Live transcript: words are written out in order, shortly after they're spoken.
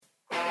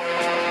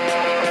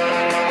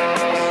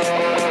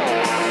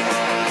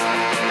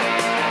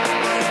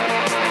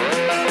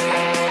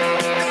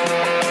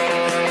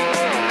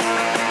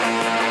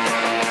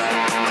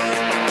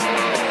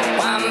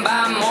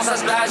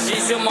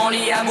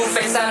lit à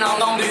bouffer sa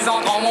langue en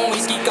buvant grand mon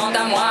whisky. Quant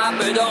à moi,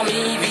 peu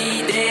dormi,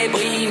 vie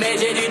débris. Mais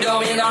j'ai dû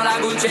dormir dans la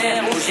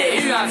gouttière où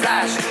j'ai eu un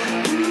flash.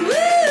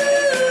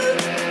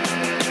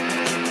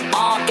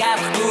 En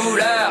 4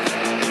 couleurs.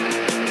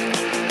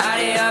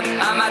 Allez hop,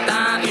 un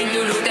matin, une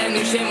louloute est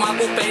venue chez moi.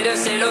 Poupée de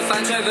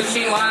cellophane, cheveux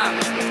chinois.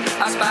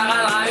 Un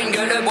sparadrap, une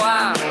gueule de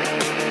bois.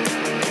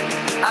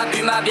 A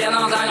bu ma bière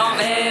dans un grand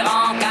verre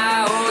en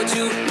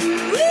caoutchouc.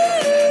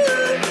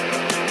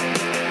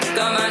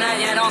 Comme un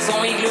indien dans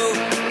son igloo.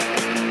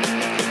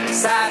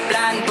 Ça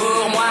plane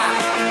pour moi.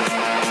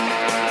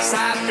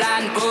 Ça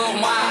plane pour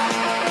moi.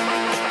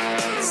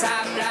 Ça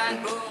plane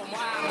pour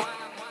moi.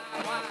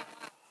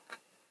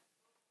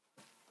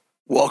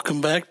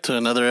 Welcome back to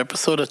another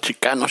episode of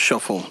Chicano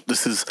Shuffle.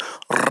 This is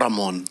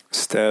Ramon.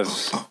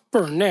 Steph,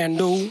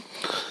 Fernando.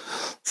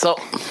 So,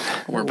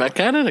 we're back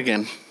at it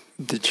again.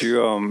 did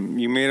you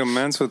made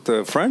amends with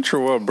the French or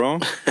what, bro?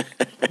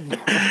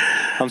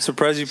 I'm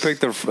surprised you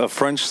picked a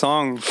French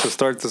song to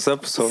start this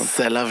episode.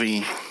 C'est la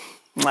vie.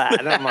 No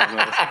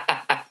mames.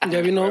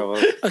 Yeah, you know,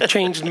 a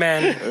changed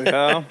man.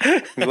 Yeah?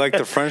 You like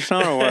the French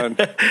now or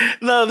what?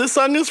 No, this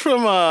song is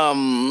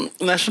from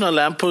National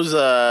Lampoon's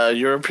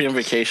European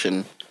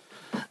Vacation.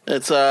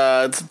 It's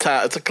a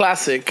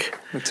classic.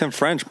 It's in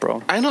French,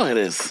 bro. I know it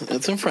is.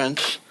 It's in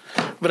French.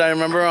 But I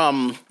remember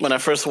when I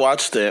first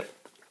watched it,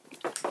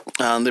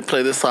 they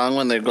play this song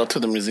when they go to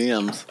the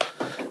museums.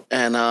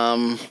 And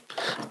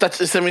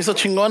se me hizo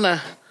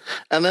chingona.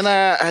 And then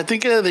I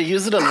think they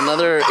used it in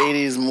another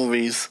 80s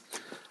movies.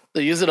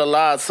 They use it a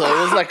lot, so it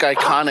was like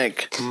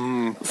iconic.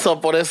 So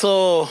por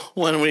eso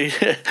what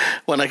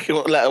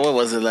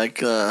was it, like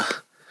the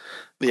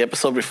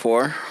episode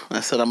before,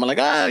 I said, I'm like,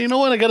 you know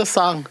what, I got a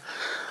song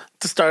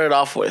to start it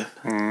off with.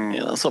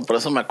 You know, so por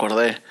eso me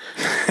acordé.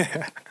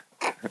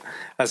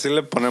 Así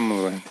le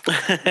ponemos, güey.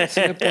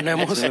 Así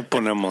le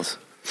ponemos.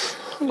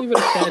 Leave it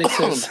at that, he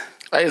says.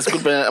 Ay,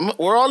 disculpe,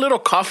 we're all a little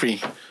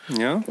coffee.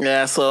 Yeah?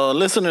 Yeah, so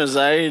listeners,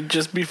 I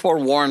just be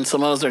forewarned,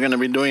 some of us are going to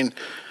be doing,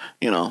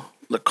 you know,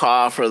 the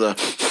cough or the...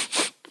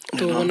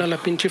 Tuvo una la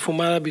pinche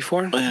fumada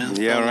before.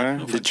 Yeah,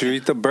 right? Did you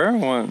eat the bear or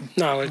what?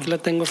 No, aquí la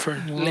tengo for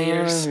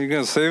laters. You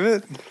gonna save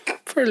it?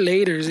 For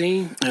laters,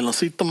 eh? ¿El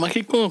osito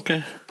mágico o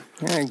qué?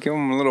 Yeah, give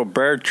him a little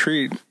bear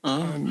treat.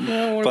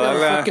 No, what about a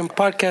fucking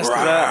podcast?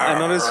 I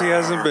noticed he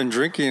hasn't been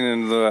drinking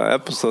in the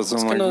episodes.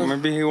 I'm like,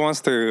 maybe he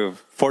wants to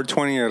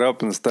 420 it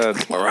up instead.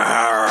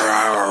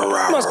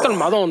 Más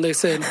calmadón, they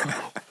said.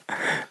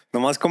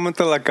 Nomás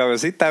cómete la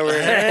cabecita,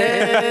 güey.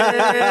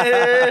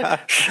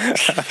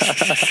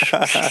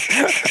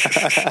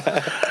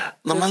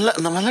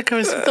 Nomás la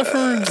cabecita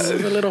first. A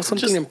little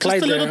something implied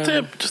just a little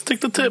there. tip. Just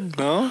take the tip.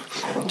 No?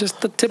 Just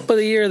the tip of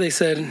the ear, they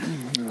said.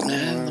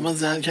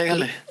 Nomás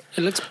llégale.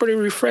 It looks pretty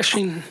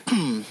refreshing.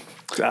 I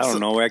don't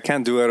know, güey. I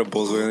can't do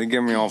edibles, güey. They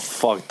get me all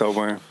fucked up,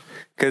 güey.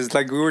 Because,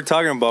 like we were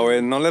talking about,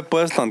 güey, no le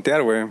puedes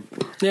tantear, güey.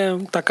 Yeah,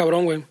 está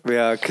cabrón, güey.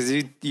 Yeah, because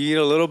you eat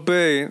a little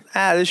bit,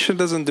 this shit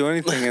doesn't do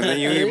anything. And then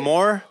you eat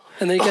more.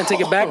 And then you can't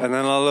take it back. And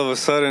then all of a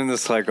sudden,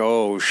 it's like,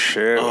 oh,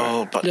 shit.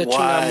 Oh, but Le why?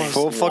 chingamos.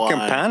 Full fucking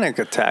panic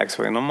attacks,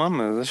 güey. No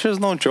mames. This shit's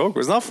no joke.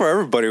 It's not for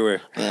everybody,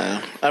 güey.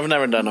 Yeah, I've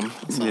never done them.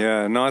 So.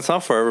 Yeah, no, it's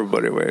not for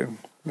everybody, güey.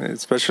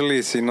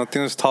 Especially si no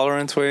tienes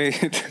tolerance, güey.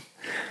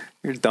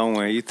 You're done,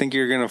 güey. You think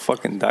you're gonna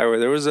fucking die, güey.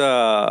 There was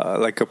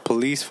a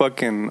police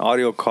fucking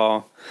audio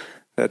call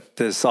that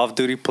this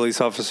off-duty police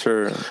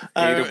officer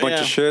ate a bunch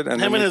of shit. And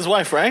him and his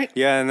wife, right?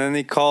 Yeah, and then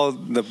he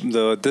called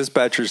the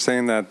dispatcher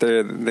saying that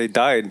they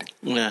died.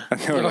 Yeah. And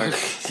they were like,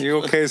 you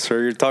okay,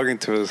 sir? You're talking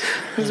to us.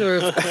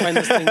 Find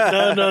this thing.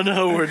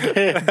 No, we're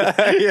dead.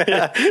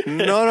 Yeah.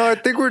 No, I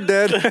think we're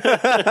dead.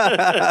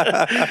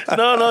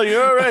 No,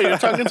 you're all right. You're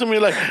talking to me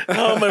like,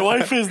 no, my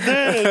wife is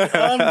dead.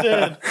 I'm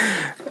dead.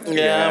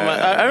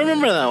 Yeah. I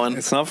remember that one.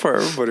 It's not for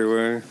everybody,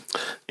 güey.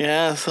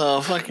 Yeah,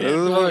 so fuck it.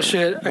 Oh,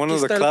 shit. One Aquí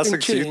of the está el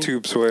classics pinche.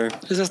 YouTubes, güey.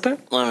 ¿Es esta?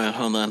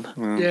 Hold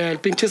on. Yeah, el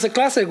pinche es a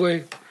classic,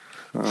 güey.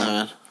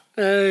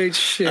 Hey,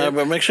 shit.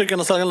 But make sure que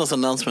no salgan los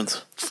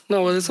announcements.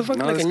 No, well, it's a fucking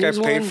No, like this a guy news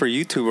paid one. for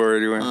YouTube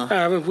already,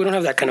 güey. We don't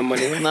have that kind of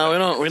money, güey. No,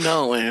 we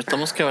don't, güey.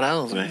 Estamos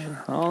quebrados, güey.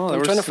 Oh,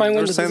 I'm trying to find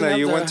one They're that saying doesn't that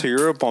you have went the- to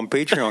Europe on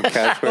Patreon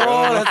cash, güey.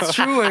 Oh, that's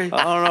true, güey.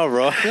 I don't know,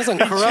 bro. That's some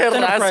corrupt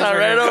enterprise Right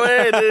right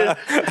away,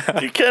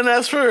 dude. You can't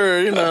ask for,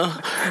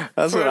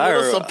 That's for what a I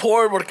little heard.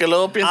 support porque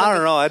luego I piensan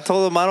don't know. I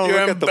told him I don't you're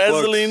look at the books.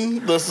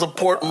 embezzling the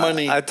support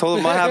money. I told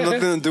him I have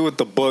nothing to do with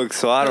the book,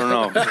 so I don't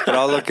know. But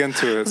I'll look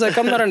into it. It's like,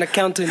 I'm not an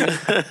accountant.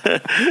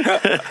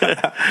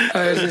 A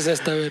ver si es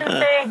esta, a ver.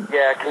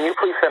 Yeah, can you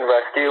please send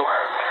rescue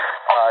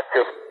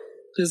to...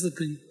 Here's the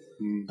thing.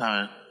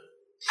 I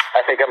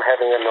think I'm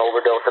having an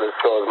overdose and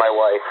so is my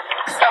wife.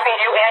 Okay,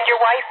 you and your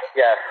wife?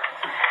 Yes.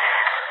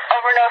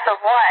 Overdose of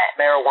what?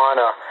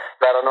 Marijuana.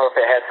 But I don't know if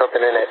it had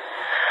something in it.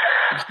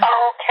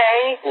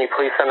 Okay. Can you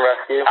please send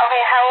rescue?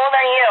 Okay, how old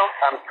are you?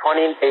 I'm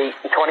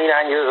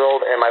 29 years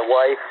old and my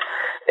wife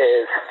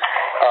is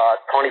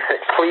 26.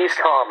 Please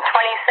come. 26?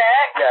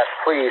 Yes,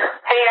 please.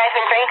 Have you guys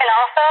been drinking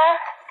also?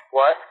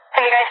 What?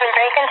 Have you guys been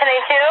drinking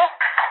today too?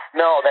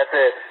 No, that's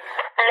it.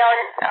 No, and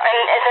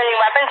is there any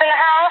weapons in the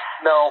house?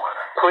 No,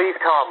 please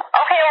come.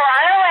 Okay, we're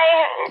on our way.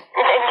 Do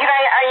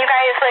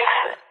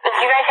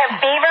you guys have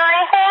fever or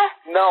anything?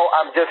 No,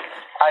 I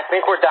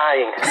think we're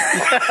dying.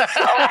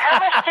 How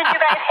much did you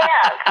guys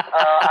have?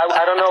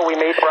 I don't know. We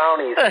made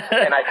brownies,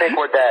 and I think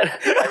we're dead.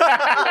 Okay,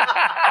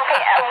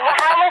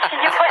 how much did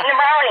you put in the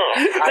brownies?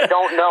 I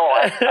don't know.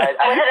 Was it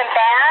a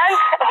bag?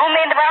 Who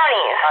made the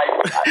brownies?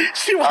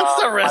 She wants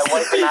to my arrest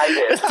wife and I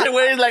did. The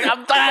way he's like,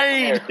 I'm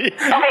dying. Okay,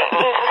 get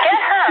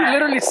her. He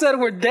literally said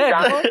we're dead,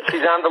 bro.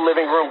 She's on the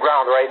living room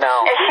ground right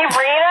now. Is she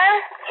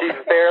breathing? She's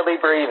barely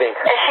breathing.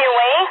 Is she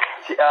awake?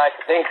 I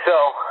think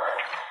so.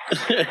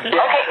 Okay,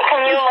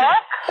 can you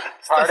look?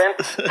 Pardon?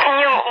 Can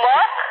you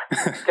look?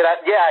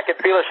 Yeah, I can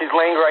feel her. She's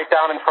laying right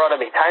down in front of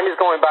me. Time is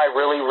going by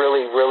really,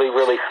 really, really,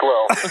 really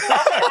slow. Okay,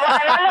 well,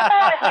 I'm on the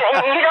phone with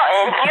you. Do you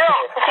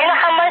know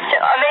how much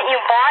of it you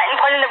bought and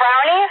put in the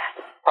brownies?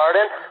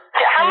 Pardon?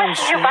 How much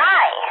did you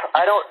buy?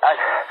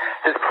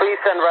 Just please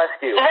send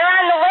rescue. They're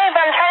on the way,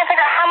 but I'm trying to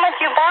figure out how much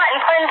you bought and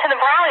put into the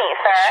brownies,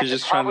 sir. She's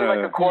just trying Probably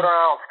like to. a quarter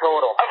ounce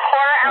total. A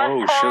quarter ounce Oh,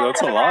 shit,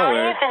 that's a lot,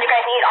 man. Did you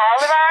guys eat all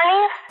the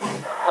brownies?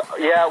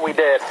 Yeah, we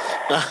did.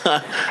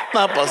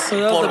 No, pues, So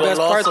that was the best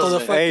part of the golosos,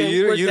 fucking.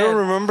 Hey, we're you dead. don't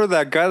remember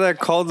that guy that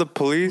called the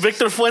police?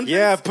 Victor Fuentes?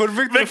 Yeah, put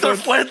Victor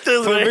Fuentes,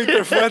 Put güey.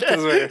 Victor Fuentes,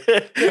 güey.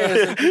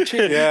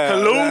 Yeah.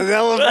 Hello?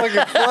 That was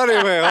fucking funny,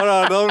 man. Hold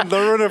on.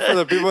 Don't ruin it for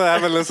the people that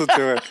haven't listened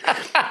to it.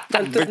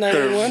 Fuentes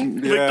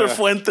 91. Victor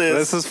Fuentes.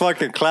 This is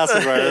fucking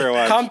classic right here.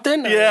 Watch.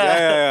 Compton?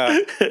 Yeah.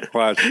 Yeah.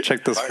 Watch.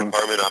 Check this Fire one.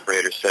 Department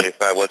Operator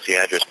 75. What's the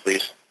address,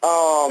 please?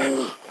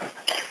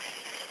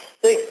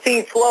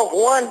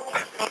 16121.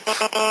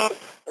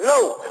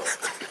 Hello.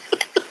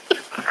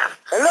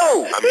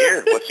 Hello. I'm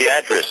here. What's the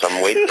address?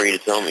 I'm waiting for you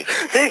to tell me.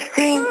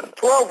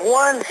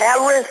 16121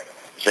 Harris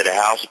Is it a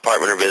house,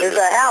 apartment, or is business?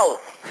 a house.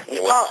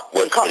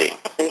 What city?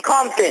 In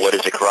Compton. What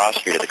is across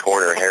here to the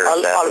corner of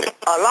Harris Avenue?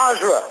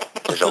 Alondra.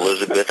 Is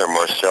Elizabeth or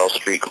Marcel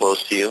Street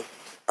close to you?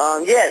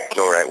 Yes.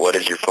 All right. What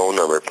is your phone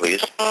number,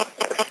 please?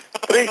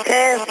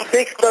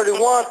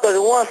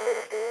 310-631-31.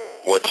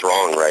 What's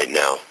wrong right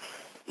now?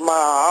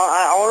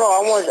 I don't know.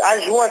 I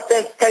just want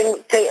them to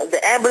take the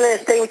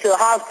ambulance, take me to the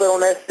hospital,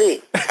 and that's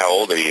it. How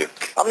old are you?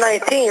 I'm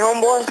 19,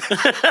 homeboy.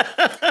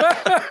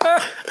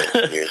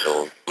 19 years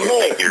old.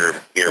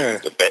 You're a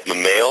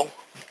male?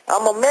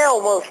 I'm a male,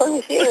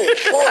 motherfucker.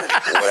 Shit.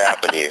 What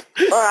happened here?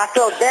 I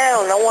fell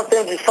down. I want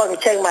them to fucking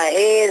check my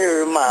head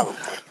or my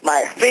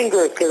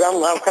finger because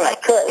I'm kind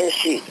of cut and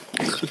shit.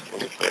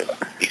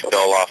 You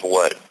fell off of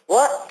what?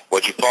 What?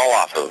 What'd you fall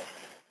off of?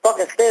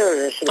 Fucking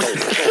stairs and shit.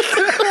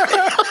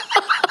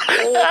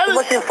 Too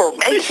much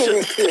information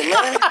and shit,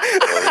 man.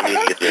 Well, we need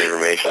to get the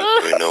information so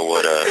we know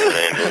what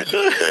ambulance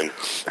to send.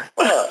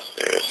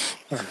 Upstairs.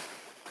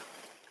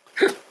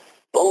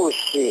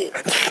 Bullshit.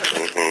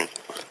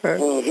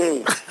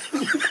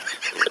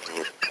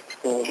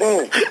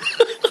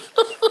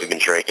 You've been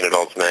drinking it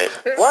all tonight?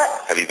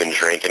 What? Have you been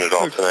drinking it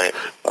all tonight?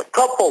 A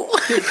couple.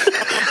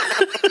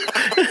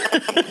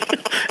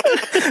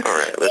 All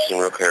right, listen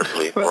real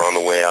carefully. We're on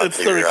the way out It's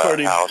to the your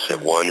recording. house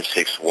at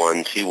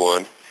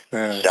 16121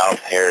 Yeah. South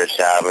Harris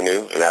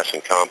Avenue, and that's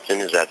in Compton.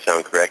 Does that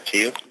sound correct to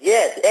you?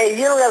 Yes. Hey,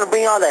 you don't gotta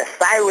bring all that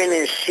siren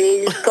and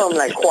shit. Just come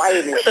like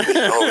quiet and shit.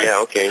 Oh, yeah,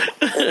 okay.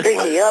 And pick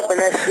me up and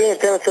that's it.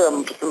 Take me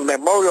to the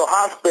Memorial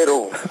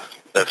Hospital.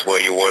 That's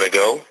where you want to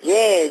go?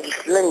 Yeah,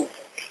 just let me.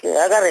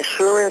 I got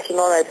insurance and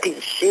all that piece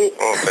of shit.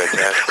 Oh,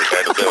 fantastic.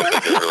 I don't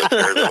think they really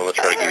care. They're going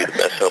to try to give you the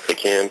best help they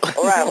can.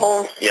 All right,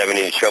 Holmes. You having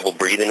any trouble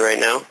breathing right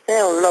now?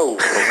 Hell no.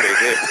 Okay,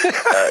 good.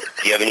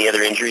 Do you have any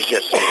other injuries?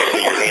 Yes,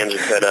 your hands are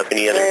cut up.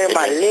 Any other? Man,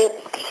 my lip.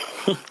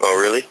 Oh,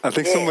 really? I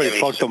think Yeah. somebody Any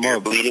fucked them severe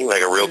up. bleeding,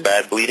 like a real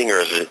bad bleeding,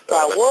 or is it?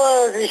 I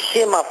was and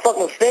shit. My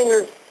fucking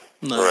fingers.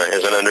 No. All right,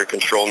 is it under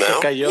control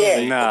now? Cayó, Yeah.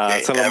 güey. Nah, Okay,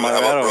 it's a how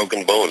about madero.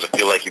 broken bones? I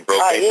feel like you broke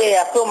Oh, it.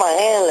 yeah, I feel my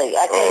hand like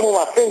I can't move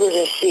my fingers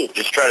and shit.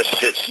 Just try to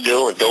sit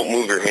still and don't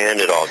move your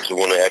hand at all because we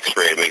want to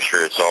x-ray to make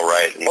sure it's all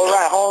right. And, All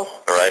right, Holmes.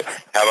 all right.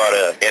 How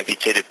about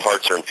amputated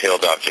parts or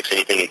impaled objects?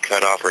 Anything you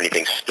cut off or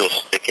anything still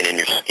sticking in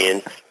your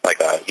skin? Like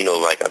a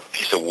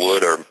piece of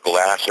wood or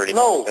glass or anything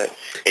No. like that?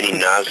 Any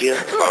nausea,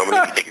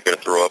 vomiting? You think you're going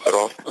to throw up at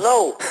all?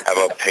 No, How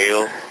about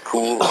pale,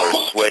 cool, or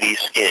sweaty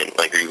skin?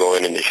 Like are you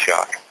going into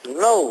shock?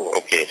 no.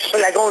 Okay. I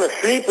feel like going to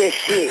sleep and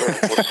shit.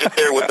 We'll sit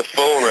there with the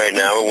phone right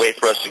now and wait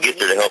for us to get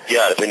there to help you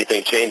out. If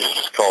anything changes,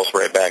 just call us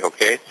right back,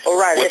 okay? All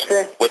right,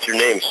 listen. What's your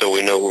name so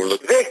we know who we're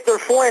looking for? Victor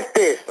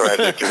Fuentes. All right,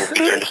 Victor, we'll be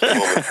there in just a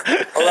moment.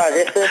 All right,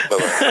 listen.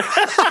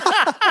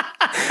 Bye-bye.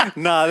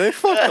 Nah, they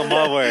fucked them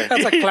up, way.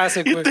 That's a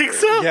classic. You güey. think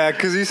so? Yeah,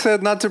 because he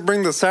said not to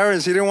bring the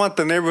sirens. He didn't want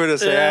the neighborhood to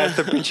say,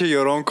 este pinche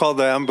llorón called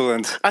the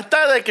ambulance.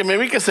 Hasta de que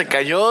maybe que se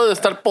cayó de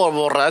estar por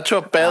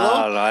borracho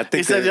pedo No, I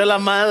think y se they- dio la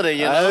madre,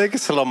 you I know? think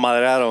se lo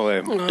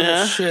madrearon, güey.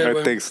 Yeah. Shit, I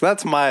güey. think so.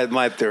 That's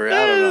my theory.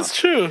 I don't know. It's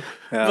true.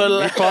 Yeah.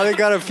 But He probably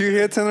got a few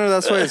hits in there.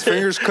 That's why his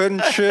fingers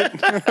couldn't shit.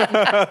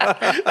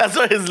 that's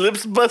why his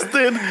lips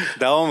busted.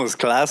 That one was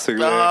classic,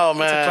 man. Oh It's a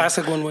man,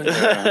 classic one. Way.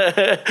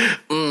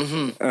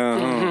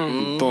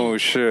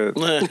 Bullshit.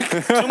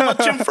 too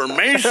much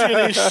information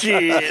and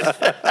shit.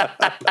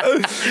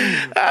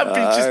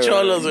 Pinches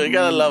cholos, we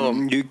gotta love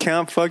them. You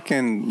can't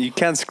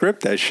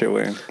script that shit,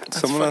 way.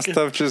 Some of that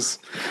stuff just,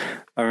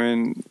 I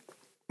mean,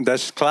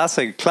 that's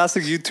classic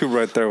YouTube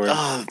right there, way.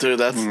 Oh, dude,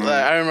 that's.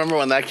 I remember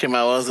when that came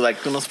out. Was it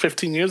like almost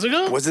 15 years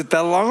ago? Was it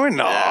that long or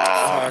no? Fuck,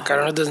 I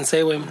don't know. It doesn't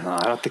say way. No, I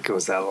don't think it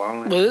was that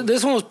long. But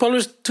this one was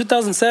published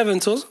 2007,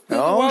 so it's a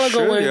while ago.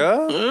 Shit, Way.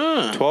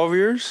 yeah. 12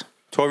 years?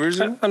 12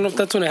 years I ago? don't know if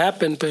that's when it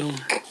happened, but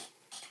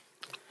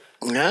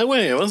Yeah,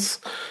 wait, it was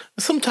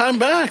some time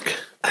back.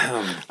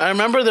 I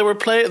remember they would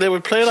play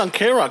it on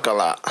K-Rock a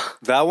lot.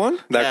 That one?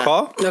 That Yeah.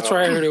 call? that's where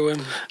I heard it.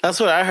 When That's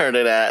where I heard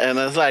it at, and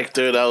it's like,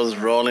 dude, I was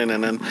rolling,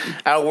 and then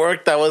at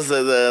work, that was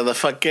the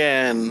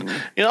fucking,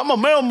 I'm a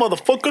male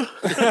motherfucker,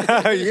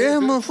 Yeah,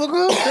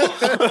 motherfucker.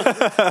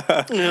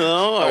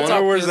 I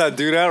wonder where's that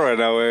dude at right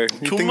now, way.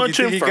 Too much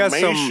he got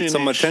information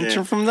some and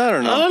attention shit. from that or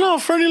I no? don't know,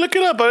 Fernie, look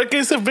it up. I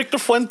guess it's Victor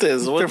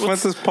Fuentes. Victor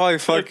Fuentes probably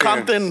fucking...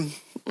 Compton.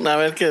 A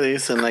ver qué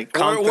dicen. Like,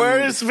 Compton. where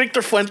is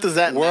Victor Fuentes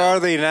at? Where now? are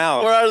they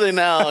now? Where are they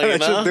now? You They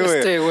know? should do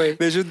Stay away. it.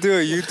 They should do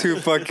a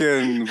YouTube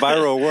fucking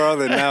viral. Where are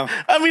they now?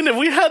 I mean, if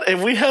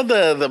we had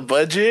the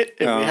budget,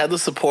 if we had the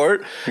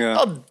support, Yeah.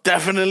 I'll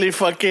definitely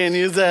fucking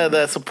use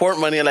that support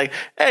money. Like,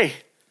 hey,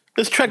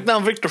 let's track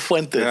down Victor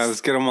Fuentes. Yeah,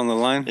 let's get him on the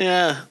line.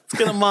 Yeah, let's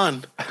get him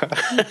on.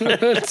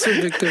 that's a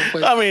Victor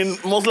Fuentes. I mean,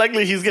 most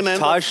likely he's gonna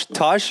end up.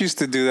 Tosh used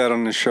to do that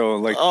on the show.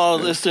 Like,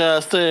 Oh, it's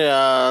Tosh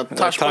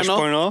Tosh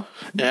Point. Point.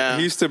 Yeah.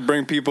 He used to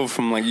bring people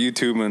from like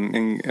YouTube and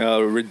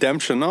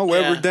Redemption. No,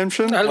 Web Yeah.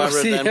 Redemption. Algo Web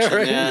así, Redemption,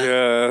 right? yeah.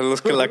 Yeah, los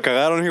que la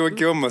cagaron, he would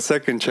give him a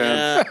second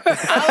chance. Yeah.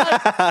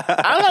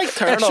 I like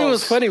That Turtles. shit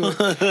was funny. Man.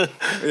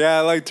 Yeah,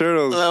 I like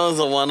Turtles. That was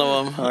one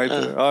of them. I like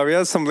that. Oh, we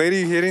had some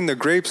lady hitting the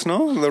grapes,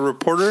 no? The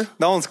reporter.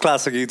 That one's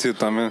classic YouTube,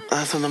 también.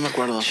 Eso no me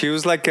acuerdo. She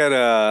was like at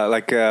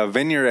a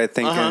vineyard, I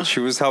think, and she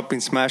was helping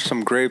smash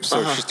some grapes,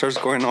 so she starts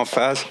going all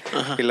fast.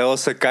 Y luego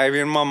se cae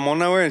bien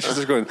mamona, güey, and she's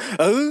just going,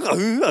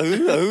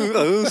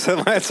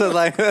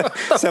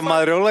 se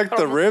madreó like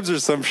the ribs or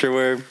some shit,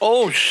 güey.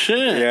 Oh shit!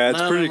 Yeah, it's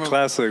I pretty don't remember-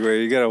 classic,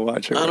 güey. You gotta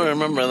watch it. I don't güey.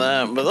 remember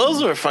that, but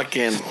those were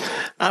fucking.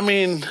 I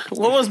mean,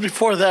 what was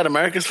before that?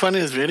 America's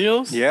Funniest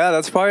Videos? Yeah,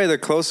 that's probably the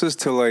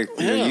closest to like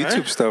the Yeah, YouTube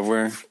right? stuff,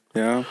 where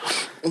yeah.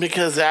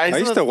 Because I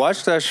used to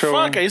watch that show.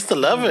 Fuck, I used to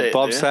love it.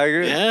 Bob dude.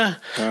 Saget? Yeah.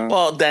 Yeah.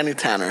 Well, Danny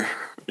Tanner.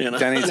 You know.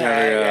 Danny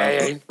Tanner,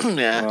 yeah.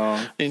 Yeah. Wow.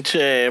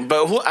 Pinche.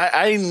 But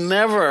I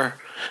never.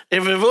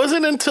 If it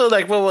wasn't until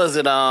like what was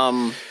it?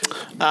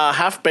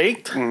 Half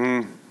Baked.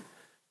 Mm-hmm.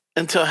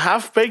 Until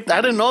Half Baked,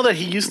 I didn't know that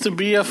he used to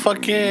be a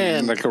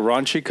fucking. Like a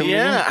raunchy comedian.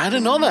 Yeah, I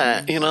didn't know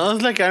that. You know,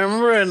 it's like I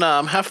remember in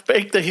Half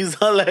Baked that he's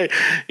all like,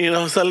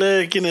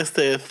 sale quien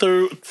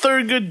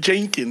Thurgood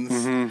Jenkins.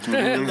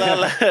 He's all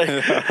like,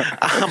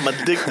 I'm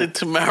addicted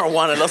to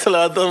marijuana. No se le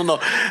va a todo el mundo.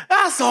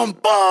 That's some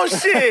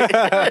bullshit.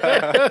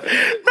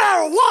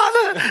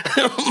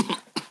 Marijuana.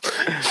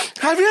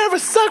 Have you ever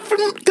sucked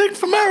dick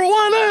for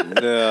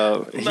marijuana?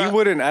 Yeah, he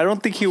wouldn't. I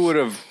don't think he would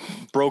have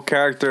broke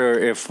character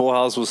if Full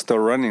House was still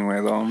running,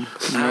 right? Though,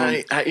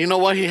 You know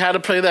what? He had to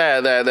play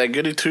that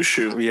goody two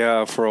shoe.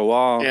 yeah, for a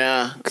while.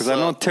 Yeah, because I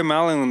know Tim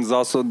Allen's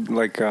also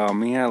like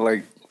he had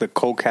like the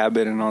coke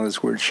habit and all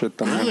this weird shit.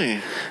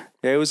 Really?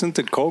 Yeah, he was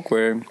into coke,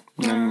 way.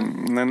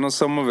 And I know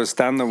some of his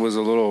stand-up was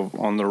a little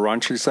on the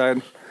raunchy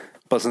side.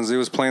 But since he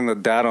was playing the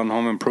dad on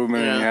Home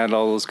Improvement and he had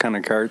all those kind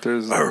of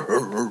characters.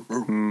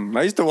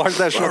 I used to watch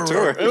that show too.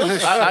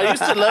 I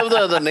used to love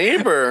the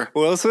neighbor.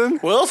 Wilson?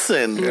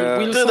 Yeah.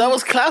 Dude, that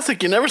was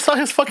classic. You never saw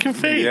his fucking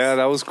face. Yeah,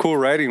 that was cool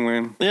writing,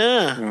 man.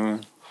 Yeah.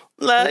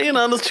 Like,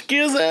 los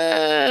chiquillos.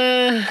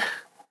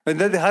 And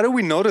then, how do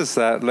we notice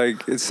that?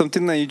 Like, it's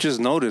something that you just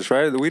notice,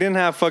 right? We didn't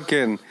have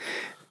fucking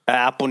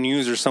Apple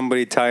News or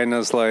somebody tying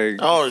us like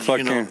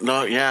fucking.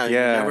 Have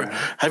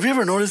you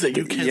ever noticed that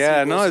you can't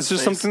Yeah, see no, it's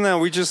just something that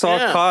we just all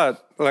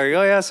caught. Like,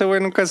 oh, yeah, ese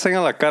güey nunca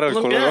enseña la cara al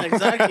Yeah, culero.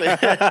 exactly.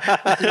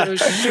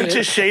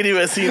 Pinche shady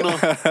vecino.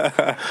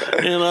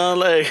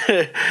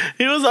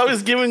 He was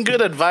always giving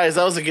good advice.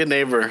 That was a good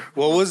neighbor.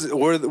 Was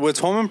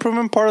Home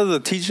Improvement part of the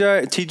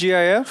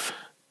TGIF?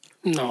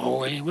 No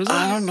way. Was it?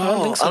 I don't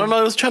know. think so. I don't know.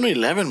 It was Channel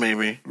 11,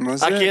 maybe.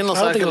 Was Aquí it? en Los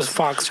I don't think it was Angeles.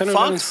 Fox. Channel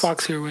 11 is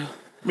Fox here, way.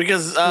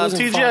 Because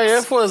wasn't TGIF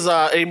Fox. was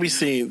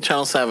ABC,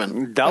 Channel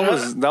 7. That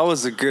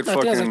was a good I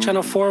think it was fucking. like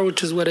Channel 4,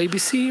 which is what,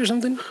 ABC or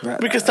something?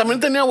 Because también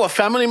tenía what,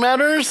 Family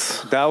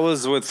Matters? That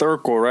was with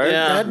Urkel, right?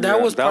 Yeah.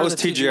 That was that part was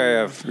of the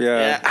TGIF. Yeah.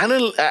 Yeah, I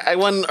didn't.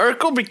 When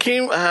Urkel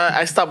became,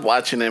 I stopped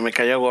watching it. Me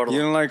cayó gordo. You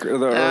didn't like the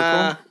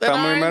Urkel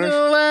Family Matters?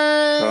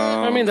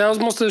 I mean, that was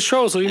most of the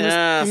show, so you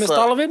missed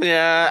all of it?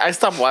 Yeah, I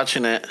stopped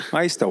watching it.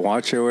 I used to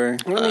watch it. Where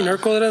I mean,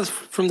 Urkel did that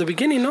from the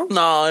beginning, no?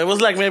 No, it was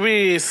like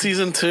maybe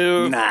season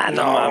 2.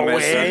 no,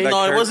 way. that No,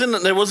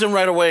 character- it wasn't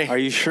right away. Are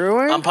you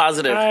sure? I'm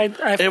positive. I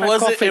call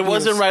fake It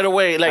wasn't news. right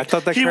away. Like I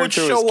thought that he would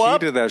character was show key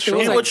up. to that show.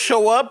 He would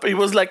show up. He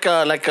was like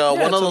one of that's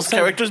those what I'm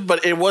saying. characters,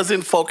 but it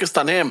wasn't focused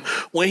on him.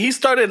 When he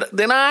started,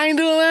 then I ain't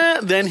doing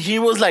that. Then he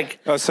was like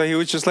Oh, so he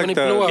was just like When he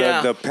blew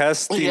up. the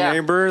pesty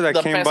neighbor that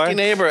the came pesky by?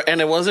 neighbor,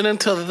 and it wasn't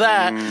until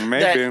that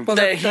maybe. Well,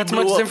 that he that's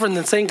blew much up. different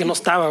than saying que no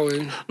estaba,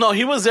 güey. No,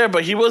 he was there,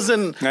 but he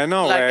wasn't. I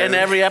know, like right. in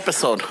every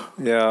episode.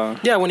 Yeah.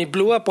 Yeah, when he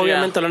blew up,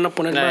 obviamente Yeah. le van a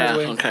poner más, Yeah,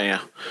 güey. okay, yeah.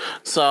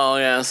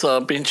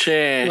 So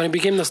pinche. When he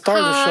became the star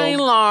of the Hi,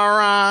 show.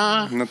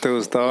 Laura. ¿No te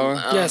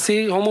gustaba? Yeah,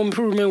 see, Home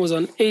Improvement was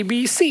on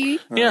ABC.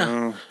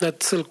 Yeah,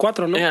 That's el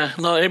 4, ¿no? yeah.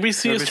 No,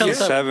 ABC is channel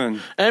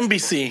 7. 7.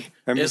 NBC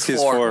NBC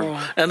is 4. 4.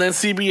 And then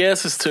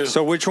CBS is 2.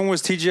 So which one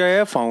was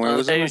TGIF on?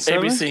 Was it on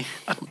 7? ABC.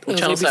 It was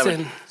Channel ABC.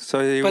 7. So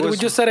it But was, we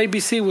just said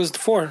ABC was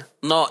 4.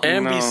 No,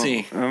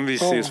 NBC. No,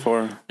 NBC is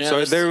 4. Yeah, so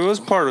it's- there was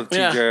part of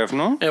Yeah. TGIF,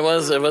 no? It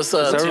was I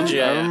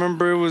TGI.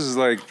 remember it was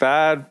like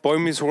that. Boy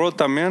Meets World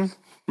también.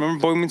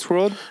 Remember Boy Meets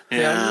World?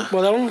 Yeah.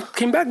 Well, that one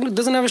came back.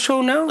 Doesn't have a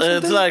show now? or It's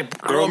something?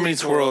 like Girl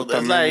Meets World.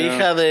 It's like también,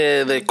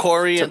 hija de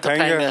Corey and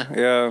Topanga.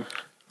 Yeah.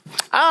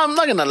 I'm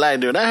not gonna lie,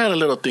 dude. I had a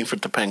little thing for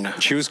Topanga.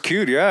 She was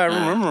cute. Yeah, I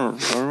remember.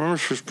 I remember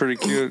she was pretty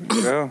cute.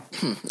 Yeah.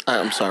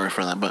 I'm sorry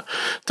for that, but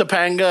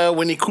Topanga,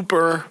 Winnie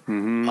Cooper.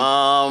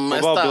 What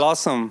about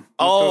Blossom? ¿No te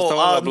Oh,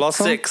 gustaba la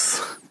Blossom?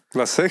 6.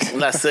 La 6?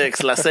 La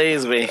 6, la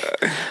 6, güey.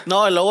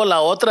 No, y luego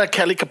la otra,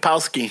 Kelly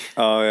Kapowski.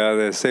 Oh, yeah,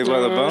 the Saved by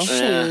the Oh, Bell.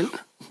 shit.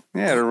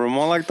 Yeah,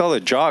 Ramon liked all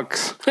the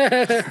jocks. No,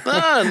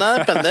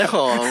 nada de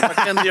pendejo.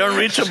 Fucking the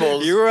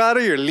Unreachables. You were out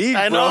of your league,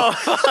 I bro. know.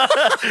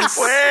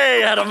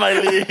 Way out of my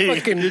league.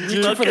 Fucking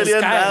reaching No for the quería sky.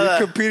 nada.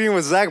 Competing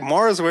with Zach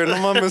Morris, güey. No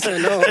mames.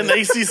 And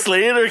AC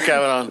Slater,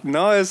 cabrón.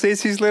 No, es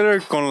AC Slater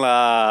con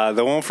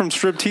the one from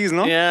Striptease,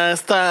 ¿no? Yeah,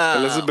 esta...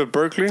 Elizabeth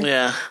Berkley?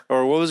 Yeah.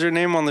 Or what was her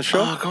name on the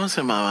show? Oh, ¿cómo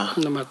se llamaba?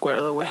 No me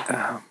acuerdo, güey.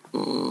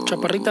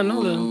 Chaparrita,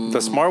 ¿no?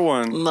 The smart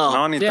one.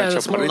 No. ni Yeah, tan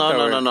the smart-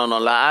 chaparrita, No,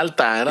 la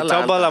alta. Era la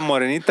Talk about alta. la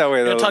morenita,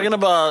 güey. You're talking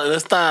about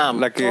esta...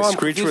 Like Oh, I'm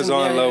Screech was confusing-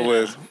 all in yeah, love yeah,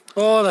 with.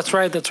 Oh, that's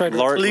right.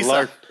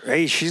 Lark.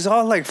 Hey, she's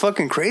all like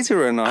fucking crazy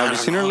right now. Have you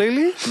seen her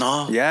lately?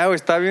 No. Yeah, güey,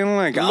 está bien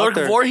like out Lark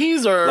there.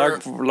 Voorhees or...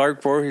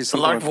 Lark Voorhees.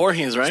 something Lark like-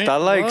 Voorhees, right?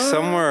 Está like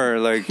somewhere,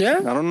 like, Yeah?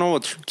 I don't know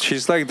what,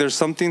 she's like, there's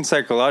something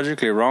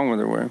psychologically wrong with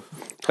her, way.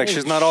 Like,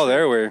 she's not all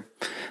there, way.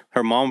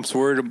 Her mom's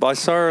worried about, I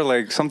saw her,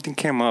 like, something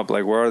came up,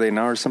 like, where are they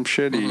now or some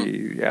shit.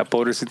 Y, yeah,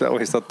 pobrecita,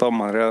 güey, está toda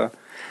madreada.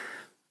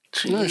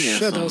 No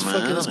shit, that was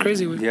fucking, that's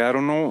crazy, güey. Yeah, I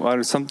don't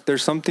know.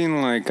 There's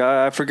something, like,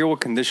 I forget what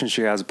condition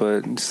she has,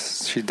 but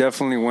she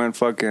definitely went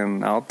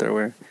fucking out there,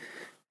 way.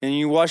 And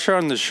you watch her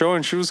on the show,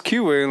 and she was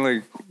cute, way,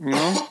 like, you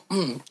know?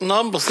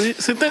 No, but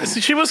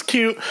sí, she was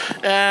cute.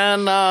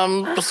 And,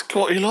 pues,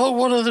 you know,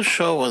 what other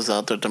show was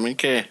out there también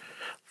que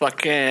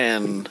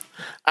fucking...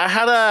 I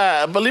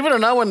had believe it or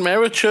not, when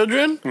Married with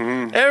Children,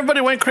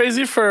 everybody went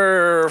crazy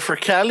for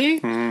Callie.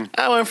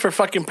 I went for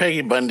fucking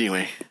Peggy Bundy,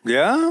 way.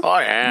 Yeah? Oh,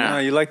 yeah. No,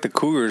 you like the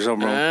Cougars, huh,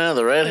 bro? Yeah,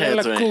 the I redheads,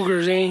 like way.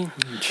 Cougars, eh?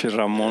 Shit,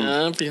 Ramon.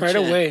 Yeah, pinche. Right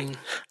away.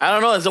 I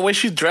don't know. It's the way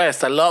she's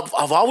dressed.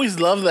 I've always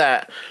loved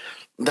that.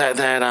 What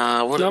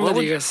No me would-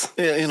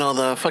 digas. you know,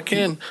 the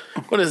fucking,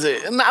 what is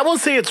it? No, I won't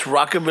say it's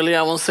rockabilly.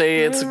 I won't say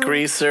it's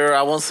greaser.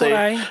 I won't say,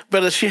 ahí.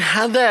 but she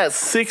had that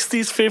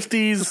 60s,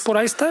 50s, Por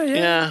ahí está, yeah.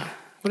 yeah,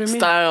 What do you mean?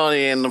 style.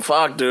 And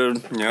fuck,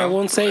 dude. Yeah. I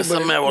won't say, Esa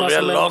but me más volvió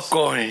o menos.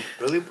 loco, eh.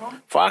 Really, bro?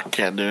 Fuck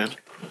yeah, dude.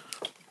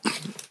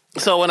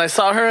 So when I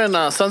saw her in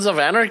Sons of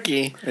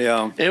Anarchy,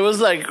 Yeah. it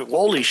was like,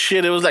 holy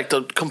shit, it was like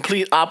the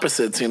complete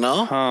opposites, you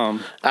know?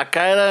 Acá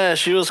era,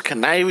 she was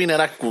conniving,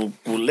 era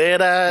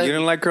culera. You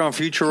didn't like her on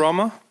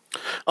Futurama?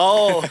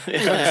 Oh,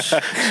 yeah.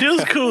 She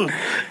was cool.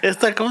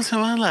 Esta, ¿cómo se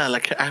llama?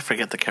 I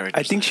forget the character.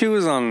 I think she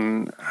was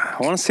on, I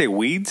want to say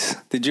Weeds.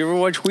 Did you ever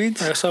watch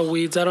Weeds? I saw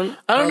Weeds. I don't know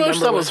if remember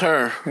that was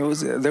her.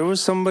 There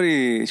was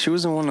somebody, she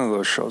was in one of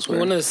those shows.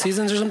 One of the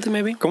seasons or something,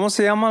 maybe? ¿Cómo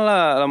se llama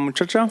la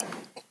muchacha?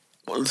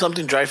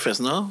 Something Dreyfus,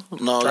 no?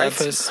 No,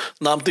 Dreyfus.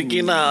 No, I'm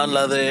thinking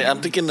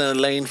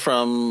Elaine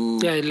from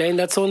Yeah, Elaine,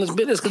 that's the one that's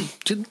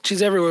been.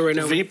 She's everywhere right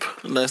now. Veep.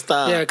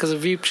 Esta, Yeah, because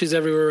of Veep, she's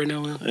everywhere right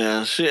now.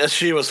 yeah,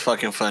 she was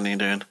fucking funny,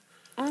 dude.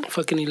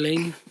 Fucking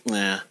Elaine.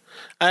 Yeah.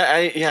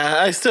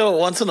 I still,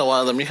 once in a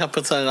while, the mija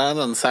puts it on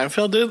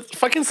Seinfeld, dude.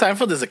 Fucking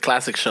Seinfeld is a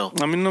classic show. A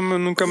mí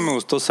nunca me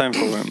gustó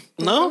Seinfeld, güey.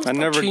 No? I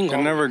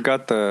Chingo. never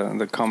got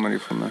the comedy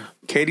from her.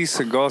 Katie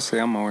Segal se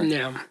llama, güey.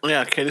 Yeah.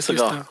 Yeah, Katie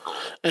Segal. está.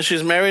 And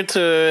she's married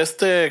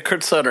to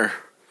Kurt Sutter.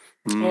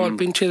 Oh, el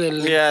pinche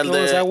del. Yeah, oh,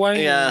 is that why?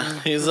 yeah.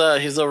 He's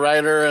a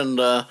writer and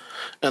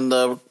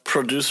the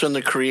producer and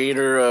the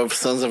creator of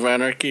Sons of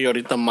Anarchy,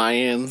 ahorita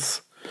Mayans.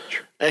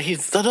 And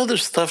he's done other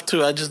stuff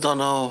too. I just don't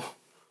know.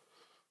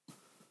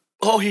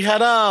 Oh, he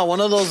had one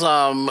of those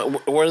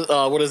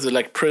what is it,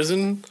 like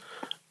prison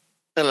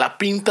and La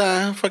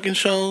Pinta fucking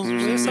shows.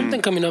 There's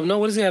something coming up. No,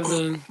 what does he have?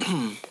 Wasn't there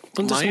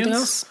something Mayans?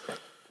 else?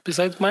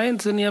 Besides Mayans,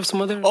 didn't he have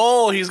some other?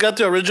 Oh, he's got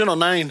the original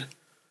 9.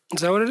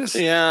 Is that what it is?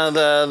 Yeah,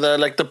 the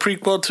like the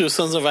prequel to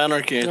Sons of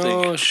Anarchy, I think.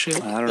 Oh,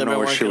 shit. I don't They've know been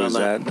where she working was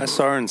on at. I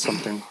saw her in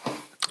something.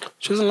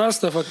 She was in a lot of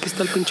stuff. Aquí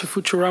está el pinche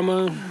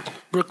Futurama,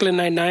 Brooklyn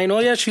Nine-Nine. Oh,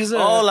 yeah, she's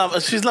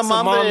she's la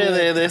mom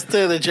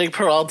de Jake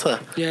Peralta.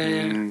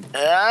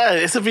 Yeah.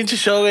 Ese pinche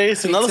show, güey.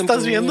 Si no lo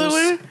estás viendo,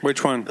 güey.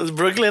 Which one? Es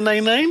Brooklyn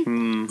Nine-Nine.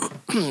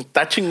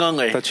 Está chingón,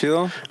 güey. ¿Está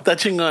chido? Está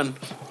chingón.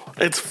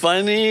 It's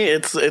funny.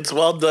 It's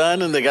well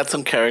done, and they got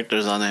some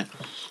characters on it.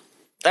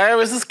 Hay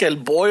veces que el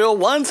Boyle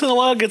once in a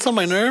while gets on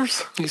my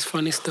nerves. He's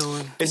funny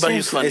still. He's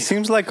funny. It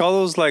seems like all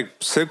those like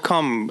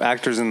sitcom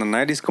actors in the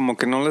 90s como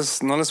que no les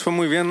fue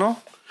muy bien, ¿no?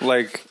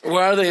 Like,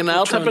 where are they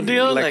now type of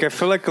deal? Like I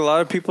feel like a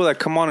lot of people that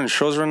come on in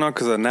shows right now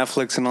because of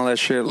Netflix and all that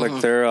shit, like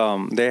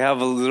they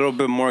have a little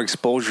bit more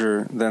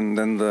exposure than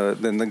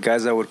the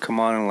guys that would come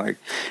on and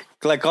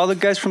like all the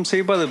guys from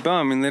Saved by the Bell.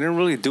 I mean, they didn't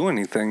really do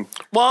anything.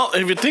 Well,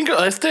 if you think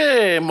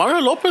Mario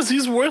Lopez,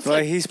 he's worth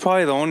like he's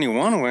probably the only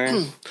one,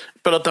 way.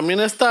 Pero también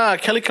está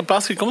Kelly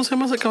Kapowski. ¿Cómo se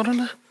llama esa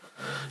cabrona?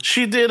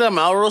 She did a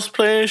Melrose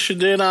Place. She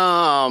did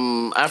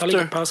after. Kelly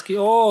Kapowski.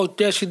 Oh,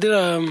 yeah, she did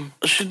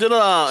She did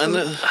and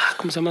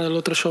 ¿cómo se llama el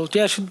otro show?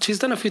 Yeah, she's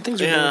done a few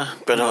things. Yeah,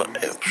 pero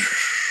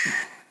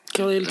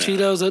Kelly El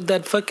Cheetos,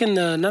 that fucking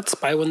not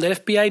spy one, the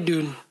FBI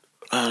dude.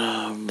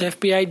 The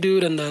FBI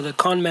dude and the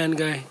con man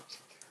guy.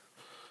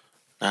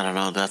 I don't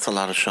know. That's a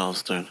lot of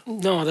shows, dude.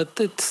 No,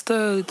 it's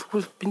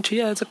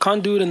a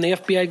con dude and the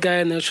FBI guy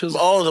and the shows.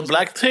 Oh, the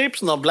Black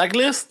Tapes? No,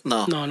 Blacklist?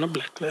 No, not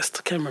Blacklist.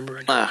 I can't remember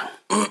right now.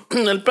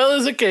 El pedo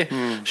es de que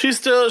she's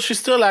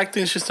still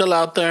acting. She's still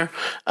out there.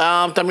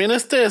 También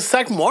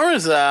Zach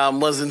Morris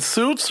was in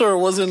Suits or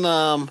was in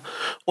one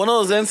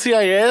of those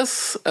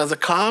NCIS as a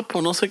cop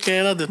or no sé qué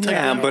era.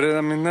 Yeah, but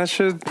I mean that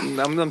shit.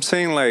 I'm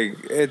saying like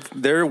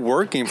they're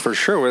working for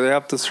sure. Where they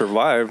have to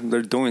survive,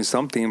 they're doing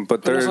something.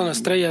 But they're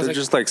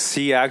just like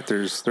C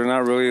actors. They're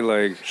not really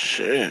like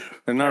shit.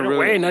 They're not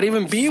really. Not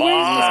even B way.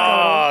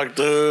 Fuck,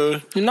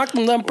 dude. You knocked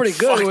them down pretty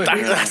good.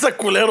 That's a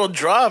culero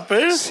drop,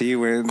 eh? C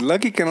way.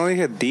 Lucky can only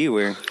hit D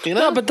way. You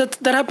know, but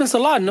that happens a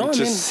lot, no?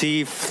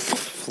 C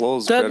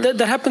flows. That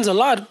happens a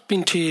lot,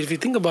 Pinchy. If you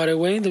think about it,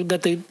 way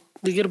that they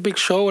get a big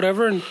show,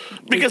 whatever, and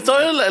because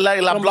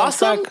like La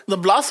Blossom, the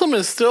Blossom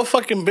is still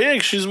fucking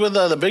big. She's with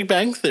the Big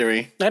Bang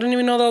Theory. I didn't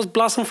even know that was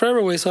Blossom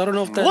Forever, way. So I don't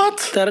know if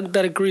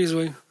that agrees,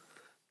 way.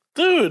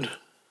 Dude.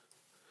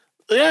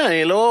 Yeah,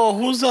 y luego,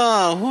 who's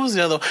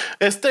the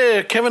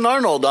other? Kevin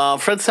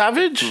Arnold, Fred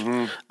Savage.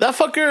 Mm-hmm. That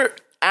fucker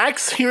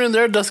acts here and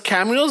there, does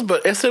cameos,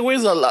 but ese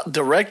güey's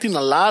directing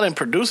a lot and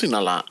producing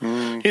a lot.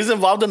 He's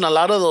involved in a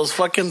lot of those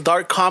fucking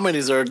dark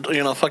comedies or,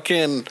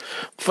 fucking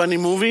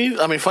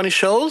funny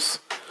shows.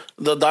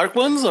 The dark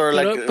ones or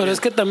like... But es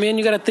que también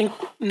you gotta think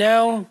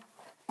now,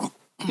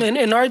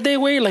 in our day,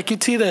 way, like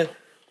you'd see the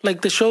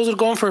shows are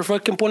going for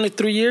fucking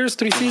 3 years,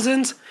 3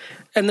 seasons,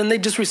 and then they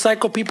just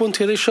recycle people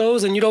into other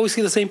shows, and you'd always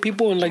see the same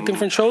people in like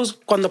different shows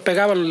cuando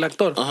pegaban el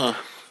actor.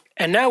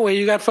 And now way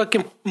you got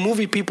fucking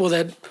movie people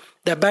that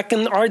back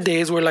in our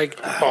days were like,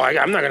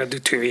 I'm not gonna do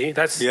TV.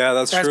 That's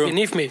true.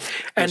 beneath me.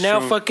 And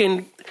now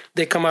fucking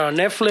they come out on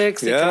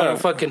Netflix, they come out on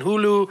fucking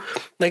Hulu.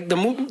 Like the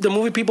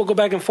movie people go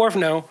back and forth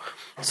now.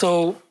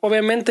 So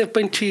obviamente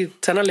pinche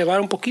se van a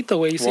elevar un poquito,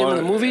 güey. You see them in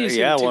the movie, you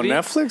see them on TV.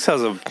 Netflix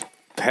has a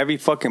heavy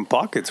fucking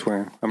pockets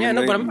where but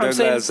I'm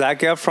saying Zac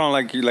Efron,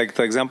 like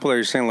the example that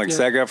you're saying, like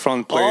Zac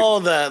Efron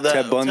played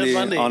Ted Bundy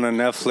on a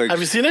Netflix. Have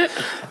you seen it?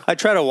 I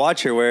try to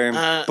watch it,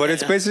 but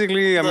it's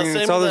basically, I mean,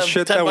 it's all the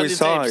shit that we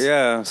saw. Tapes.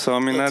 Yeah, so I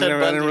mean, I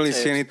didn't really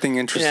see anything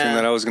interesting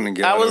that I was gonna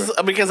get.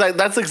 Because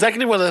that's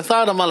exactly what I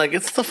thought. I'm like,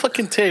 it's the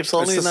fucking tapes.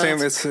 Only it's the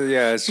same. It's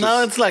just,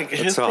 now it's like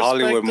it's a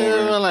Hollywood movie.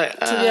 Like,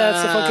 it's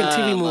a fucking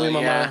TV movie,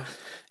 mama.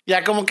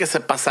 Yeah, como que se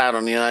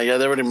pasaron. Yeah,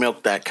 they already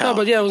milked that cow. No,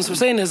 but what I'm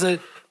saying is that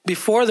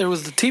before there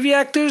was the TV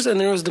actors and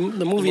there was the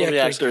movie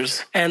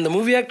actors. And the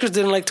movie actors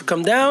didn't like to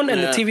come down,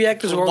 and the TV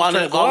actors were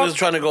always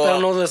trying to go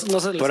up.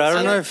 But I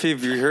don't know if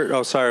you heard.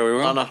 Oh, sorry,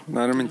 wait. No.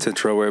 I don't mean to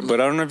throw away.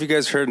 But I don't know if you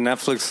guys heard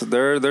Netflix.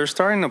 They're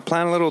starting to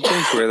plan little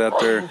things where that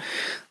they're.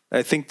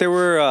 I think they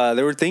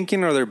were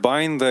thinking, or they're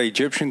buying the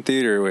Egyptian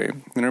theater. Way,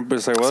 and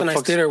everybody's like, "What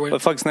the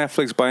fuck's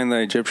Netflix buying the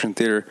Egyptian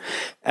theater?"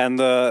 And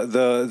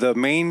the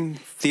main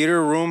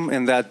theater room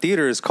in that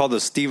theater is called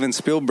the Steven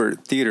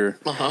Spielberg Theater.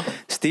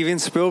 Steven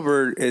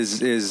Spielberg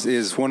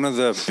is one of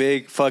the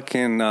big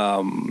fucking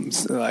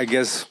I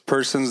guess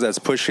persons that's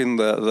pushing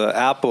the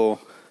Apple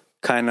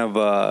kind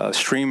of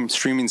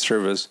streaming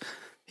service.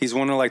 He's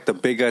one of like the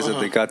big guys that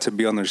they got to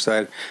be on their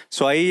side.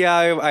 So ahí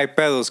hay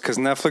pedos because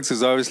Netflix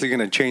is obviously going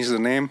to change the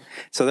name.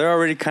 So they're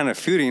already kind of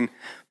feuding.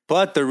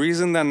 But the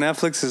reason that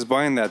Netflix is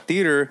buying that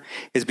theater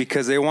is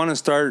because they want to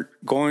start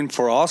going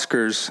for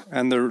Oscars.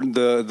 And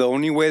the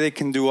only way they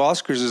can do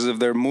Oscars is if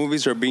their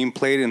movies are being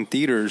played in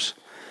theaters.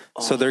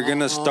 So they're going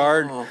to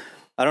start...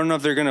 I don't know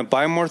if they're going to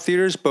buy more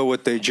theaters, but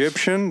with the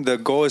Egyptian, the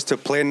goal is to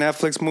play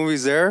Netflix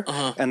movies there.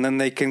 And then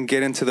they can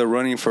get into the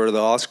running for the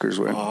Oscars.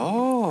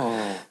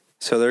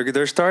 So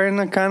they're starting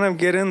to kind of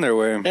get in their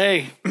way.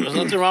 Hey, there's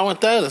nothing wrong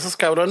with that. This is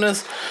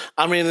cabrones.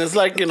 I mean, it's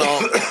like,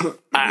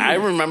 I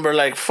remember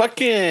like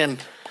fucking,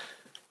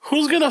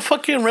 who's going to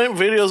fucking rent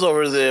videos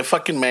over the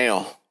fucking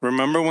mail?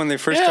 Remember when they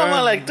first Yeah, started?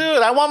 I'm like,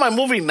 dude, I want my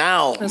movie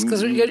now. That's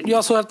because you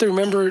also have to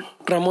remember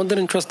Ramon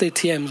didn't trust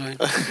ATMs,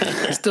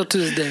 right? Still to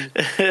this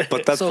day.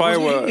 But that's So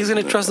probably who's- what he's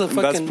gonna trust the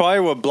That's fucking-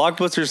 probably what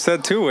Blockbuster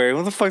said too. Wait,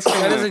 what the fuck's going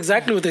That on? is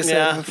exactly what they said.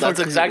 Yeah, that's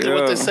exactly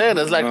what they yeah. said.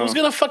 It's like, No.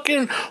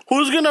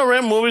 who's gonna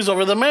rent movies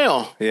over the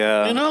mail?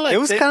 Yeah, You know, like it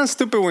was they- kind of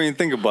stupid when you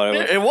think about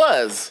it. It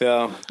was.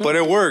 Yeah, but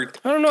it worked.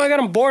 I don't know. I got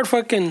them bored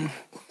fucking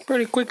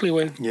pretty quickly.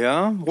 Way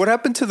Yeah, what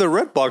happened to the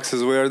red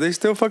boxes? Where are they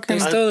still fucking?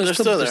 they're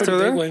still there.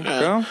 pretty big way.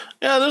 Yeah.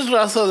 Yeah, there's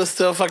also that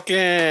still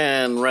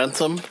fucking rent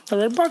them. The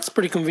red box is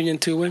pretty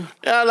convenient too. Way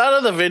Yeah, a lot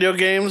of the video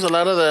games, a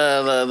lot of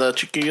the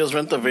chiquillos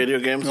rent the video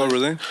games. Oh,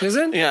 really? is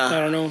it? Yeah. I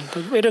don't know. The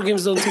video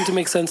games don't seem to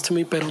make sense to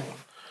me, pero.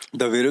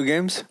 The video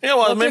games? Yeah,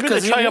 well, Okay, maybe they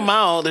 'cause try you- them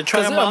out. They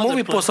try Because them a out. movie,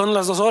 they play- pues son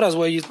las 2 horas,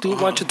 where you do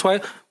watch it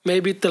twice.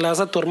 Maybe te la das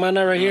a tu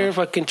hermana right here,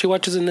 fucking she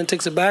watches it and then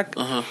takes it back.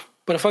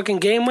 But a fucking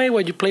game way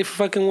where you play for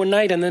fucking one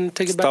night and then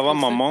take it back. Estaba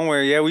next day. mamón,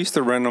 where yeah, we used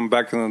to rent them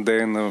back in the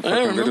day in the I fucking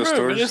remember video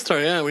stores. video store.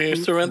 Yeah, we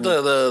used to rent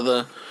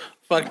the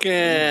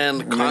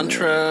fucking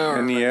Contra.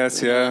 Or,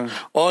 NES, yeah.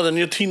 oh, the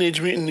new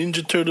Teenage Mutant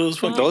Ninja Turtles.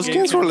 fucking Those game.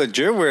 games were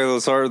legit. Where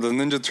those are the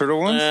Ninja Turtle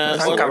ones? Yeah,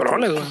 Están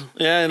cabrones, güey.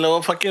 yeah, and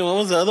luego fucking, what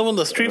was the other one?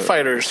 The Street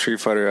Fighters. Street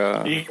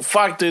Fighter.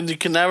 Fuck, dude, you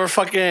can never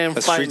fucking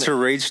The find Streets it. of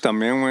Rage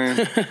también,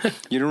 güey.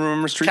 You don't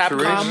remember Streets of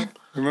Capcom? Rage?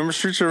 Remember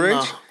Streets of Rage?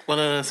 No, what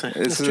did I say?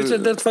 It's Streets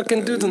of Dead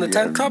fucking dudes in the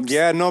tank tops.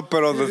 Yeah, no,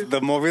 pero the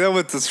movida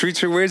with the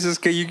Streets of Rage is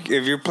que you,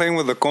 if you're playing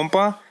with a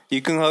compa,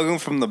 you can hug him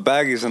from the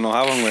baggies and no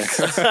have him, güey.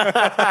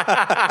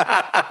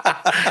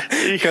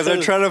 Because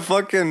they're trying to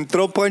fucking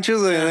throw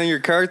punches and then your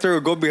character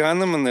would go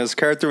behind them and this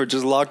character would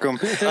just lock them.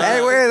 Hey,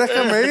 güey,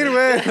 déjame ir,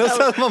 güey. No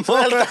seas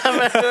mamón.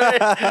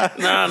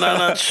 No.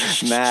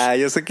 Nah,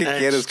 yo sé que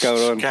quieres,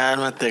 cabrón.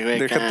 Cálmate, güey.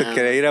 Déjate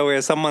querer, güey.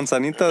 Esa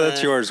manzanita,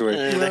 that's yours,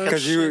 güey.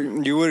 Because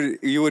you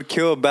would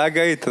kill a bad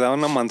guy y te da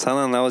una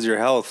manzana and that was your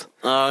health.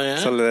 Oh, yeah.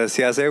 So le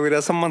decías, hey, güey,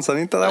 esa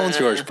manzanita, that one's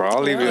yours, bro.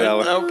 I'll leave you that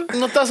one.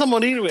 No te vas a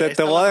morir, güey.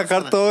 Te voy a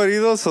dejar todo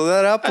herido, so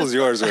that apple's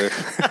yours, güey.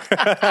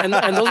 And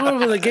those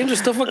were the games are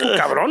still fucking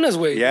cabrones,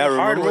 way. Yeah,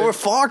 Hard, remember? way.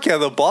 Fuck, yeah,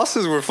 the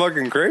bosses were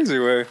fucking crazy,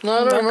 güey. No, I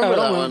don't remember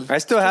that cabrón, one. I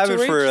still have it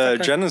Streets of for Rage,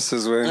 okay.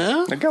 Genesis, güey.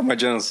 Yeah? I got my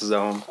Genesis at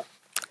home.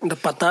 The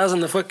patadas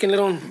and the fucking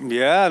little.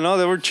 Yeah, no,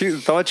 they were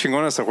estaba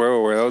chingón ese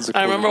juego, güey. That was a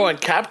I cool remember one. when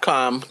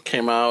Capcom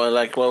came out with,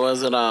 like, what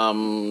was it?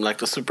 Like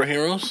the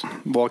superheroes?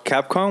 Well,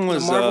 Capcom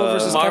was... Marvel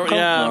versus Capcom?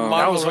 Yeah, No. Marvel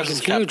That was versus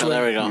fucking huge, Capcom.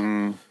 There we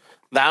go.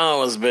 That one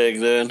was big,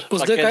 dude.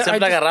 Was Fucking big. I siempre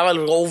just- agarraba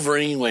el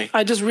Wolverine, güey.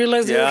 I just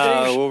realized the Yeah,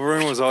 other day.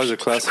 Wolverine was always a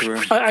classic,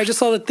 güey. I just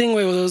saw the thing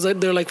where it was like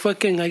they're like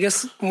fucking. I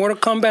guess Mortal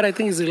Kombat. I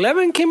think is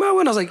 11 came out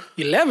when I was like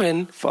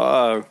 11.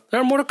 Fuck. There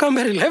are Mortal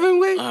Kombat 11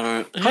 way. I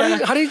don't know.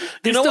 How do you?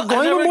 They You know still what? I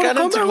going never with got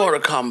Mortal into Kombat?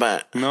 Mortal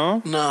Kombat.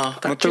 No? No.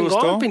 ¿No te Chingón,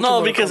 gustó? pinche No,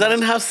 Mortal because I Kombat.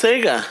 didn't have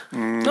Sega.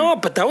 No,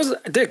 but that was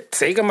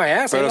Sega my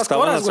ass. Pero en las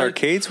estaban coras, las güey.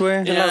 arcades,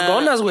 güey. En las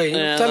donas, güey.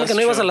 Yeah, ¿Sabes que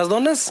no that's ibas a true. las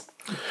donas?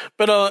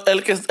 Pero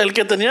el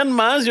que tenían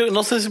más, yo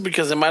no sé si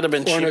because it might have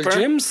been Or in the cheaper.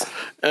 gyms?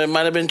 It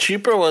might have been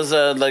cheaper was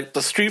like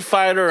the Street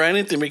Fighter or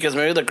anything because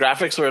maybe the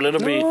graphics were a little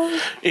bit.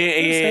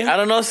 I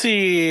don't know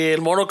si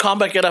el Mortal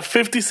Kombat era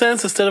 50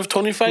 cents instead of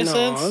 25 No,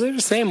 cents. they're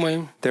the same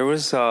way. There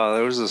was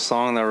a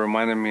song that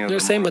reminded me of They're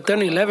the same, Mortal but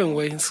they're in 11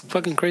 way. It's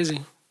fucking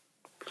crazy.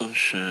 Oh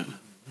shit.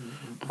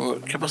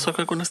 ¿Qué pasó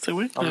acá con este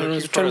güey? I don't know. I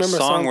was for trying to a remember a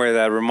song song. where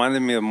that reminded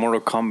me of Mortal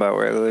Kombat.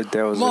 Where the other day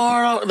I was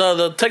like,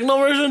 The techno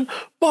version?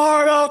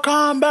 Mortal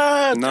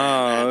Kombat!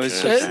 no,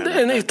 it's just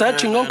And it's that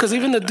chingón because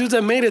even the dudes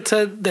that made it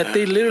said that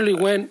they literally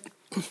went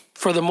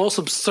for the most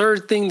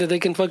absurd thing that they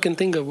can fucking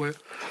think of. Where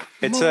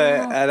it's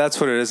a that's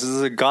what it is. This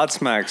is a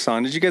Godsmack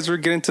song. Did you guys ever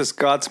get into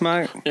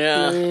Godsmack?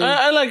 Yeah.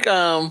 I like,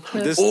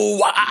 This ooh,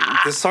 wah.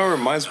 this song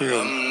reminds me of it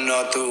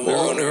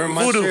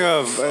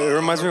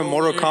reminds me of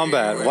Mortal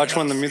Kombat. Watch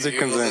when the music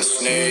comes in.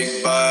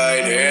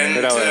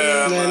 Mira, güey.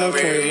 Yeah, I know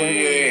which one it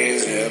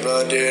is, güey.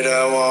 Never did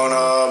I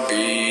wanna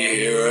be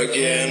here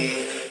again,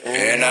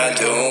 and I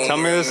don't. Tell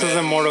me this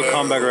isn't Mortal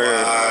Kombat right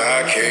here.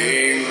 I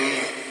came.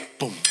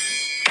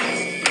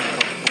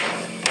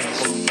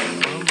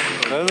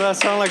 Doesn't that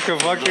sound like a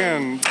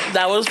fucking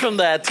That was from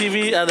the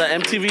TV, the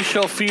MTV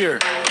show Fear.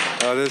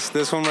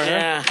 this one right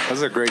Yeah. here?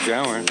 That's a great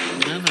jam, man.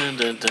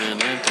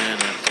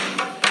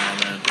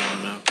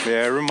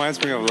 Yeah, it reminds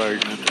me of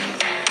like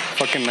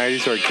fucking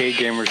 90s arcade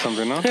game or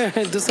something, no?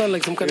 it does sound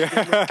like some kind of.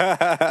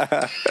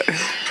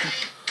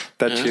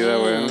 That chida,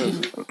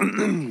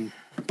 güey.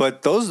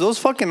 But those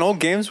fucking old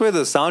games where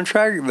the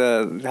soundtrack,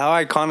 how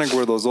iconic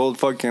were those old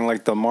fucking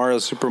like the Mario,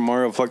 Super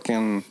Mario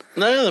fucking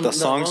the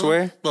songs,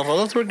 güey? The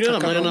rolas were good.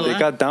 I'm not gonna They lie.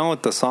 got down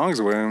with the songs,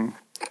 güey.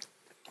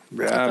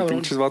 Yeah, cabrón.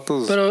 pinches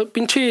vatos. Pero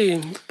pinche,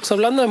 pues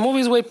hablando de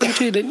movies, güey,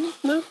 pinche,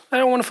 no, I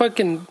don't want to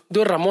fucking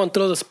do Ramon,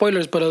 throw the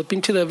spoilers, pero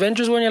pinche the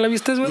Avengers, güey, ¿ya la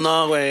viste, güey?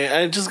 No, güey.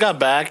 I just got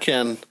back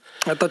and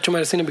I thought you might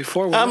have seen it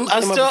before, güey.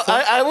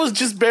 I was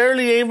just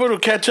barely able to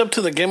catch up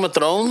to the Game of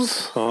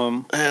Thrones.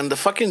 And the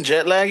fucking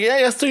jet lag. Yeah,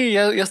 ya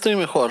estoy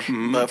mejor.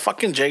 But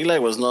fucking jet lag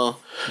was no.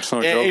 It's no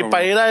Y joke,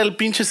 para güey. ir al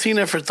pinche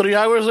cine for 3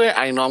 hours, güey,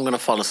 I know I'm gonna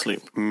fall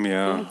asleep.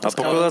 Yeah. ¿A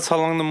poco that's how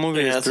long the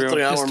movie Yeah, is? it's a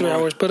 3 hour It's 3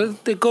 hours, but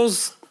it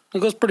goes It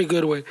goes pretty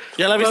good, way.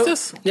 ¿Ya la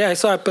viste? Yeah, I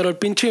saw it, pero el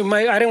pinche,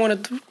 I didn't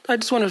want to, I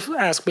just want to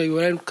ask,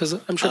 baby, because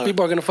I'm sure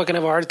people are going to fucking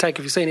have a heart attack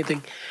if you say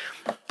anything.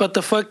 But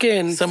the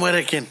fucking... ¿Se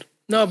muere quién?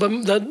 No, but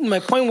my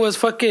point was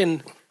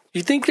fucking,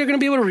 you think you're going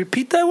to be able to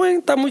repeat that, way?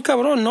 Está muy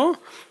cabrón, no?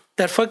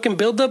 That fucking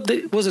build-up,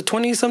 was it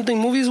 20-something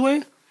movies,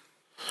 way?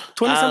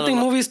 20-something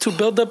movies to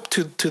build up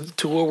to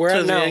where we're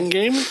at now. To the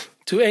Endgame?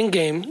 To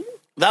Endgame.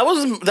 That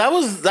was.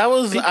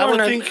 People I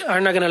would think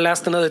are not going to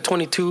last another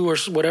 22 or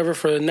whatever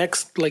for the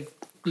next like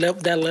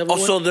that level. Oh,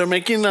 so they're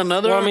making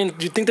another. Well, I mean,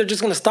 do you think they're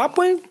just going to stop,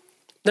 Wayne?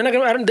 They're not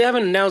going. They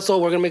haven't announced. Oh,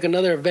 we're going to make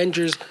another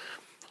Avengers,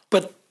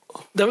 but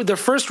their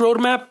first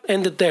roadmap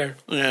ended there.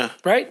 Yeah.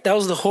 Right. That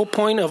was the whole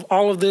point of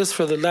all of this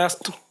for the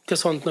last,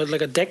 guess on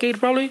like a decade,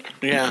 probably.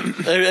 Yeah.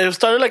 It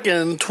started like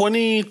in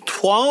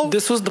 2012.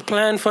 This was the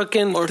plan,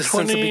 fucking, or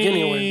since the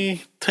beginning, Wayne.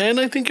 2010,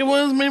 I think it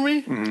was,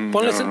 maybe.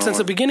 Since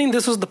the beginning,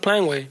 this was the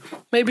plan, way.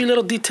 Maybe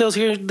little details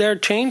here and there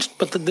changed,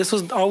 but this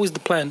was always the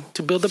plan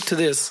to build up to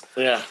this.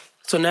 Yeah.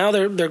 So now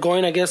they're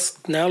going. I guess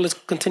now let's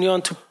continue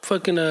on to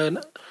fucking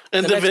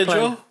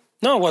individual.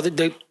 No, well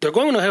they're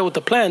going ahead with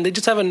the plan. They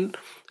just haven't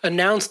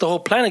announced the whole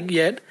plan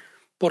yet.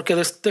 Porque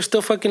they're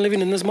still fucking living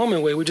in this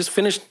moment, way. We just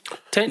finished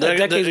 10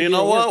 decades. You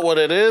know what? What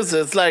it is?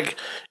 It's like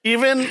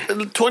even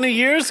 20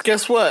 years.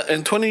 Guess what?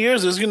 In 20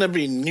 years, there's gonna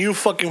be new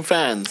fucking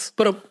fans.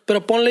 Pero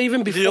ponle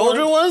even before the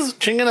older ones,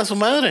 chinguen a su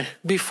madre.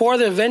 Before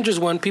the Avengers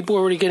one, people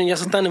were already getting ya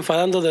se están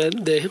enfadando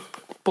de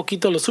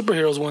poquito los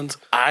superheroes ones.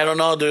 I don't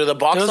know, dude. The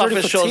box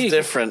office shows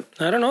different.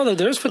 I don't know.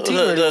 There's fatigue.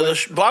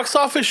 The box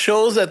office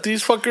shows that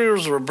these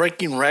fuckers were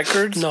breaking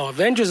records. No,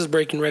 Avengers is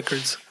breaking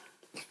records.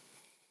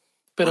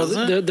 Pero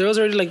there was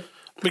already like.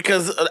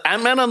 Because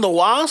Ant-Man and the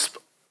Wasp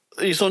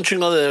hizo un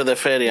chingo de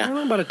feria. I don't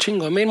know about a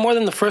chingo. I made more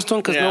than the first one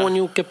because no one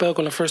knew qué pedo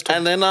con the first one.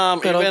 And then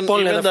even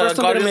the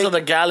Guardians of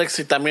the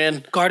Galaxy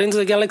también. Guardians of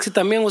the Galaxy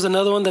también was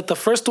another one that the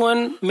first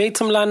one made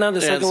some lana, the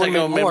second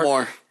one made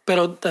more.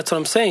 Pero that's what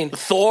I'm saying. The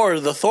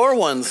Thor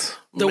ones.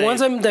 The ones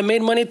that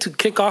made money to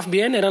kick off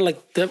bien eran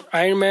like the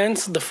Iron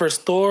Mans, the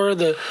first Thor,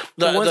 the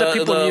ones that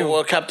people knew.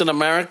 Well, Captain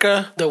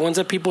America. The ones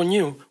that people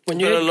knew. When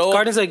you hit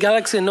Guardians of the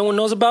Galaxy and no one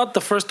knows about,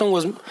 the first one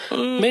was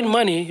made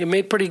money. It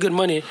made pretty good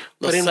money,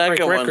 but didn't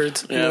break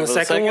records. Yeah, the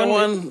second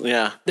one,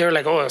 yeah. They were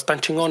like, oh, están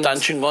chingonas. Están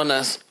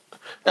chingonas.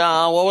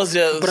 What was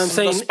but I'm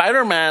saying,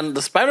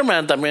 the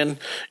Spider-Man también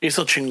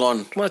hizo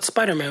chingón. Well, it's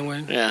Spider-Man,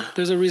 güey. Yeah.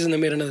 There's a reason they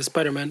made another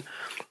Spider-Man.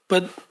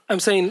 But I'm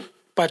saying,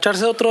 para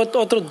echarse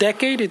otro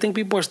decade, you think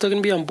people are still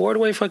going to be on board,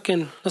 güey?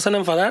 Fucking, ¿no se van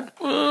a enfadar?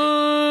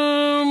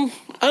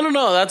 I don't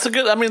know. That's a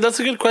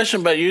good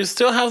question, but you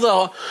still have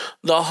the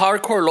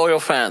hardcore loyal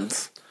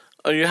fans.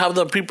 Or you have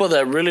the people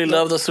that really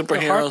love the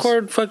superheroes. The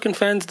hardcore fucking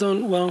fans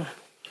don't, well.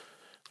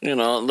 You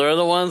know, they're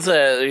the ones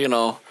that, you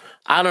know,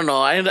 I don't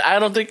know. I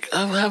don't think,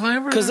 have I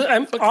ever? Because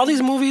all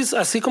these movies,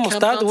 así como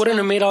está, wouldn't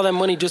have made all that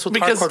money just with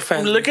hardcore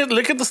fans. Look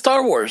at the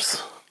Star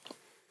Wars.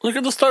 Look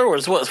at the Star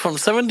Wars. What, from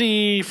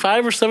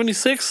 75 or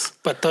 76?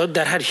 But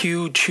that had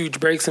huge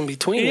breaks in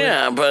between.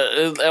 Yeah,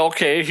 but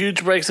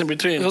huge breaks in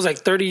between. It was like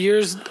 30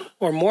 years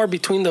or more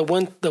between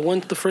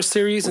the first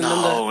series and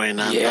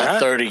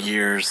not 30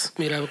 years.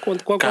 Mira,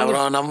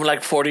 Cabrón, I'm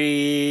like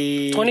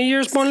 40. 20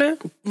 years, ponle?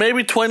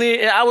 Maybe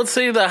 20. I would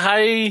say the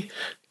high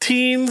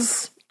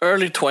teens,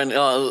 early 20,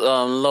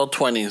 low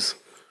 20s.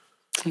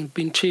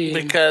 Pinche.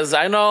 Because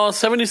I know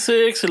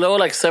 76, y luego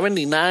like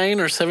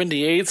 79 or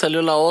 78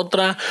 salió la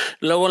otra.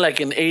 Luego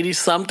like in 80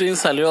 something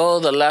salió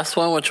the last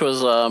one, which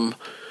was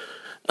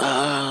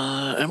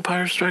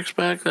Empire Strikes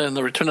Back and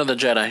The Return of the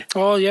Jedi.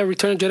 Oh yeah,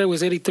 Return of the Jedi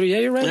was 83. Yeah,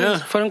 you're right. Yeah.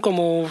 Fueron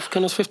como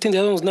 15, the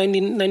other one was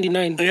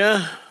 99.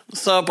 Yeah.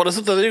 So, por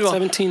eso te digo.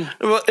 17.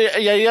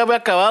 Y ahí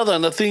había acabado.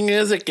 And the thing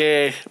is that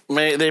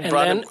they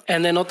brought it.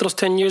 And then otros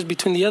 10 years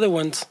between the other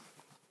ones.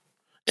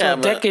 So yeah, a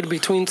decade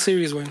between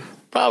series, one.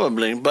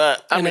 Probably,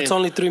 but I mean, it's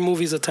only 3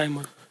 movies a time,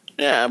 one.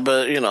 Yeah,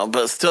 but you know,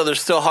 but still,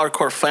 there's still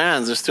hardcore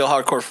fans. There's still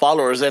hardcore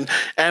followers, and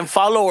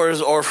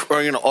followers, or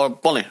you know, or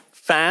only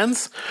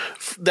fans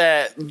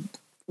that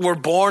were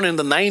born in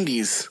the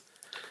 90s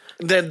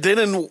that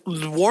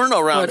weren't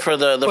around for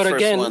the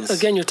first ones. But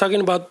again, you're talking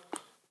about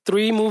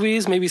 3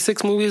 movies, maybe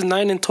 6 movies,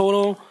 9 in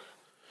total.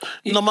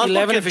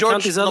 11 if you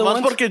count these other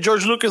ones. Porque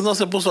George Lucas no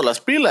se puso las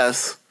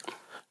pilas,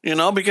 you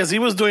know, because he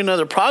was doing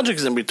other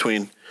projects in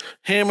between.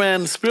 Him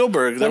and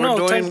Spielberg, they were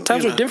doing...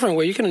 Times were different,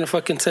 where you couldn't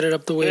fucking set it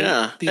up the way...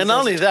 Yeah, and not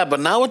only that, but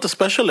now with the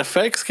special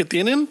effects que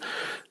tienen,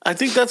 I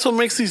think that's what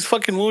makes these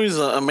fucking movies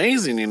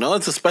amazing, you know?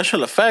 It's the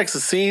special effects,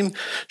 it's seeing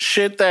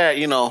shit that,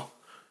 you know,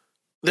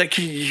 that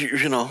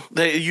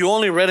you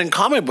only read in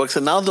comic books,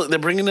 and now they're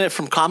bringing it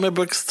from comic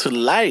books to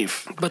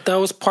life. But that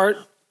was part...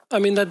 I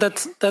mean,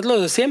 that's lo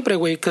de siempre,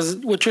 güey, because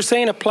what you're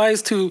saying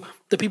applies to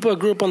the people that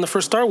grew up on the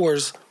first Star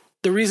Wars.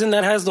 The reason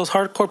that has those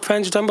hardcore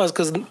fans you're talking about is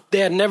because they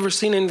had never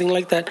seen anything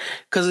like that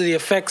because of the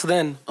effects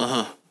then.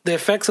 Uh-huh. The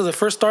effects of the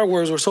first Star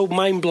Wars were so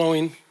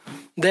mind-blowing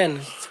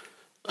then.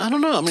 I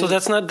don't know. I mean, So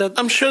that's not that.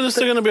 I'm sure there's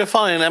still going to be a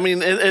following. I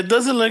mean, it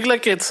doesn't look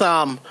like it's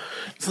not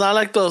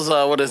like those,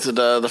 what is it,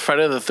 the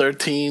Friday the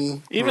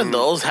 13th. Even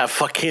those have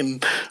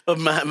fucking a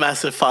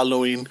massive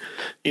following,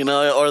 you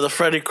know, or the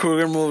Freddy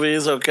Krueger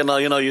movies, or,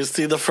 you know, you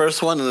see the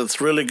first one and it's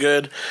really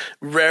good.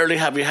 Rarely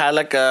have you had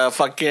like a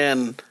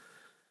fucking,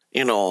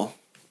 you know,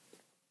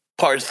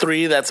 part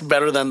 3 that's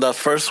better than the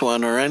first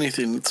one or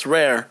anything. It's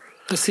rare.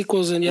 The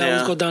sequels and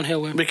always go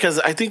downhill. With. Because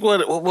I think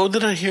what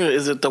did I hear?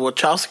 Is it the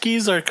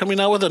Wachowskis are coming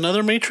out with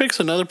another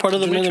Matrix, another part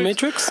of the Matrix? The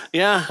Matrix?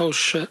 Yeah. Oh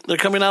shit. They're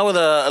coming out with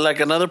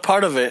another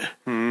part of it.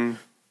 You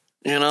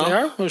know? They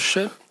are? Oh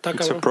shit.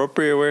 It's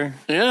appropriate way.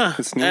 Yeah.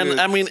 It's needed. And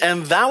I mean,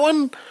 and that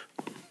one,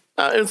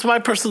 it's my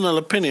personal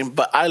opinion,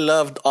 but I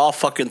loved all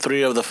fucking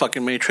 3 of the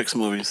fucking Matrix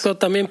movies. So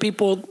también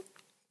people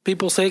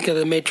say that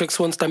the Matrix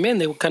ones también,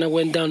 they kind of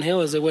went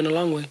downhill as they went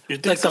along with.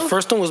 Like so? the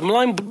first one was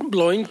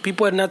mind-blowing.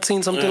 People had not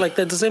seen something like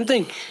that. The same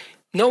thing.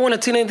 No one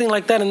had seen anything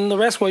like that. And then the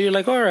rest were, you're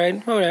like, all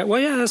right. Well,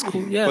 yeah, that's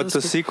cool. Yeah, but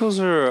the sequels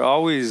are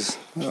always,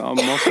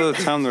 most of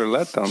the time, they're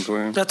letdowns.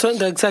 Way. That's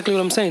exactly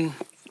what I'm saying.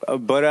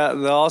 But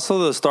also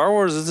the Star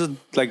Wars is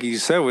like you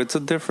said, it's a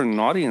different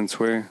audience.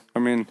 Way. I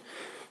mean,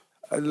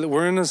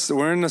 we're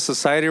in a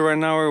society right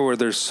now where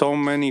there's so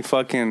many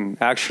fucking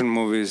action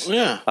movies.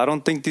 Yeah. I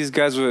don't think these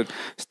guys would.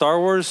 Star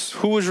Wars.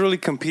 Who was really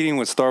competing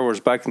with Star Wars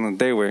back in the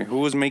day? Way. Who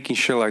was making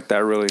shit like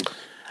that really?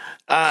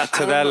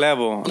 To that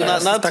level.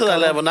 Not to that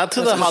level. Not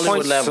to the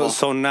Hollywood level.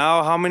 So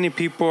now, how many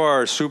people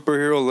are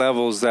superhero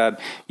levels that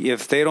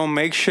if they don't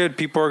make shit,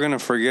 people are gonna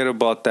forget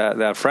about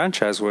that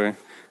franchise? Way.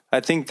 I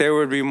think they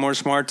would be more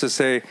smart to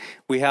say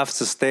we have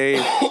to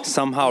stay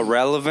somehow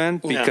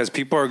relevant because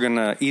people are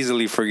gonna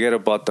easily forget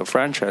about the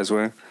franchise.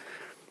 Way.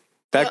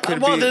 That could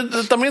be.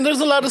 I mean, there's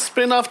a lot of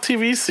spin-off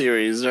TV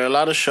series. There are a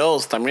lot of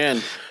shows.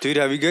 También. Dude,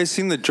 have you guys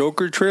seen the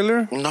Joker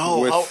trailer?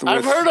 No,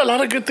 I've heard a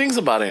lot of good things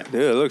about it.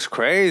 Dude, it looks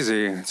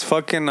crazy. It's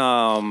fucking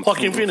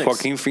Joaquin Phoenix.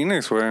 Joaquin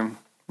Phoenix, way.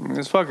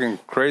 It's fucking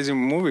crazy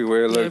movie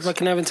where it looks. I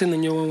fucking haven't seen the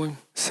new one. Way.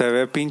 Se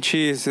ve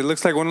pinches. It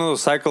looks like one of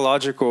those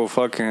psychological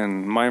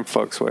fucking mind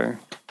fucks, way.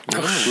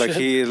 Like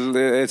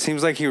it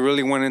seems like he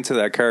really went into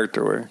that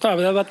character way. Oh,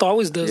 but that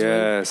always does.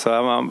 Yeah, man. so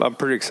I'm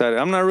pretty excited.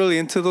 I'm not really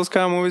into those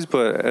kind of movies,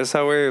 but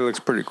esa way it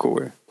looks pretty cool.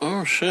 Way.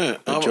 Oh shit!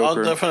 I'll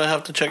definitely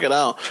have to check it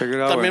out. Check it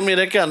out. También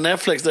miré que on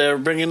Netflix they're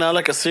bringing out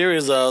like a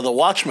series, The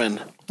Watchmen.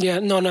 Yeah,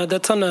 no,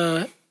 that's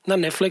on not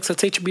Netflix.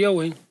 That's HBO.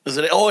 Way. Is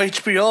it? Oh,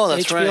 HBO.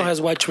 That's right. HBO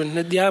has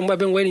Watchmen. Yeah, I've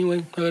been waiting.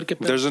 Way.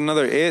 There's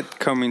another It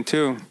coming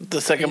too.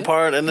 The second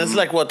part, and it's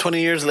like what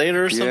 20 years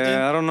later or something.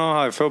 Yeah, I don't know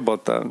how I feel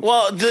about that.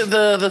 Well,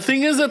 the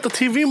thing is that the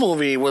TV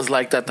movie was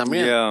like that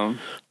también. Yeah.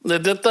 They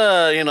did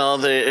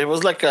it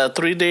was like a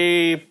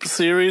 3-day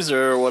series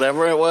or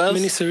whatever it was.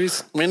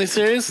 Miniseries.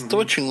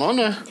 Estuvo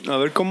chingona. A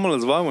ver cómo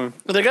les va, güey.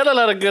 They got a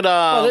lot of good.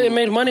 Well, they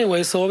made money,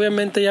 way. So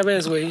obviamente ya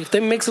ves, way. If they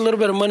makes a little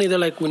bit of money, they're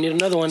like, we need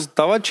another one.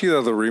 Estaba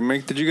chida the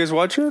remake. Did you guys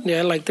watch it? Yeah,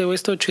 I liked it. Way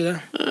still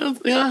chida.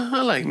 Yeah,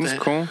 I liked it. It's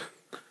cool.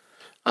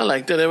 I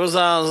liked it. It was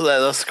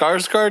the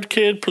Skarsgård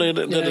kid did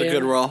a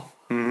good role.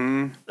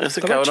 Ese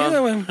Estaba chida,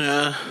 cabrón. güey.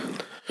 Yeah.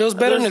 It was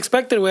better than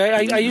expected. Way.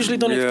 I usually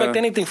don't expect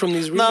anything from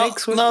these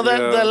remakes. No,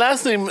 that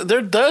last name,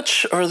 they're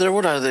Dutch or they're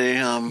what are they?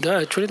 Dutch. What are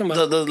you talking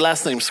about? The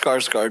last name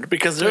Skarsgård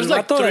because there's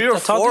like Vato, 3 or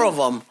 4 of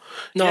them.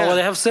 No, well,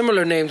 they have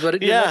similar names, but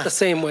they're not the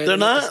same way. They're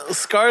not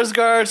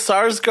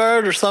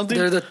Skarsgård or something.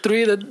 They're the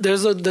 3 that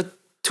there's the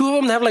 2 of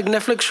them have like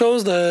Netflix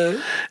shows. Me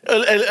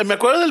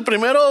acuerdo del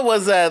primero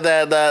was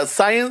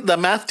the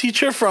math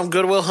teacher from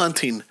Good Will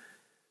Hunting.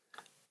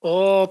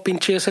 Oh,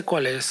 pinche ese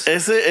cuál es.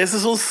 Ese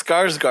es un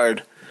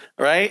Skarsgård.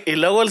 Right? Y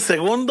luego el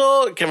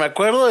segundo que me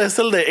acuerdo es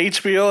el de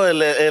HBO,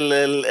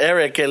 el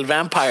Eric, el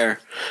vampire.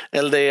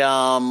 El de,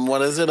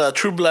 what is it?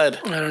 True Blood.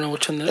 I don't know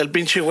which one. El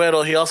pinche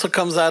güero. He also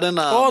comes out in...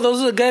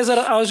 those are the guys that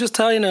I was just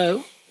telling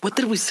what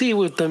did we see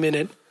with them in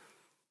it?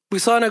 We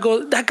saw and I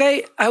go, that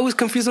guy, I always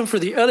confuse him for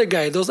the other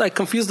guy. I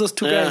confused those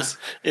 2 guys.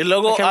 Y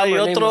luego hay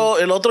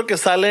el otro que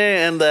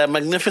sale en the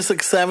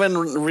Magnificent Seven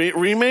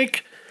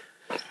remake.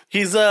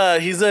 He's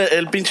el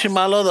pinche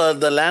malo,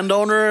 the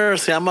landowner,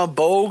 se llama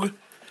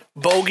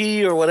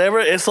Bogey or whatever,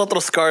 es otro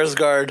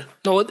Skarsgård.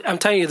 No, I'm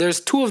telling you, there's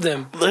 2 of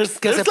them.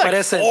 There's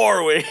like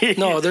 4, way.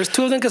 No, there's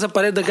 2 of them que se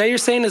parecen. The guy you're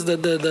saying is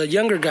the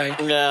younger guy.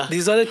 Yeah.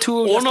 These other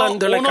 2,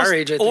 they're like our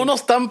age, I think.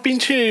 Unos tan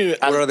pinche...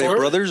 What are they,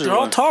 brothers? They're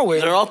all tall,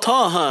 way. They're all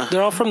tall, huh?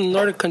 They're all from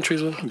Nordic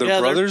countries.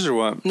 They're brothers or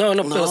what? No.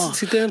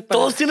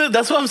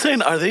 That's what I'm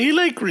saying. Are they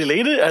like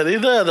related? Are they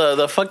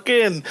the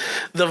fucking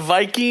the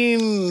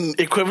Viking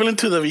equivalent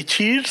to the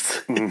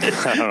Vichirs?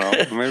 I don't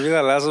know. Maybe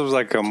that last was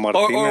like a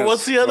Martinez. Or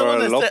what's the other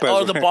one? Lopez,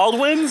 or the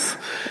Baldwins?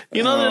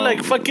 You know, they're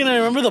like fucking... I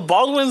remember the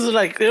Baldwins are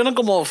like... They're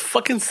como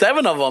fucking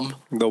 7 of them.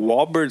 The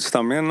Wahlbergs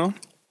también, ¿no?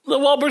 The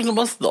Wahlbergs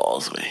nomás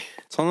 2, güey.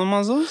 ¿Son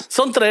nomás 2?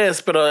 Son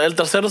 3, pero el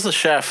tercero es el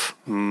chef.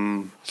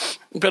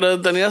 Pero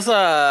tenías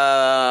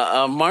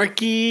a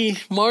Marky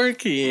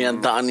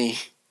and Donnie.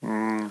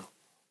 And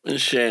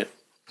shit.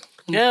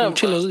 Yeah.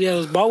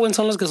 Los Baldwins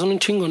son los que son un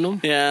chingo, ¿no?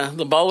 Yeah,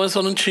 the Baldwins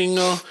son un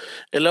chingo.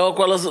 Y luego,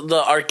 ¿cuáles?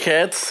 The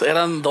Arquettes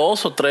eran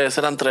 2 o 3?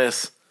 Eran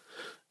 3.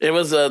 It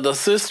was the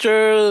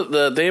sister,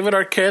 the David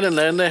Arquette, and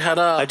then they had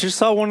I just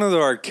saw one of the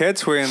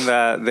Arquettes where in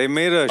that they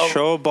made a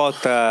show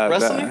about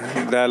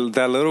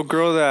that little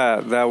girl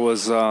that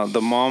was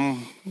the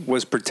mom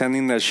was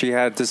pretending that she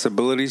had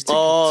disabilities.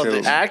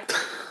 The act.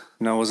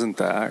 No, it wasn't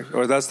the act.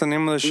 Or that's the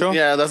name of the show.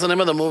 Yeah, that's the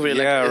name of the movie.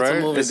 Yeah, like, right. It's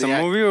a movie. It's a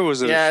movie or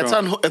was it? Yeah, a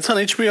show? it's on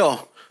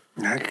HBO.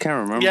 I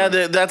can't remember. Yeah,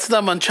 that's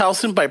the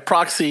Munchausen by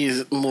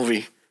Proxy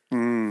movie.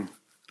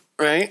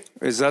 Right?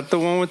 Is that the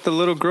one with the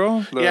little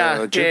girl?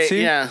 The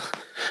gypsy? Yeah.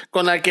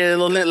 Con la que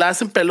la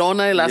hacen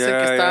pelona y la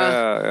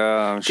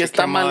hacen que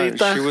está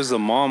malita. She was the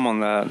mom on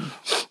that.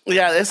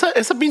 Yeah,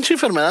 esa pinche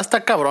enfermedad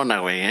está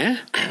cabrona, güey, eh?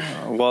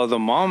 Well, the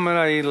mom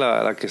era ahí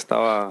la que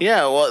estaba.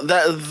 Yeah, well,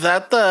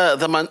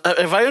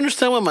 if I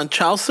understand what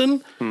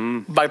Munchausen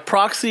by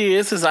proxy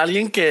is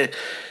alguien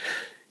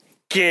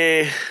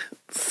que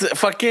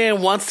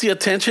fucking wants the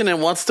attention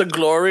and wants the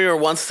glory or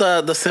wants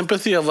the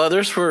sympathy of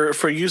others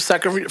for you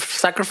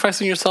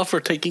sacrificing yourself for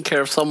taking care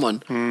of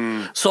someone.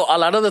 So a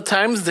lot of the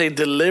times they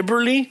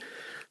deliberately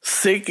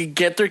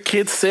get their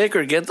kids sick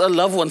or get a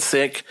loved one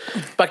sick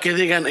para que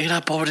digan, mira,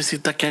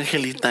 pobrecita, que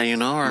angelita, you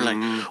know, or like,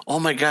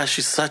 oh my gosh,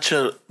 she's such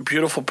a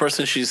beautiful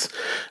person. She's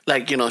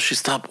like, you know, she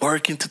stopped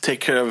working to take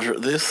care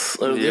of this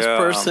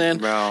person.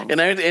 Yeah.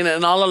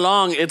 And all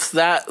along, it's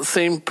that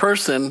same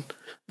person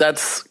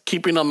that's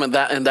keeping them in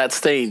that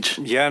stage.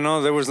 Yeah,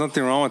 no, there was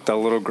nothing wrong with that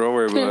little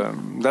girl.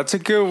 But that's a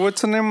good.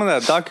 What's the name of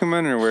that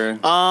documentary? Where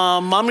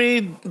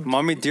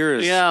Mommy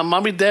Dearest. Yeah,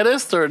 Mommy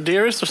Dearest or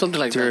something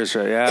like Dearest, that.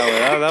 Right?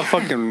 Yeah, that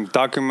fucking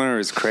documentary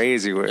is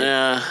crazy. Where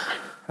yeah.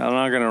 I'm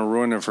not gonna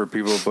ruin it for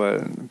people,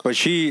 but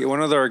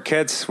one of the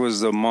Arquettes was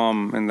the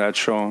mom in that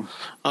show.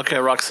 Okay,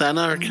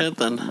 Roxana Arquette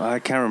then. I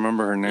can't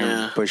remember her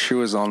name, but she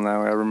was on that.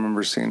 I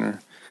remember seeing her.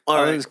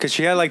 Because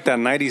she had like that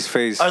 90s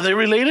face. Are they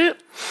related?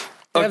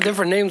 They have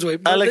different names, wait.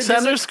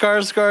 Alexander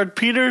Skarsgård,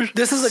 Peter.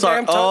 This is the guy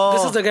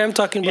I'm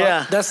talking about.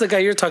 Yeah. That's the guy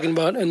you're talking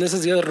about, and this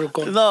is the other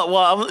Ruco. No,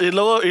 well, y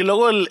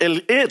luego el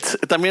It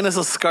también es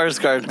a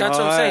Skarsgård. That's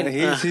what I'm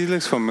saying. He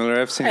looks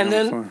familiar. I've seen him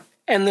before.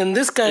 And then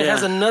this guy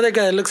has another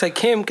guy that looks like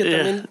him. Que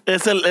también,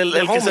 es el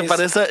que se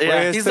parece.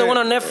 Yeah. He's the one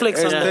on Netflix.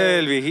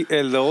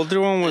 The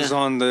older one was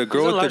on the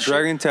girl with the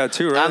dragon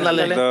tattoo, right?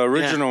 The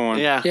original one.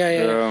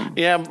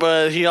 Yeah,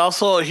 but he's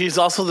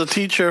also the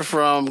teacher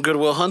from Good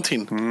Will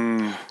Hunting.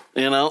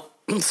 You know?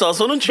 So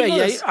son un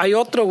chingo. Hay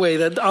otro way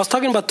that I was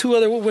talking about two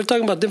other. We're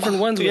talking about different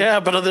ones. Yeah,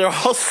 but they all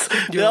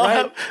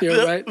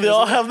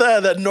have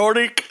that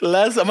Nordic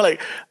last. I'm like,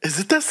 is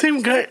it that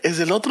same guy? Is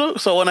it otro?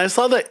 So when I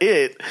saw the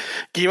It,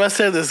 que iba a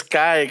ser this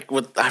guy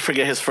with I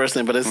forget his first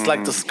name, but it's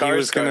like the Skarsgård. He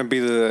was gonna be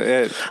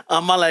the It.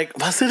 I'm like,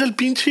 va a ser el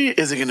pinche?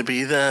 Is it gonna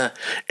be the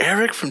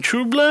Eric from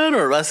True Blood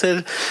or va a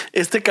ser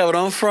este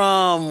cabrón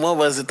from what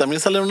was it? También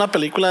sale en una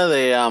película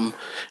de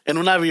en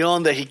un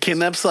avión that he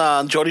kidnaps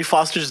Jodie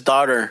Foster's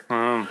daughter.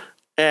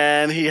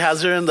 And he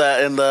has her in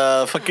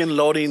the fucking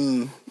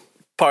loading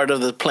part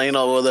of the plane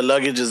or where the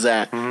luggage is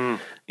at.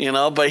 You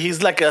know, but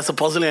he's like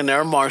supposedly an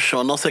air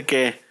marshal, no sé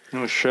qué.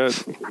 Oh, shit.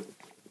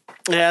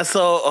 Yeah,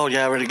 so, I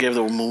already gave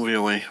the movie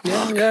away.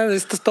 Yeah,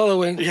 esto es todo,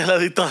 güey. Ya la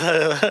di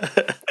toda.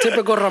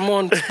 Typical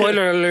Ramon,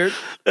 spoiler alert.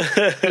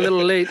 A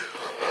little late.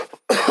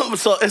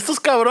 So, estos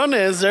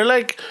cabrones, they're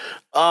like,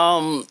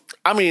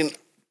 I mean,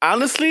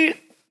 honestly,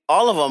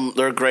 all of them,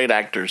 they're great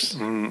actors.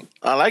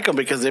 I like them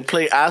because they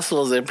play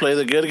assholes. They play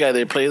the good guy.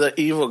 They play the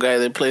evil guy.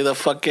 They play the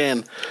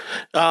fucking...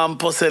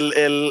 pues el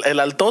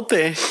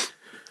altote,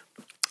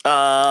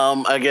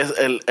 I guess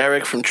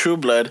Eric from True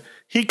Blood,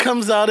 he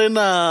comes out in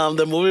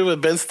the movie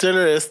with Ben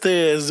Stiller,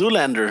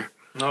 Zoolander.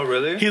 Oh,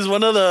 really? He's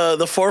one of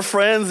the four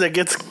friends that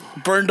gets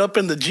burned up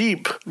in the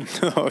Jeep.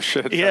 Oh,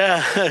 shit.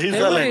 Yeah. He's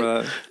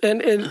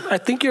and I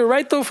think you're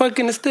right, though.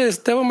 Fucking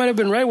Esteban might have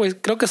been right, güey.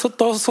 Creo que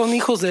todos son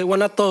hijos de... Well,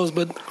 not todos,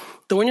 but...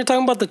 The one you're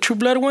talking about, the True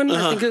Blood one,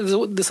 I think it's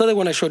this other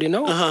one I showed you,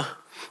 no?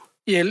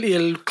 Y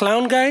el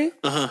clown guy,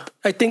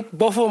 I think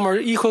both of them are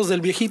hijos del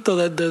viejito,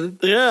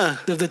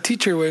 the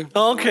teacher, way.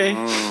 Oh, okay.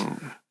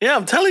 Yeah,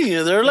 I'm telling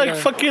you, they're like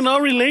fucking all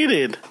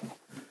related.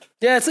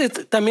 Yeah, it's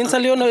también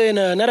salió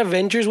in not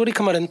Avengers, what did he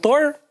come out in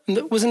Thor?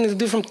 Wasn't it the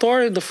dude from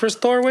Thor, the first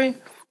Thor way?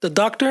 The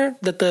doctor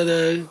that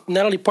the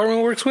Natalie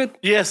Portman works with?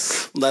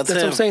 Yes, that's him.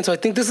 What I'm saying. So I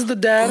think this is the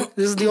dad,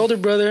 this is the older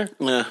brother.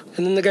 Yeah.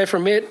 And then the guy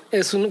from It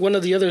is one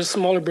of the other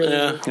smaller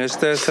brothers. Yeah.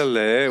 Este es el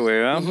de,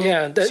 güey.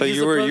 Yeah. So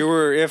you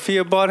were iffy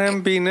about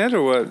him being It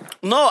or what?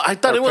 No, I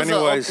thought it was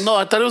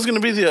I thought it was going to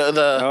be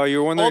the oh, you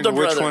were wondering older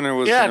which brother. one it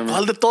was. Yeah,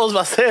 ¿cuál de todos va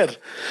a ser?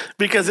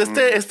 Because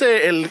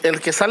el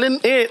que sale en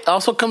It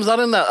also comes out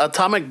in the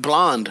Atomic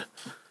Blonde.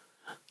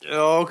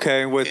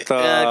 Okay, with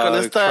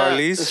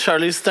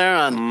Charlize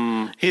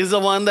Theron. He's the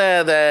one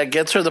that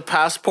gets her the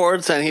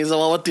passports, and he's the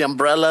one with the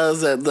umbrellas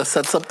that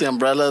sets up the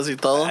umbrellas y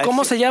todo.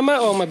 ¿Cómo se llama?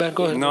 Oh, my bad.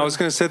 Go ahead. No, I was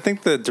going to say, I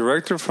think the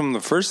director from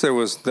the first day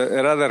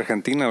era de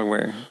Argentina,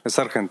 güey. Es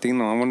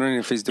argentino. I'm wondering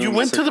if he's doing You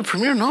went to the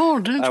premiere? No,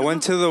 didn't you? I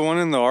went to the one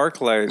in the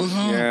ArcLight.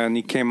 Yeah, and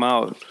he came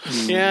out.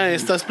 Yeah,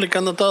 está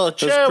explicando todo.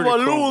 Che,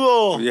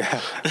 boludo! Cool. Yeah.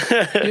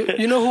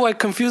 you know who I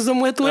confused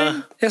them with,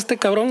 güey? Este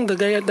cabrón,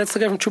 that's the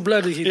guy from True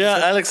Blood.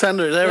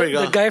 Alexander. There we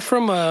go. The guy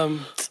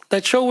from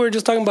That show we were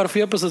just talking about a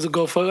few episodes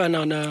ago.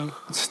 No.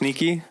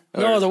 Sneaky?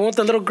 No, the one with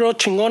the little girl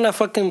chingona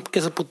fucking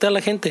que se putea la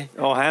gente.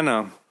 Oh,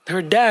 Hannah.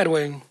 Her dad,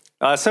 güey.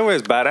 Ese güey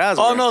is badass.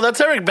 Oh, güey. no, that's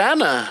Eric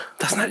Bana.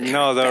 That's not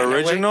No, the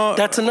original.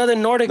 That's another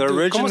Nordic The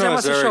dude. ¿Cómo se original llama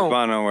is ese Eric show?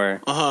 Bana, güey.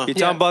 Uh-huh. You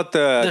talking about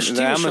the TV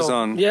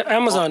Amazon? Show. Yeah,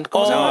 Amazon.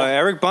 ¿Cómo se No, llama?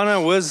 Eric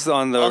Bana was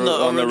on the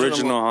original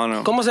original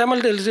Hannah. ¿Cómo se llama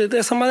de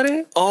esa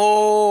madre?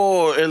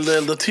 Oh,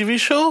 the TV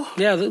show?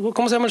 Yeah,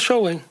 ¿cómo se llama el show,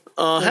 güey?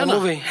 The Hannah.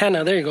 movie.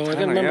 Hannah, there you go. I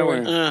can remember.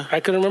 yeah, güey. Yeah. I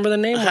couldn't remember the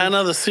name. güey.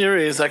 Hannah, the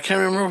series. I can't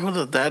remember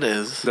who that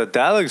is. The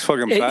dad looks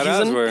fucking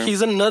badass, güey.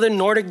 He's another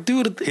Nordic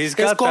dude. He's His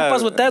got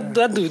compas that- with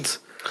that dudes.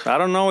 I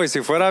don't know, güey. Si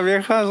fuera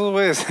vieja, esos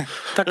güeyes.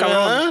 Está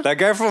cabrón. That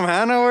guy from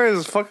Hannah, güey,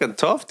 is fucking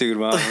tough, dude,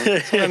 man.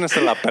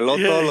 Se la peló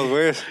todos los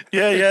güeyes.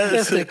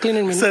 Yeah.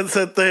 cleaning me. Se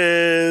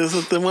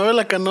te mueve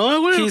la canoa,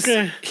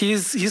 güey.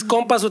 He's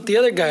compas with the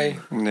other guy.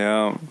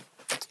 Yeah.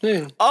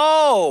 Yeah.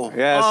 Oh.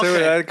 Yeah, so okay.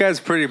 that guy's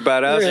pretty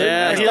badass.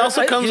 Yeah, he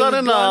also comes He's out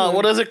in, blonde.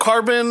 what is it,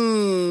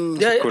 Carbon?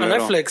 Yeah, on Culero.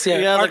 Netflix, yeah.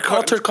 Yeah, the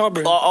Altered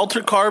Carbon.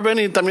 Altered Carbon.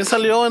 Y también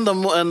salió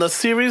in the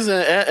series,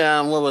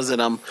 what was it,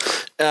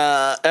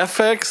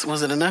 FX,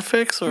 was it an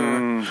FX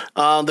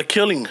or The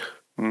Killing?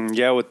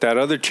 Yeah, with that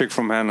other chick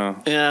from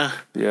Hannah. Yeah.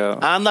 Yeah.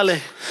 Ándale.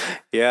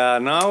 Yeah,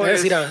 no,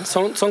 Es, güey. mira,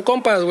 son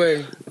compas,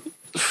 güey.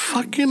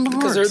 Fucking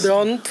Because Nords. they're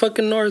all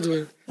fucking Nords,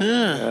 güey. Yeah.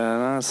 Yeah,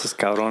 no, esos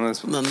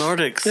cabrones. The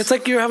Nordics. It's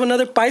like you have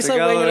another paisa, They güey.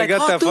 got, You're they like,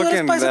 got oh, that tú eres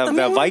fucking, paisa that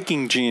también, güey.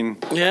 Viking gene.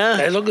 Yeah.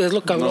 Es lo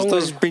cabrón,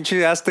 Estos güey.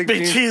 pinches Aztec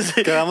Pinches-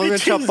 gene. Quedamos bien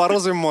pinches-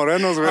 chaparros y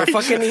morenos, güey.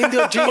 Fucking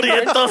indio gene, güey.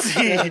 Prietos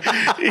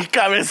y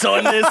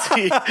cabezones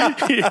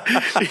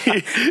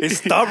It's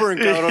stubborn,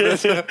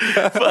 cabrones.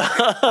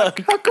 How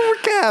come we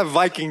can't have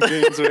Viking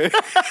genes, güey?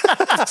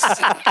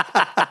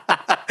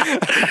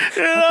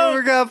 How come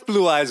we got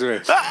blue eyes,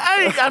 güey?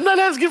 I'm not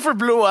asking for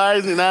blue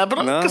eyes ni nada,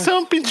 pero No. que sea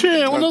un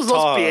pinche, unos dos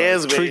tall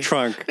pies, güey. tree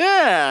trunk.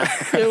 Yeah.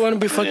 They want to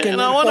be fucking.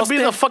 And I want to be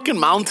poste. the fucking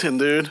mountain,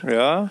 dude.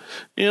 Yeah?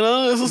 You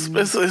know, es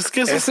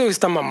que eso Ese güey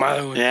está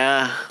mamado, güey.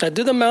 Yeah. That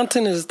dude the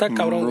mountain está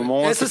cabrón, Ramon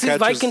güey. wants Ese to sí es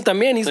catch Viking us.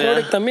 también. He's Yeah.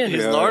 Nordic también.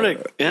 He's Yeah.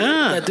 Nordic.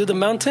 Yeah. That dude the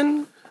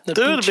mountain. The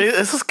Dude, pinche-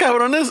 esos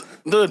cabrones,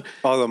 dude.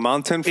 Oh, the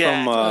mountain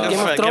Yeah.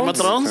 from... Game of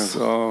Thrones?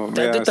 Oh,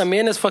 That yeah. dude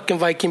también es fucking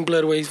Viking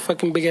blood, güey. He's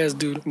fucking big ass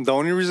dude. The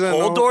only reason I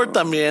know... Hodor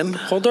también.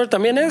 Hodor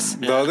también es.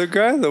 The other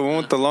guy? The one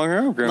with the long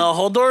hair? Okay. No,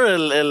 Hodor,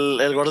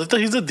 el gordito,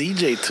 he's a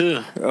DJ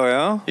too. Oh,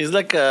 yeah? He's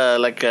like a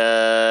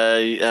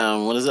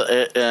what is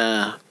it?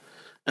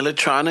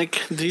 Electronic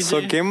DJ.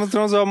 So Game of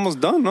Thrones is almost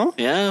done, no?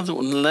 Yeah, the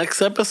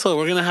next episode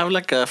we're gonna have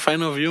like a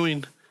final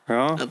viewing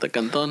Yeah. at the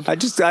Canton.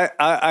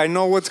 I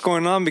know what's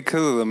going on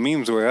because of the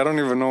memes, güey. I don't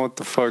even know what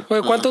the fuck.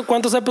 Güey,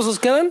 ¿cuántos episodios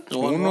quedan?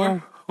 One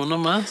more, uno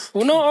más.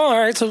 Uno? Oh, all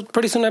right. So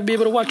pretty soon I'll be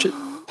able to watch it.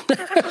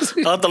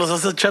 Ah, te los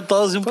has echado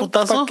todos de un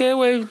putazo. ¿Para qué,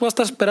 güey? Voy a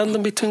estar esperando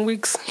in between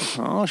weeks.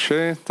 Oh,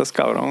 shit. Estás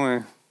cabrón,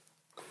 güey.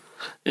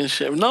 And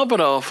shit. No,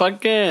 pero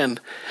fucking,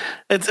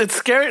 it's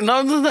scary.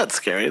 No, it's not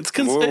scary. It's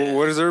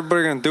What is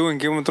everybody gonna do when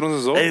Game of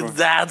Thrones is over?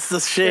 that's the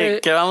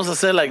shit. Que vamos a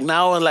hacer like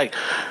now and like,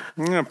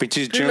 Yeah,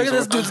 pinches Dude, look at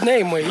this gyms. dude's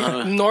name, güey.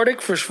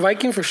 Nordic for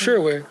Viking for sure,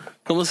 güey.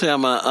 ¿cómo se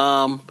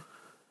llama?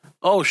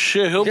 Oh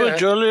shit, Hilbert Yeah.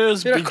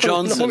 Julius Yeah, B.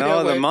 Johnson. no, No,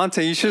 Yeah, the güey.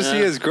 mountain. You should see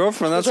his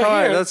girlfriend. That's It's how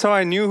right here. that's how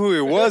I knew who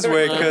he was,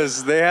 way.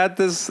 Because they had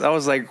this. I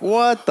was like,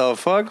 what the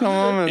fuck, no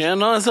mames. Yeah,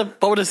 no, ese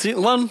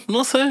pobrecito. Bueno,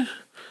 no sé.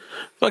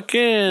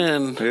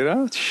 Fucking.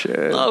 Mira,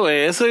 shit. No,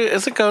 güey,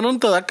 ese cabrón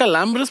te da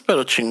calambres,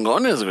 pero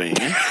chingones, güey.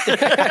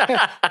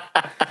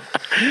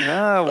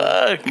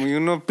 Ah, y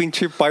uno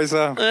pinche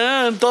paisa,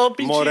 Todo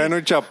pinche. moreno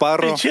y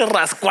chaparro. Pinche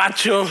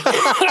rascuacho.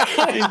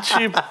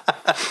 Pinche.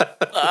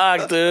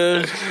 Fuck,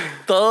 dude.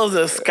 Todos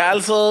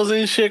descalzos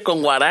and shit,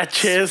 con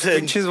guaraches. And,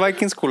 Pinches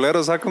Vikings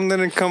culeros. How come they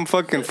didn't come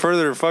fucking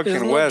further, It's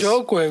fucking no west?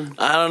 joke, güey.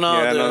 I don't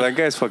know, Yeah, dude. no, that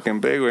guy's fucking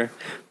big, güey.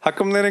 How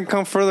come they didn't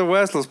come further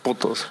west, los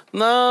putos?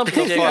 No,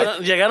 pues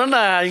llegaron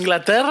a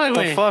Inglaterra, What the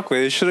güey. fuck,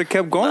 güey? They should have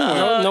kept going,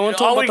 güey. No one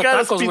told All we about the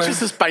got is tacos, güey.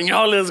 pinches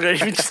españoles, güey.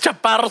 Pinches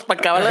chaparros para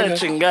acabarla de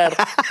chingar.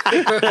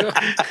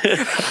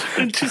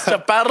 Pinches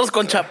chaparros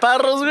con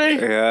chaparros, güey.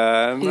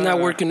 Yeah, Not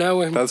working out,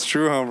 güey. That's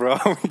true, huh, bro.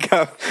 We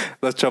got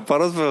los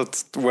chaparros, pero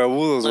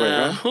huevudos, güey,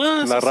 Ah, ¿no?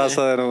 bueno, La eso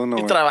raza sí. de uno,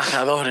 Y güey.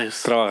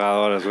 trabajadores.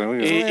 Trabajadores,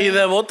 güey. Y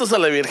devotos a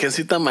la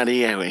Virgencita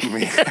María, güey.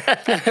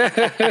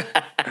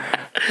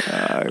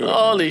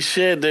 Holy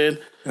shit, dude.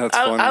 That's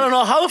I funny. don't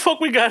know how the fuck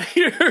we got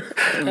here.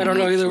 I don't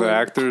know either, The güey.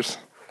 actors.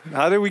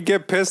 How did we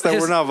get pissed that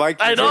we're not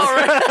Vikings? I know,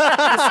 right?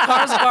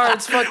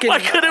 Skarsgård's fucking. Why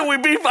couldn't we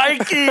be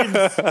Vikings?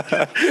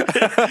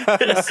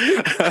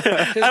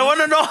 I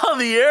want to know how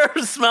the air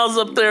smells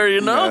up there,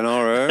 you know? I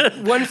know, right?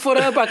 1 foot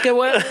up, ¿a qué,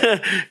 güey?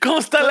 ¿Cómo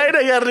está el aire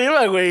allá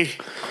arriba, güey?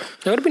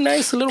 That would be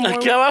nice, a little more.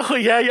 Aquí abajo,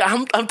 ya,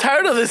 I'm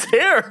tired of this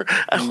air.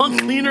 I want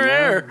cleaner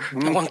air.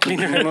 I want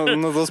cleaner.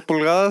 Unos 2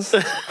 pulgadas.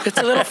 It's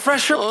a little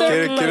fresher up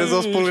there. ¿Quieres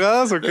 2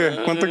 pulgadas o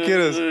qué? ¿Cuánto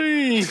quieres?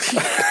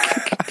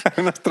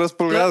 Unas 3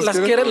 pulgadas.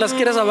 ¿quieres? ¿Las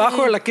quieres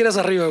abajo o las quieres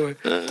arriba, güey?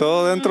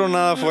 Todo dentro,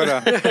 nada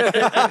afuera.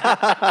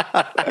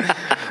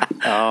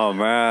 Oh,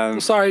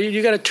 man. Sorry,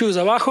 you gotta choose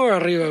abajo or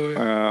arriba,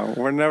 güey.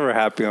 We're never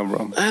happy,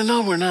 bro. I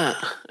know we're not.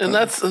 And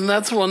that's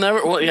we'll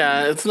never, well,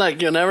 yeah, it's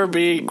like you'll never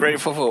be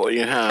grateful for what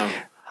you have.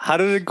 How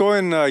did it go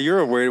in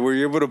Europe? Were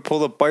you able to pull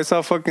the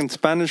paisa fucking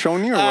Spanish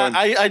on you? Or what?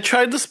 I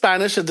tried the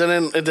Spanish. It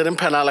didn't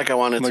pan out like I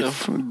wanted to.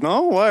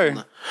 No, why?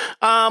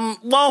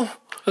 Well,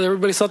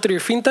 everybody saw through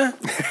your finta?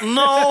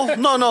 No.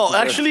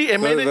 Actually,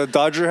 it made The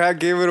Dodger hat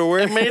gave it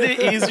away. It made it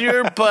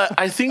easier, but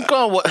I think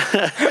what el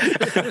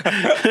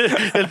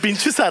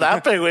pinche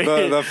zarape,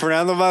 güey. The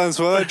Fernando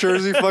Valenzuela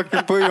jersey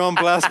fucking put you on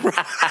blast, bro.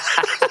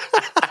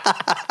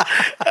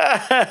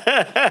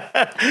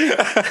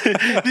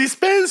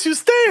 Dispense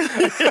usted.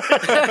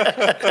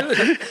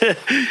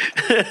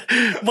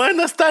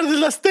 Buenas tardes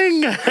las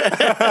tenga.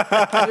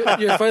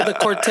 You're the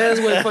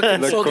Cortez with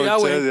fucking sold you out,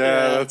 Cortez, güey.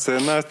 yeah, that's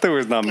it. No, este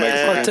was not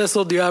Mexican. Cortez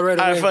sold you out right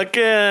away. I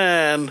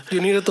fucking...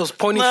 You needed those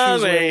pony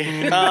shoes,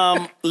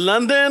 güey.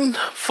 London,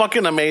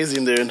 fucking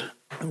amazing, dude.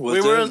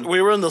 We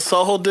were in the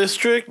Soho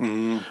district.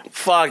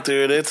 Fuck,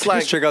 dude, it's like...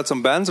 Let's check out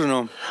some bands or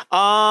no?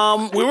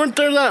 We weren't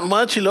there that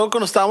much. Y luego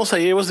cuando estábamos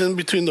allí, it was in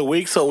between the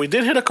weeks, so we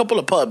did hit a couple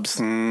of pubs.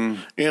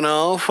 You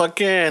know,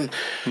 fucking...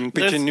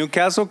 Pinche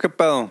Newcastle, ¿qué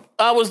pedo?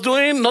 I was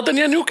doing... No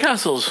tenía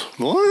Newcastles.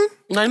 What?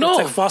 I know. It's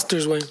like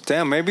Foster's, güey.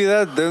 Damn, maybe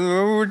that... Then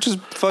we were just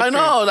fucking... I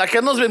know. Like,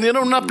 nos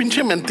vendieron una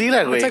pinche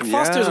mentira, güey. It's like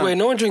Foster's, Yeah. güey.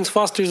 No one drinks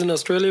Foster's in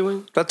Australia,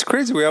 güey. That's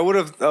crazy, güey. I would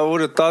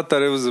have thought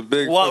that it was a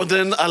big... Well,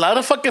 then a lot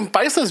of fucking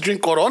paisas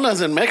drink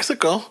Coronas in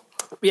Mexico.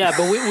 Yeah,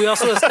 but we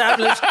also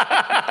established...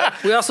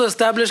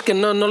 que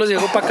no les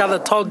llegó para acá the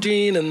tall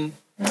gene and...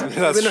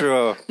 That's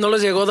true. No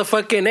les llegó the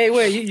fucking... Hey,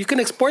 güey, you can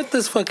export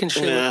this fucking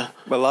shit. Yeah.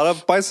 But a lot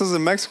of paisas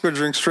in Mexico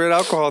drink straight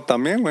alcohol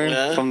también, güey.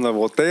 Yeah. From the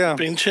botella.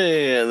 Pinche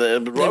the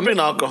rubbing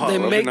alcohol.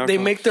 They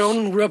make their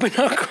own rubbing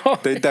alcohol.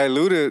 They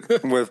dilute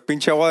it with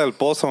pinche agua del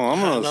pozo.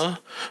 Vámonos. ¿No?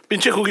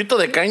 Pinche juguito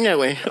de caña,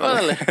 güey.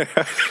 Órale.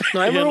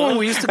 No, I remember when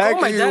we used to go.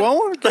 My you dad... want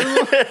one?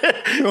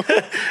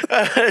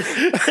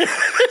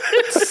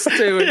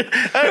 Stay, güey.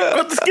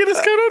 ¿Cuántos quieres,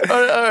 cabrón?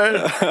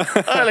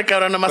 Órale,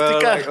 cabrón, a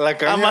masticar. la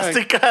caña. A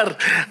masticar.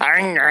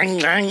 Ang,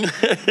 ang, ang.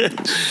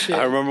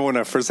 I remember when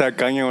I first had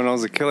caña when I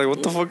was a kid. Like,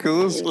 what the fuck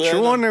is this? Yeah,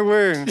 Chew on it,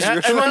 güey.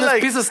 Yeah, Chew and on then,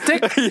 like, Piece of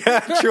stick. Yeah,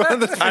 chew on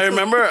the... I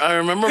remember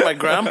my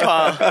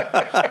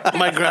grandpa.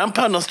 My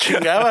grandpa nos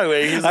chingaba,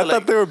 güey. He's I like,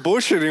 thought they were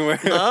bullshitting, güey.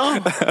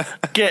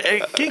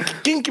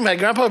 no. My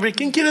grandpa would be,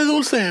 ¿quién quiere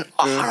dulce?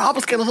 Oh, no,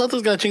 pues que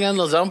nosotros que la chingada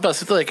nos da un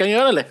pedacito de caña,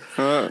 órale.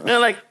 And they're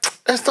like,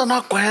 esto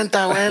no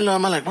cuenta, güey.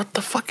 I'm like, what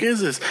the fuck is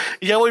this?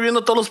 Y ya voy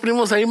viendo todos los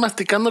primos ahí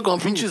masticando con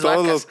pinches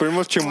Todos vacas. los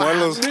primos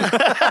chimuelos.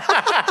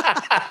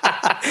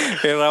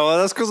 And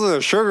that's because of the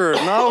sugar.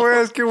 No,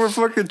 güey, es que we're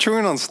fucking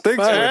chewing on sticks,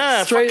 güey.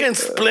 Yeah, fucking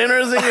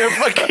splinters in your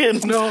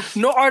fucking...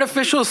 No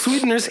artificial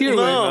sweeteners here, güey.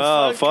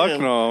 Oh, fuck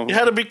no. You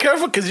had to be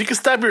careful because you can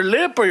stab your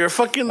lip or your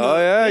fucking... Oh,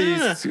 yeah,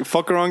 you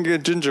fuck around and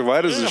get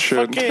gingivitis and shit.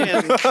 Fucking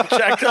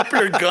jack up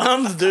your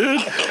gums, dude.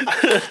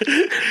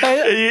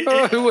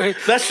 Wait.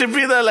 That should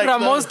be the, like...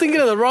 Ramon's thinking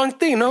of the wrong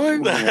thing, no,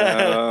 güey?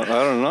 I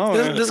don't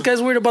know. This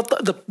guy's worried about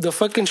the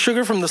fucking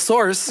sugar from the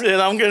source.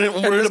 And I'm getting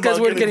worried And this guy's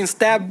about worried getting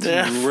stabbed.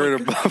 Yeah. I'm worried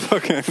about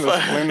fucking the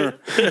splinter.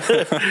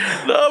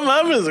 No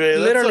mames, güey.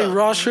 Literally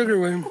raw sugar,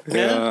 güey.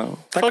 Yeah.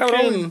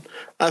 Fucking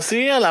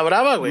así a la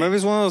brava, güey. Maybe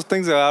it's one of those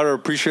things that I ought to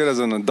appreciate as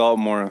an adult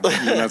more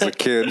than as a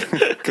kid.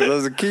 Because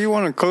as a kid, you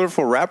want a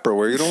colorful wrapper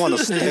where you don't want a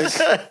stick.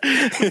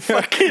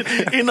 Fucking,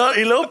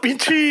 y luego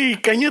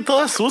pinche caña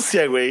toda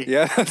sucia, güey.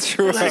 Yeah, that's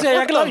true. O sea,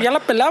 ya la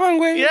pelaban,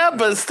 güey. Yeah,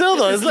 but still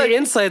though, It's it's like... the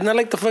inside, not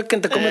like the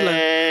fucking te comes like...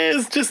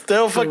 It's just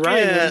still fucking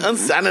right,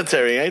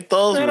 unsanitary. Hay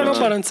todos, I don't know güey.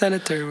 about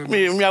unsanitary, güey.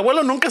 Mi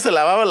abuelo nunca se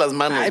lavaba las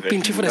manos, Ay, güey.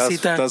 pinche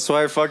fresita. That's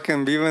why I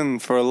fucking even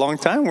for a long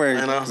time, güey.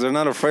 I know. Because they're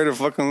not afraid of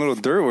fucking little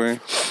dirt, güey.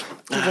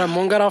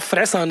 Ramon got all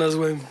fresa on us,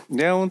 güey.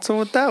 Yeah, what's up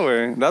with that,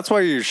 way? That's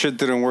why your shit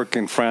didn't work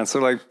in France.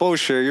 They're like,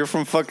 bullshit, you're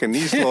from fucking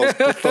East Los.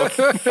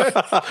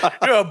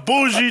 You're a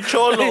bougie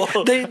cholo.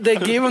 They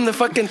gave him the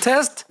fucking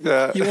test.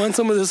 Yeah. You want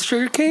some of this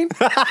sugar cane?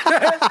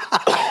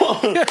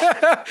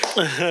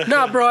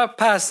 Nah, bro, I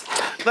pass.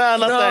 Nah,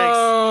 no thanks.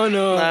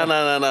 No.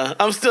 Nah.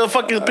 I'm still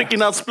fucking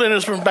picking out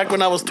splinters from back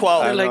when I was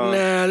 12. They're like,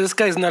 nah, this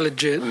guy's not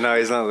legit. No,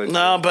 he's not legit.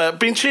 No, but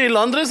pinche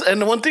Londres,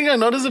 and one thing I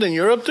noticed it in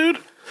Europe, dude,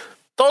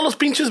 todos los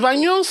pinches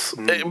baños,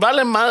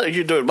 vale madre,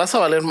 you do it, vas a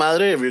valer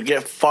madre if you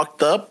get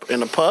fucked up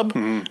in a pub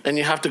and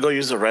you have to go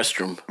use the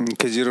restroom.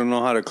 Because you don't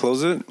know how to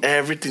close it?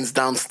 Everything's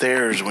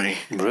downstairs, güey.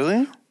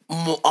 Really?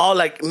 All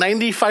like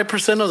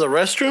 95% of the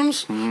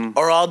restrooms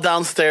are all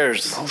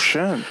downstairs. Oh,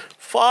 shit.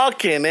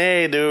 Fucking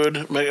A,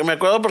 dude. Me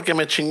acuerdo porque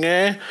me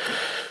chingué.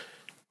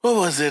 What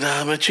was it?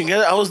 Me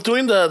chingué. I was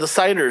doing the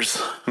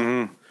ciders.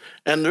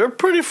 And they're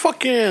pretty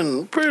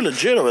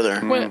legit over there.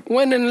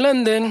 When in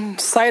London,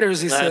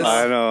 ciders, he says.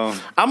 I know.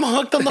 I'm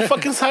hooked on the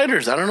fucking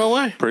ciders. I don't know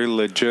why. Pretty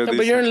legit.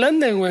 But you're in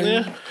London, güey.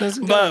 Yeah. Let's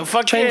But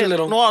fucking, change a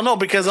little. No,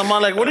 because I'm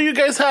all like, what do you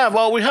guys have?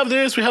 Well, we have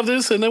this,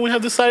 and then we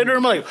have the cider.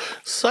 I'm like,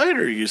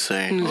 cider, you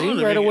saying?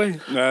 See, right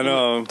away. I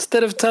know.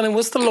 Instead of telling,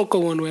 what's the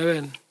local one,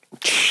 güey?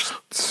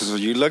 So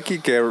you lucky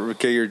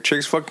que your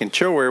chicks fucking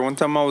chill. Where one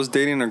time I was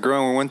dating a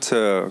girl and we went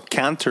to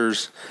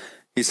Cantor's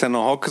He se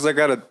enojó because I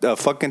got a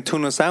fucking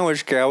tuna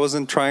sandwich. I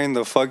wasn't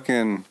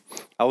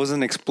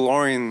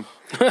exploring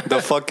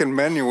the fucking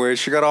menu, where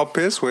she got all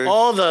pissed, güey.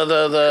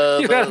 Oh,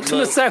 You got a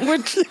tuna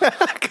sandwich?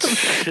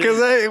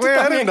 Because I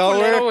didn't know,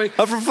 güey.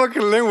 I'm from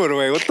fucking Linwood,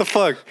 güey. What the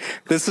fuck?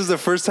 This is the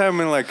first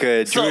time in like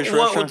a Jewish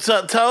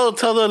restaurant. Tell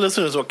the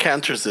listeners what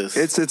Cantor's is.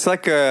 It's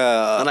like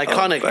an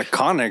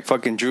iconic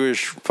fucking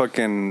Jewish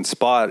fucking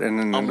spot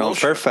in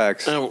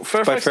Fairfax.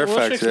 Fairfax,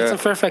 Fairfax, It's a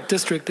Fairfax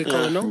district, they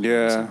call it, no?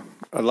 Yeah.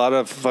 A lot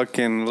of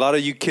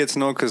you kids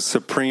know because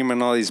Supreme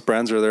and all these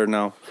brands are there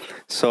now.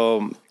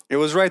 So it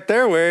was right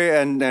there,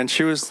 way, and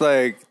she was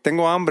like,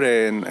 "Tengo hambre,"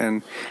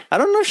 and I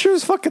don't know if she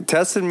was fucking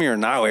testing me or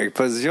not, way,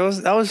 because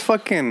I was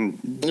fucking,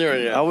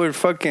 I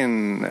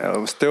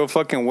was still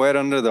fucking wet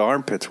under the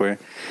armpits, way,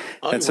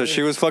 and so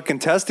she was fucking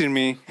testing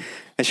me,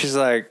 and she's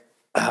like,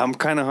 I'm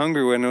kind of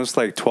hungry when it was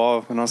like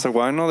 12. And I was like,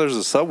 well, I know there's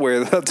a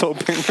Subway that's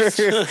open.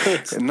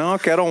 No,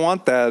 okay, I don't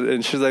want that.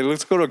 And she's like,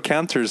 let's go to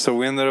Cantor's. So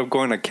we ended up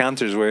going to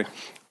Cantor's, way.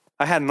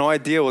 I had no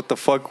idea what the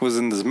fuck was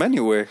in this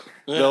menu, way.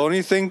 Yeah. The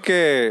only thing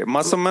que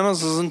más o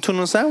menos is un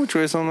tuna sandwich,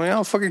 way. So I'm like,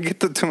 oh, fucking get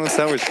the tuna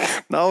sandwich.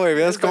 No, way,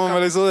 ¿ves cómo me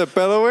lo hizo de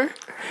pedo, way?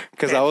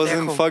 Because I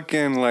wasn't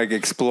fucking like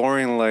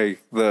exploring like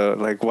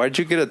why'd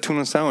you get a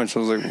tuna sandwich? I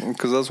was like,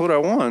 because that's what I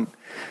want.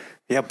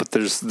 Yeah, but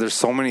there's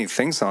so many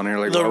things on here.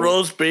 Like the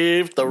roast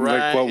beef, the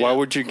rye. Like, why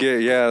would you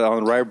get,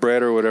 on rye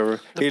bread or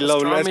whatever?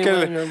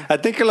 I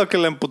think lo que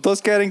le emputó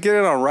es que I didn't get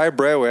it on rye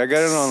bread, way. I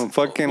got it on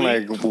fucking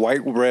like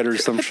white bread or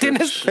some shit.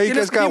 Hey, you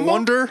guys got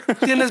Wonder?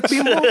 ¿Tienes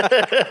bimbo?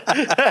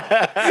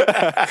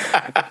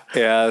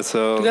 Yeah,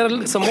 so. You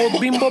got some old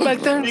bimbo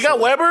back there? You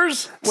got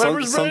Weber's?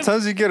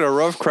 Sometimes you get a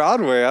rough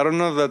crowd, way. I don't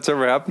know if that's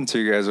ever happened to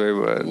you guys, way,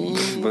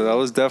 but that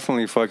was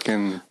definitely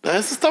fucking.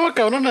 Eso estaba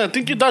cabrón. I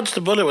think you dodged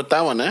the bullet with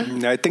that one, eh?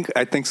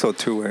 I think so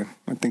too, way.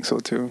 I think so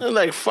too.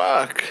 Like,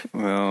 fuck.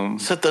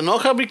 Se te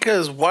enoja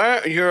because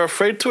you're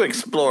afraid to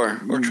explore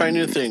or try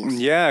new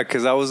things. Yeah,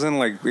 because I wasn't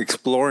like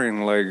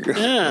exploring, like.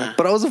 Yeah.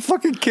 But I was a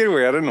fucking kid,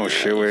 way. I didn't know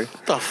shit, way.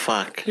 What the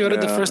fuck? You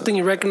ordered the first thing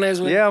you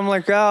recognized, way? Yeah, I'm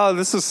like, oh,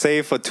 this is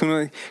safe. A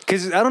tuna.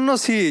 Because I don't know,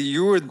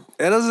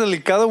 eras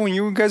delicado when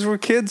you guys were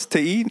kids to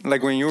eat?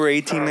 Like when you were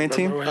 18,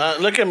 19?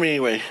 Look at me,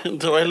 way.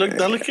 Do I look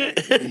delicate?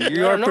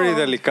 You are pretty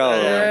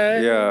delicado.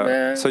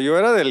 Yeah. So you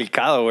era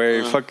delicado,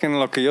 way. Fucking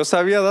lo que yo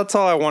sabía, that's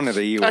all I wanted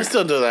to eat. I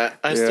still do that.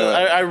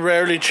 I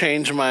rarely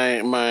change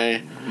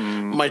my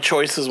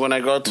choices when I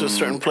go to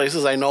certain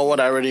places. I know what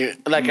I already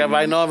like. If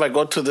I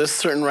go to this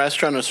certain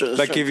restaurant or certain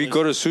if you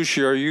go to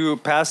sushi, are you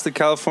past the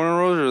California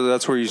rolls or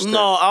that's where you stay?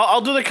 No,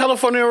 I'll do the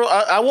California roll.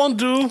 I only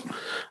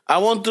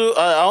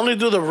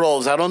do the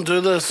rolls. I don't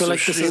do the sushi.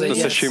 Like the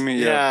sashimi.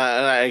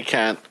 Yeah, I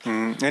can't.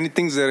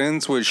 Anything that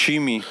ends with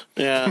shimi.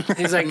 Yeah,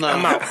 he's like,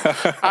 I'm out.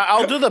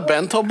 I'll do the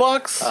bento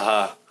box.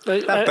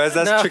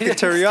 That's chicken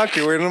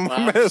teriyaki. Wait a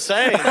minute. I'm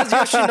saying. That's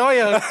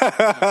Yoshinoya.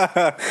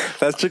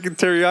 That's chicken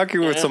teriyaki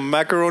with some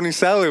macaroni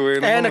salad.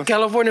 Wait and a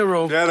California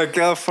roll. Yeah, the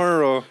California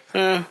roll.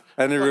 Yeah.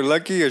 And if you're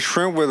lucky, a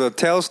shrimp with a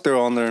tail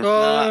still on there.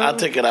 I'll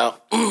take it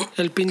out.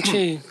 El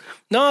pinche.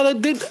 No,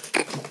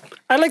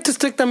 I like to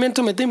stick también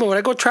to my thing, but when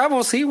I go travel,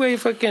 sí, güey,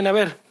 fucking, a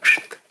ver.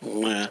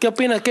 Yeah. ¿Qué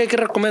opinas? ¿Qué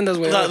recomiendas,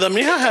 güey? The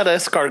mija had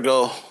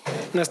escargot.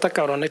 No está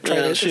cabrón. I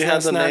tried it. She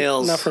had the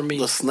nails. Not for me.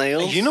 The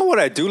snails. You know what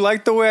I do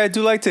like? The way I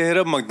do like to hit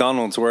up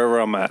McDonald's wherever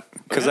I'm at.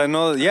 Because I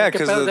know,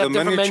 because the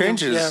menu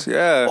changes.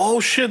 Yeah. Oh,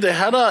 shit. They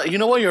had you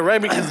know what? You're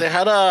right, because they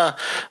had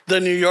the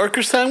New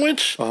Yorker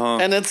sandwich.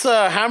 And it's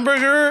a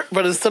hamburger,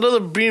 but instead of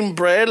it being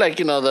bread, like,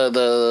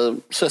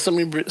 the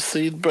sesame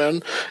seed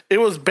bread, it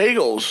was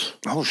bagels.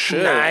 Oh,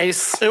 shit.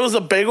 Nice. It was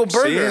a bagel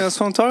burger. See, that's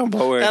what I'm talking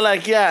about. Wait. And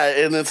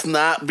and it's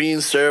not being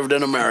served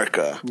in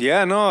America.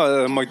 Yeah,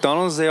 no,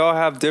 McDonald's, they all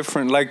have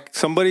different, like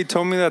somebody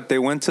told me that they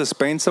went to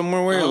Spain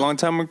somewhere a long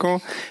time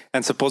ago,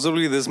 and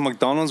supposedly this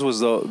McDonald's was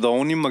the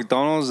only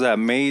McDonald's that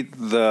made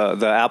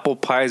the apple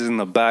pies in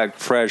the bag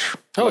fresh.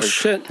 Oh,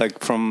 shit. Like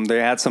they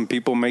had some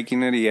people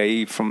making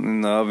it from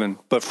in the oven,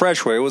 but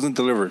fresh way, it wasn't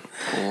delivered.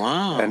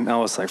 Wow. And I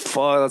was like,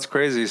 fuck, that's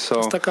crazy.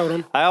 So Está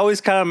cabrón. I always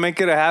kind of make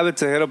it a habit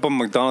to hit up a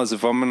McDonald's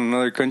if I'm in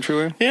another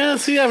country. Yeah,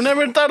 see, I've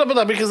never thought about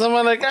that because I'm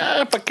like,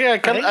 pa' qué?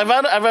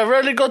 I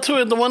rarely go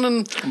to it, the one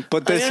in...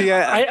 But they see,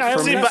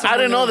 but I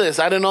didn't know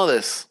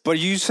this. But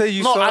you say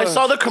you saw... No, I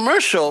saw the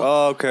commercial.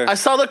 Oh, okay. I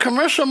saw the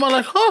commercial. I'm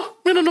like, oh,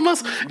 mira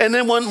nomás. And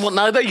then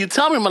now that you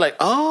tell me, I'm like,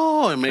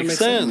 oh, it makes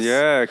sense.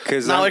 Yeah,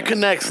 because... Now it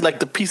connects, like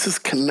the pieces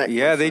connect.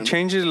 Yeah, they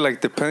change it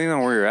like depending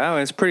on where you're at.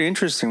 It's pretty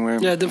interesting,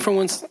 man. Yeah,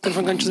 different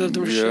countries have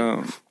different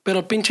shit.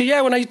 Pero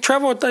pinche, when I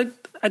travel,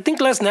 I think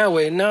less now,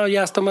 güey. Now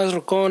ya está más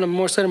rocón, I'm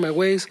more set in my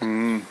ways.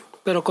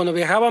 Pero cuando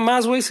viajaba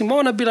más, güey,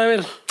 Simón, I'd be like, a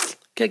ver,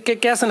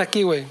 ¿qué hacen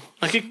aquí, güey?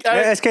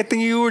 Es que I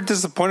think you were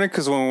disappointed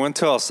because when we went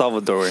to El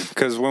Salvador,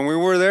 because when we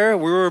were there,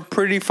 we were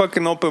pretty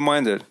fucking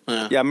open-minded.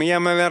 Yeah. Y a mí ya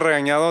me habían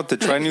regañado to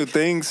try new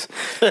things,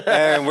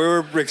 and we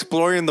were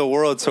exploring the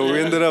world. So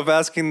we ended up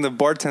asking the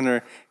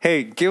bartender,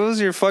 "Hey, give us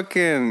your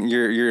fucking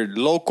your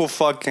local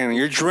fucking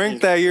your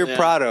drink that you're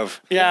proud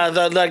of." Yeah,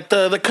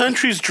 the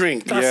country's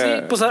drink.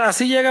 Así, pues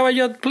así llegaba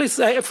yo. Please,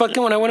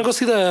 when I want to go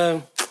see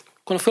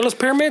cuando fui a los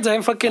pyramids, I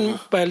fucking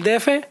by el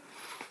DF.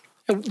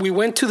 And we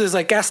went to this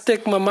like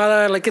Aztec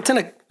mamada, like it's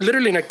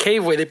literally in a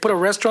cave way. They put a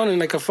restaurant in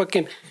like a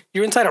fucking,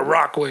 you're inside a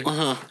rock way.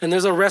 And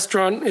there's a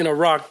restaurant in a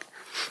rock.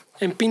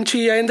 And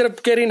pinche, I ended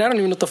up getting, I don't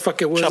even know what the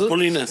fuck it was.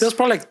 Chapulines. It was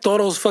probably like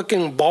Toro's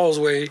fucking balls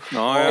way.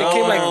 Oh, yeah. It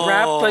came like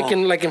wrapped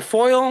like in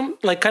foil,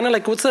 like kind of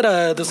like, what's it,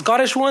 the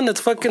Scottish one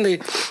that's fucking,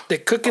 they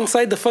cook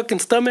inside the fucking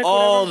stomach.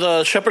 Oh, whatever.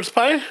 the shepherd's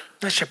pie?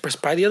 Not shepherd's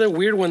pie, the other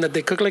weird one that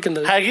they cook like in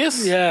the...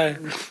 Haggis? Yeah.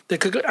 They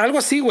cook, algo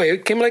así, güey.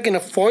 It came like in a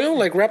foil,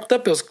 like wrapped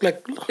up. It was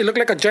like, it looked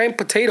like a giant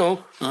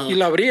potato. Y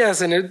lo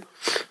abrías and it...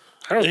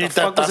 I don't know what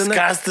the fuck was in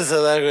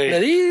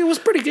there. It was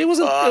pretty good. It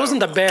wasn't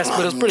the best,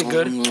 but it was pretty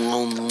good.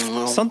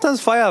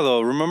 Sometimes falla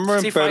though. Remember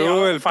in Sí, Peru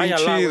falla, el falla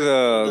pinche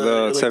la,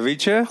 the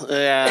ceviche?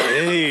 Yeah.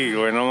 Hey,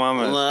 güey, no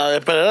mames. No,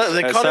 pero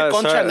they call it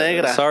concha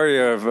negra.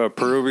 Sorry,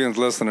 Peruvian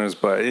listeners,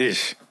 but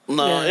ish.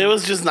 No, it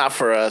was just not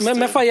for us. Me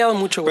ha fallado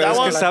mucho, güey.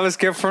 Pero es que, ¿sabes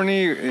qué,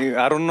 Fernie?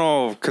 I don't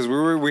know, because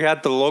we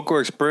had the local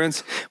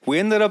experience. We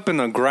ended up in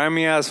a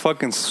grimy ass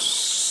fucking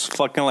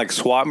like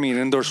swap meet,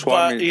 indoor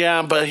swap meet.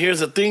 Yeah, but here's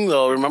the thing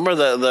though. Remember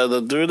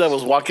the dude that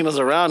was walking us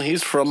around?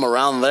 He's from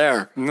around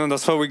there. No,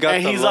 that's what we got.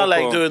 And he's all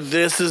like, dude,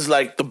 this is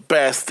like the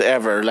best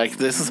ever. Like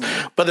this is.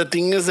 But the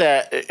thing is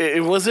that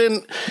it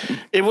wasn't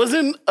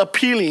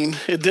appealing.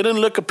 It didn't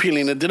look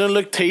appealing. It didn't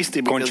look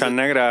tasty. Concha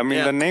negra. I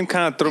mean, the name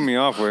kind of threw me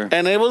off, güey.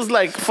 And it was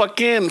like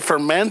fucking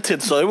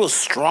fermented, so it was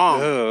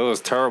strong. It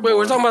was terrible. Wait,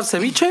 we're talking about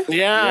ceviche?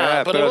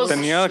 Yeah, but it was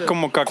tenía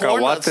como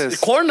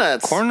cacahuates. Corn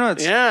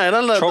nuts. Yeah,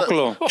 era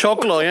choclo.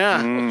 Choclo, yeah.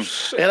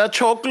 Era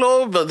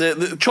choclo, but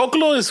the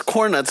choclo is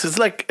corn nuts. It's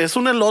like, es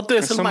un elote,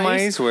 es el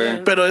maíz.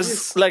 güey. Pero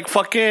es like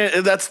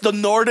fucking, that's the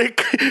Nordic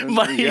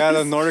maíz. Yeah,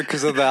 the Nordic,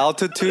 because of the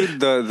altitude,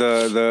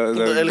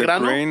 the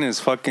grain is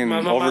fucking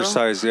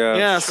oversized, yeah.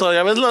 Yeah, so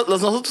ya ves,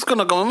 nosotros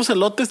cuando comemos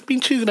elotes,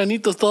 pinches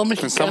granitos, todo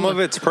mexicano. And some of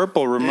it's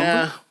purple, remember?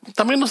 Yeah.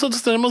 También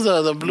nosotros tenemos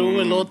the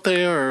blue elote.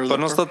 Pero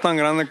no está tan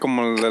grande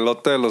como el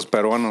elote de los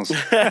peruanos.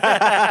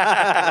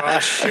 Oh,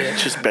 shit.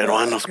 Just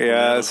peruanos.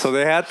 Yeah, so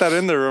they had that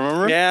in there,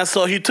 remember? Yeah,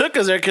 so he took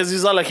us there because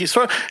he's all like,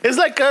 it's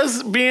like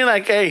us being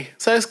like, hey,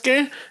 ¿sabes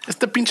qué?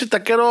 Este pinche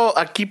taquero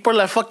aquí por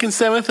la fucking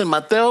 7th en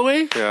Mateo,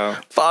 güey. Yeah.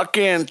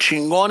 Fucking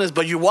chingones.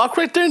 But you walk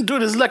right there and,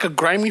 dude, it's like a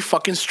grimy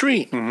fucking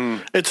street.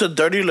 Mm-hmm. It's a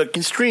dirty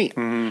looking street,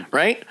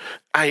 right?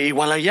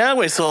 Igual allá,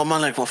 güey. So I'm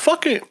like, well,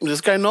 fuck it.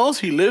 This guy knows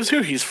he lives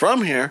here. He's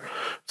from here.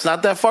 It's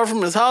not that far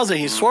from his house, and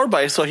he swore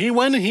by it. So he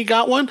went and he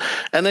got one,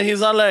 and then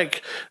he's all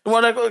like,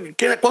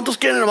 ¿cuántos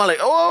quieren? I'm like,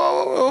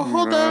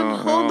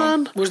 hold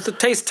on. Where's the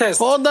taste test?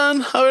 Hold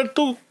on. A ver,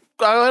 tú.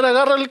 A ver,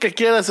 agarra el que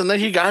quieras. And then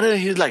he got it, and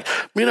he's like,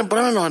 miren,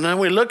 pruébalo. And then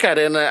we look at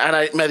it, and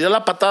I me dio la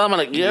patada. I'm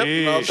like, yep,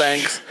 no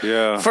thanks.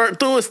 Yeah. For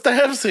 2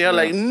 steps, and you're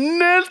like,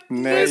 no.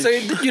 So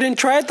you didn't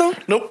try it, though?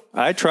 Nope.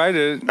 I tried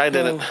it. I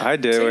didn't. I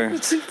did, güey.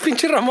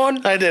 Pinche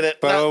Ramon. I did it.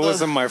 But it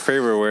wasn't my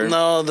favorite, güey.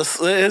 No,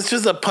 it's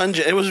just a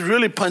pungent. It was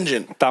really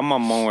pungent. Está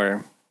mamón,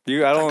 güey.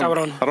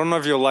 I don't know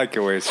if you'll like it,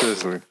 güey.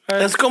 Seriously.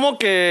 Es como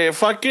que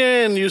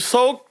fucking you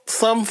soak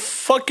some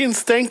fucking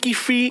stanky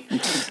feet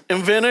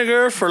in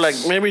vinegar for like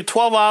maybe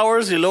 12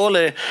 hours y luego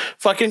le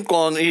fucking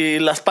y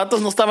las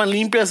patas no estaban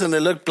limpias and they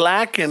look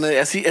black and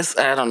así es.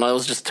 I don't know. It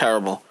was just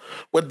terrible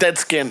with dead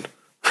skin.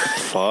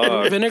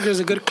 Fuck. Vinegar is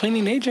a good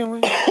cleaning agent,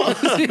 güey.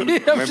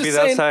 Maybe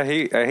that's I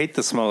hate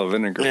the smell of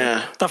vinegar.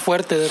 Yeah. Está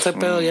fuerte, ese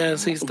pedo, yeah.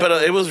 Sí, está.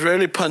 But it was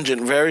really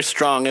pungent, very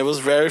strong. It was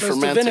very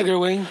fermented. It's the vinegar,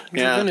 güey.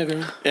 Yeah.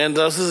 Vinegar. And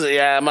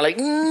I'm like,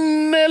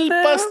 el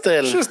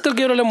pastel. Yo still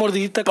quiero la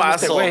mordidita con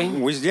este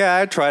güey. Yeah,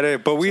 I tried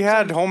it, but we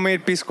had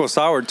homemade pisco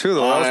sour too,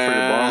 though. That was pretty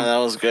bomb. That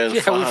was good.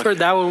 Yeah, we've heard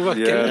that one.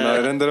 Yeah, no,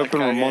 it ended up in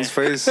Ramon's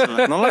face.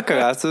 No la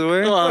cagaste,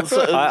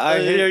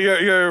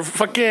 güey. Your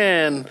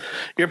fucking,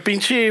 your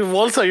pinche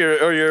bolsa,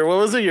 your what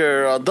was it?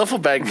 Your duffel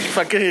bag.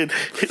 Fucking,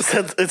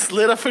 it's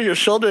lit up for your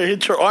shoulder. It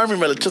hit your arm y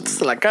me lo echaste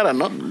en la cara,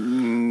 ¿no?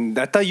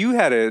 I thought you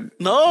had it.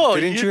 No.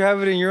 Didn't you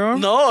have it in your arm?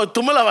 No,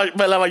 tú me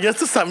la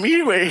bañaste a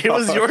mí, güey. It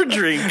was your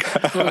drink.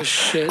 Oh,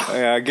 shit.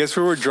 Yeah, I guess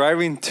we were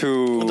driving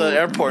to the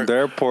airport.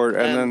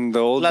 And then the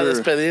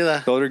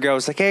older guy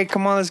was like, hey,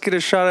 come on, let's get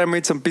a shot. I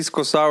made some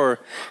pisco sour.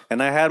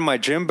 And I had my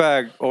gym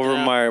bag over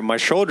my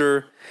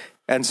shoulder.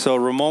 And so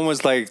Ramon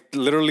was like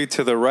literally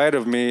to the right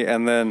of me,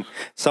 and then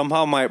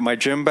somehow my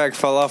gym bag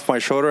fell off my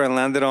shoulder and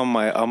landed on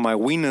my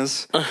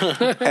weenus,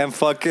 and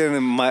fucking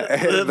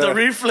the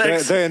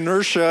reflex, the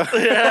inertia.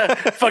 Yeah,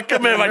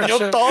 fucking me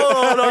bañó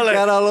todo. No? Like,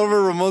 got all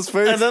over Ramon's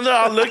face, and then they're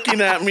all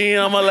looking at me.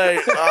 I'm like,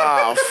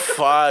 oh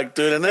fuck,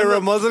 dude. And then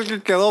Ramon's el que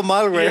quedó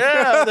mal, güey.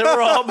 Yeah, they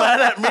were all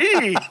mad at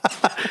me.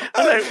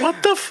 I'm like,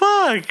 what the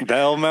fuck?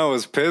 That old man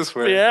was pissed,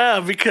 güey.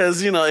 Yeah, because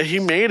he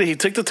made it. He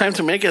took the time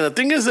to make it. The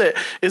thing is that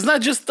it's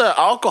not just the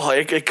alcohol.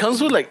 It comes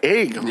with like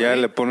egg. Yeah, right?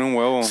 le pone un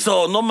huevo.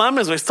 So, no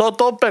mames, güey. Estaba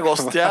todo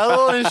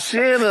pegosteado and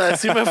shit. And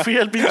así me fui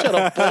al pinche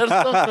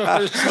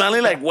aeropuerto.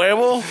 Smelling like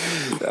huevo.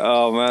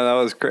 Oh, man, that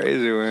was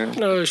crazy,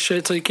 güey. Oh,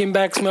 shit. So you came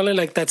back smelling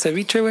like that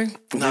ceviche, güey?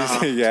 No.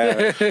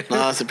 Yeah.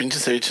 No, ese pinche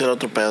ceviche era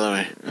otro pedo,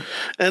 güey.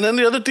 And then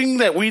the other thing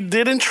that we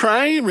didn't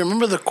try,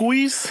 remember the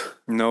cuis?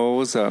 No, what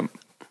was that?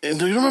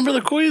 Do you remember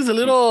the cuis? The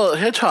little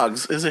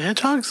hedgehogs. Is it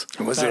hedgehogs?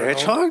 Was it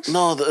hedgehogs?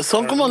 No,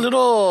 son como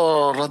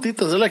little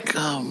ratitas. They're like...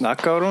 Nah,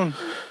 cabrón.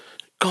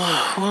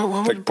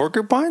 Like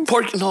porcupines?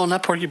 No,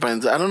 not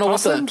porcupines. I don't know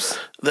what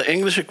the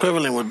English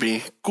equivalent would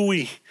be.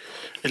 Cuy.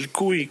 El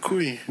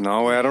cuy.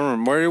 No, I don't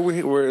remember. Where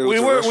we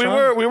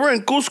were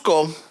in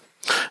Cusco,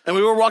 and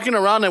we were walking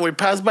around, and we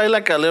passed by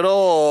like a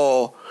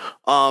little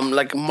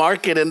like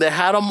market, and they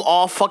had them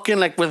all fucking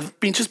like with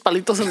pinches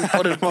palitos en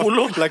por el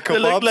culo, like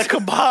kebabs, like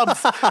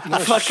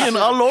kebabs, fucking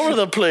all over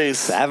the place.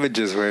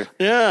 Savages, way.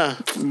 Yeah.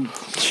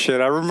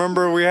 Shit, I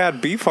remember we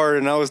had beef heart,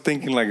 and I was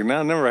thinking like, nah,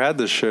 I never had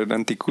this shit.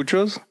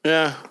 Anticuchos.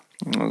 Yeah.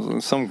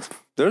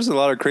 There's a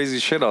lot of crazy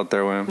shit out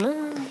there,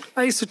 man.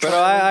 I used to try.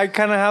 But I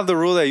kind of have the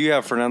rule that you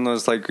have, Fernando.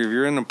 It's like if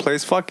you're in a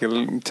place, fuck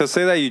it. To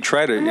say that you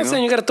tried it, I'm not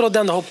saying you gotta throw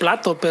down the whole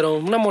plato, pero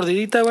una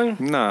mordidita, güey.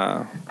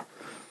 Nah.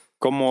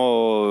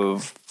 Como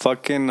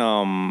fucking,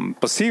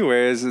 pues sí,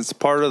 güey. It's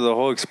part of the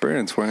whole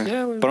experience, güey.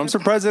 Yeah, but I'm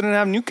surprised they didn't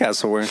have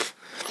Newcastle,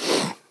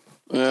 güey.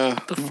 Yeah.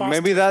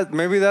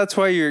 Maybe that's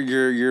why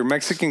your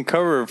Mexican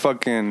cover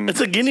fucking...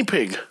 It's a guinea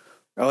pig.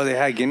 Oh, they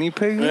had guinea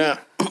pigs? Yeah.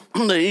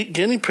 They eat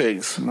guinea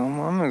pigs. No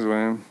mames,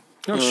 güey.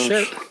 Oh,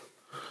 shit.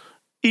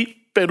 Eat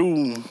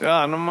Peru.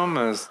 Yeah, no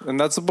mames. And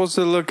that's supposed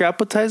to look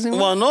appetizing?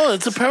 Well, no,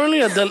 it's apparently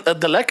a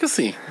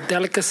delicacy.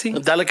 Delicacy?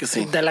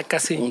 Delicacy.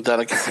 Delicacy.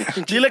 Delicacy.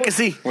 Dile que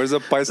sí. Where's the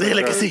paisa?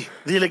 Dile que sí.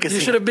 Dile que sí. You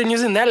should have been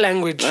using that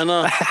language. I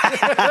know.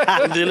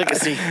 Dile que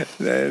sí.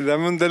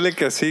 Dame un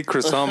delicacy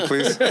croissant,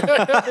 please.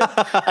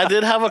 I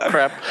did have a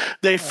crepe.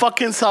 They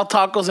fucking sell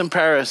tacos in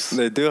Paris.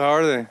 They do? How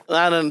are they?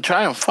 I didn't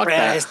try them. Fuck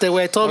that. Este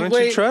güey, todo Why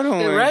don't you try them,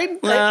 güey?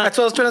 right? Nah. That's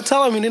what I was trying to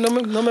tell him. Y no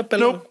me peló.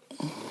 Nope.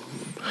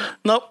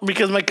 No,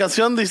 because my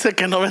canción dice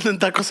que no venden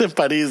tacos en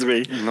París,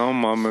 güey. No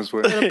mames,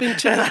 güey.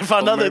 And I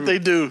found out that they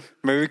do.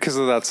 Maybe because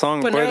of that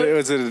song. But But now-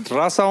 is it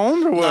Raza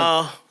Owned or what?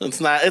 No, it's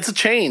not. It's a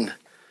chain.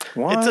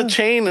 What? It's a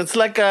chain. It's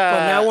like a...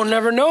 But now we'll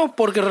never know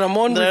porque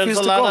Ramon There's refused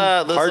a to lot go.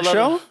 of... there's Hard a lot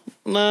shell? of-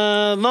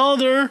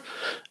 No,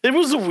 it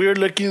was a weird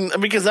looking...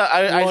 Because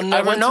I We'll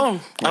never went know.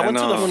 I went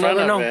to know. the We'll front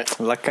never of know. it.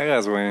 La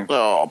cagas, güey.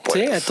 Oh, boy.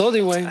 Sí, I told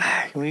you, güey.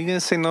 When are you going to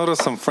say no to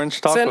some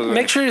French tacos? güey?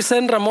 Make sure you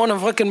send Ramon a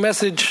fucking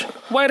message.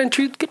 Why didn't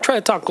you try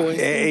a taco, güey?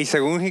 Hey,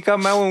 según he got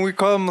mad when we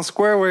called him a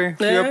square, way. A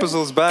few Yeah.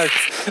 episodes back.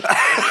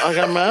 I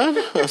got mad?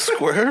 I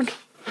squared?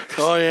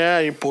 Oh, yeah,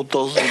 you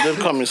putos. You did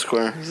call me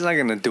square. He's not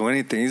going to do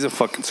anything. He's a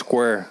fucking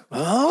square.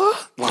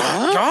 What?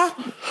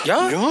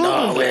 ¿Ya?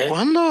 No, güey.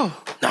 ¿Cuándo?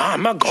 No,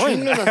 I'm not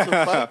going.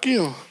 Fuck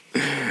you.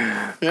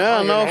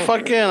 Yeah, no,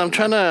 fucking, I'm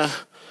trying to...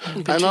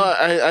 I know,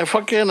 I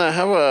fucking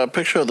have a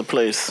picture of the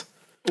place.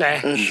 Nah.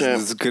 And shit.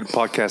 This is good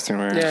podcasting,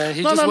 right? Yeah,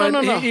 he No, just no, went.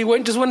 no, no, no. He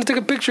went. Just wanted to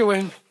take a picture,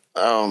 güey.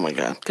 Oh, my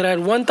God. Could I had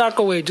one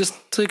taco, güey, just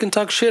so you can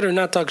talk shit or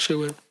not talk shit,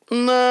 güey.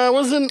 No, I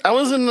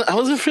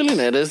wasn't feeling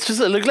it. It's just,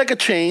 it looked like a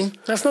chain.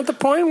 That's not the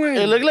point, It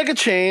güey. looked like a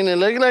chain. It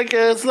looked like,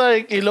 it's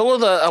like, y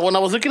luego when I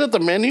was looking at the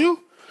menu,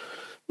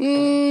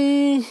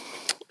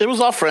 it was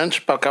all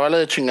French, para acabarle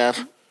de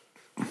chingar.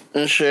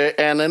 And shit.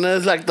 And then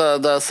it's like the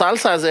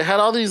salsas, they had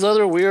all these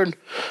other weird,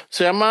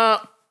 se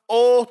llama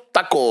O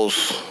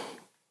Tacos.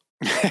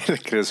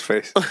 Look at his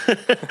face.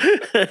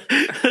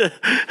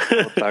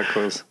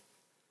 Tacos.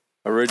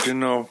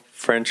 Original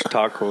French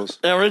tacos.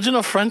 The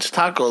original French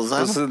tacos.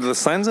 The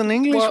signs in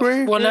English,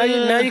 way? Well, now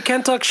you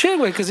can't talk shit,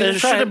 güey, because It you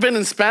should have been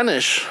in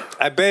Spanish.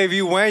 I bet if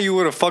you went, you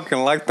would have fucking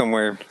liked them,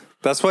 way.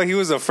 That's what he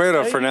was afraid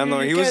of, Fernando.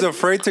 He was can't-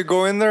 afraid to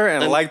go in there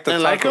and like the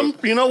and tacos. like them?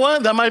 You know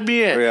what? That might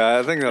be it. Yeah,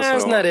 I think that's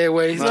That's what not it,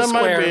 güey. That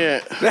might be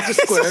it. It's a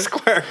square.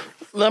 Square.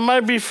 That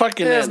might be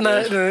fucking That's it.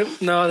 not.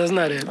 dude. No, that's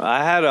not it.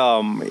 I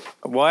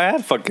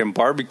had fucking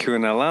barbecue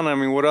in Atlanta. I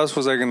mean, what else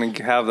was I gonna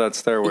have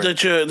that's there with?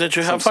 Did you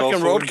have Some fucking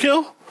soul food?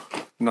 roadkill?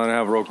 No, I didn't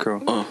have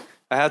roadkill.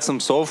 I had some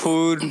soul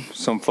food,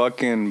 some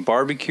fucking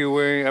barbecue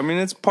way. I mean,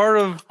 it's part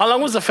of... How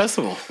long was the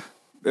festival?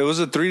 It was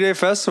a 3-day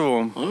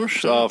festival. Oh,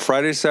 shit.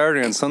 Friday,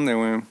 Saturday, and Sunday,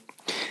 way.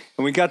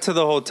 And we got to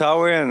the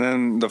hotel way, and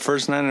then the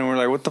first night, and we're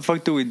like, what the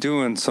fuck do we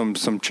do? And some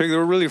chick, they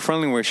were really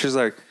friendly way. She's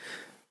like,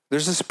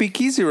 there's a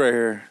speakeasy right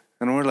here.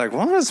 And we're like,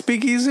 what, a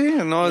speakeasy?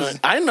 And I was...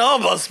 I know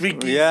about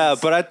speaking. Yeah,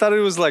 but I thought it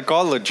was like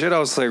all legit. I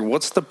was like,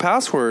 what's the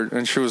password?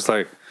 And she was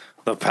like,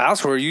 the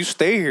password, you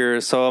stay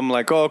here. So I'm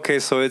like, oh, okay,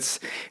 so it's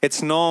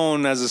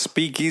known as a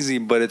speakeasy,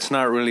 but it's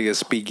not really a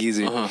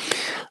speakeasy. So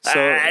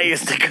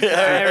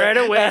Right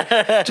away.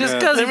 Just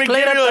because Let he me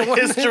played give you at a the one.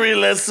 history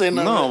lesson.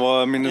 no,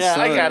 well, I mean, it's Yeah,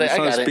 not, I got it, it's I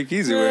not got a it.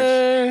 speakeasy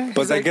way.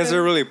 But I like guess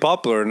they're really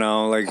popular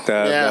now, like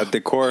that, Yeah. that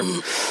decor.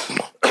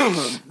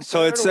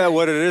 So it's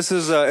what it is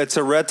it's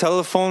a red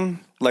telephone,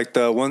 like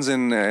the ones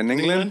in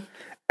England.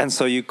 And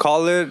so you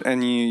call it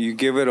and you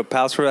give it a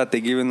password that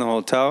they give in the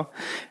hotel,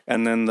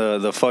 and then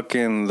the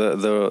fucking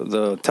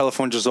the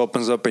telephone just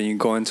opens up and you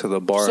go into the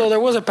bar. So there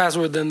was a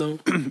password then, though.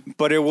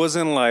 But it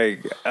wasn't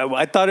like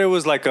I thought it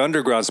was like an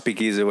underground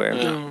speakeasy way,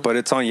 but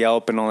it's on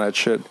Yelp and all that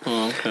shit.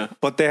 Oh, okay.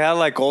 But they had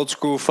like old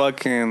school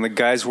fucking the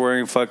guys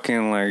wearing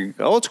fucking like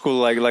old school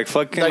like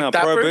fucking Like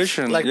dappers?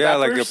 prohibition, Like yeah,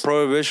 like a dappers?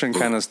 prohibition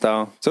kind of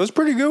style. So it was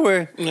pretty good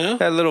way. Yeah.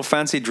 Had little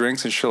fancy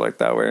drinks and shit like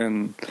that way,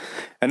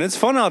 and it's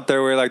fun out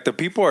there where like the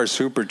people are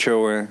super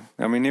chill way.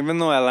 I mean, even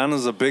though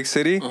Atlanta's a big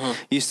city,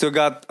 you still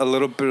got a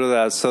little bit of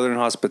that southern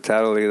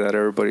hospitality that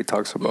everybody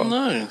talks about.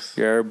 Nice.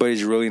 Yeah,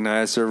 everybody's really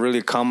nice. They're really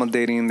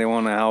accommodating. They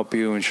want to help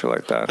you and shit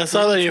like that. I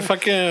saw that you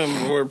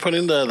fucking were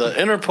putting the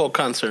Interpol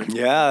concert.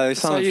 Yeah, they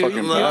sound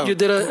fucking bad. You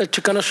did a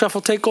Chicano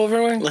Shuffle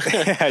takeover,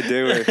 güey? I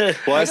did,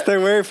 güey. Well, este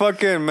güey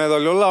fucking me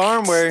dolió la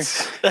arm, güey.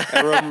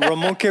 And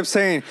Ramon kept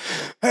saying,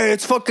 hey,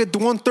 it's fucking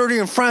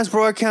 1:30 in France,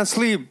 bro. I can't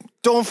sleep.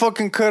 Don't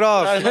fucking cut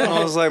off. And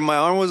I was like, my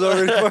arm was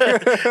already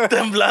fucking...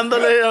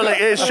 Temblándole. I'm like,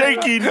 hey,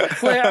 shaking.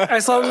 Wait, I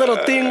saw a little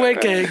thing, güey,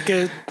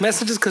 que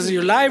messages because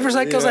you're live or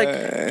something. I was like,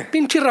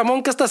 pinche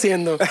Ramon, ¿qué está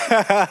haciendo?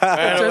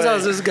 Turns out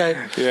it's this guy.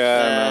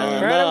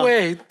 Yeah, Right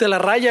away. De la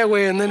raya,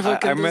 güey. And then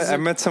fucking... I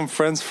met some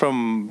friends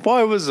from... Well,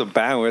 it was a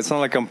band, way. It's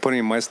not like I'm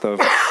putting my stuff.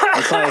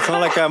 It's not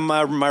like I'm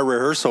my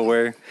rehearsal,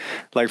 way.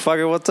 Like, fuck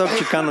it, what's up,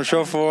 Chicano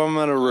Shuffle? I'm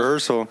at a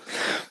rehearsal.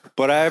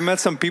 But I met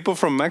some people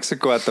from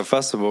Mexico at the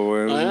festival.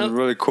 It was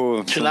really cool.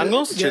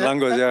 Chilangos?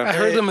 Chilangos, yeah. I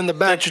heard them in the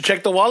back. Did you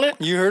check the wallet?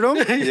 You heard them?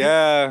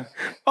 Yeah.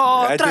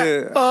 I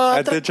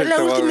did check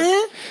the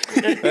wallet.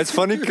 It's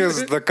funny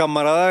because the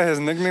camarada, his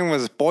nickname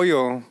was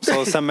Pollo.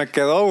 So se me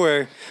quedó,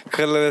 güey.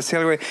 Que le decía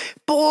al güey,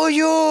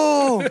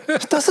 Pollo,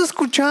 ¿estás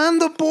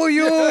escuchando,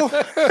 Pollo?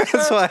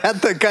 So I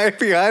had the guy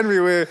behind me,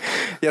 güey.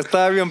 Ya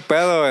estaba bien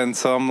pedo. And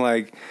so I'm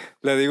like,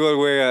 le digo al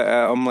güey,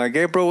 I'm like,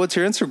 hey, bro, what's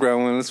your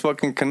Instagram? Let's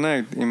fucking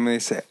connect. Y me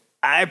dice,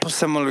 ay, pues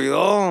se me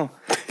olvidó.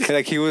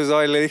 Like he was,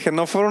 le dije,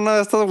 no fueron una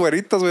de estas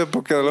güeritas, güey,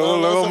 porque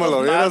luego me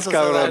lo dieras,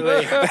 cabrón.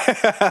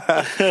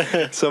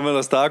 So me lo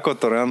estaba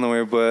cotorreando,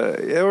 güey. But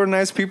they were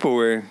nice people,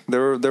 güey.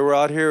 They were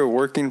out here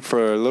working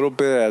for a little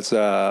bit as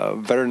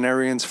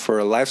veterinarians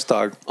for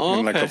livestock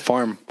in like a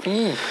farm.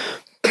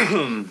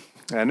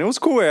 And it was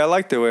cool, güey. I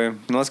liked it, güey.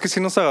 No, es que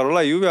si nos agarró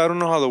la lluvia. I don't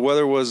know how the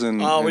weather was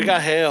in... Oh, we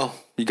got hail.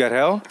 You got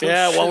hail?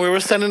 Yeah, well, we were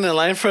standing in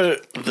line for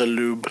the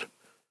lube.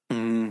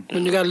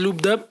 When you got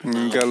lubed up?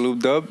 You got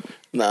lubed up?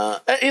 Nah.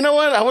 You know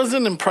what? I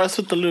wasn't impressed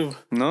with the lube.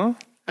 No?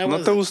 ¿No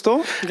te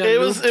gustó?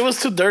 It was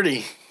too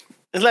dirty.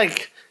 It's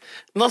like,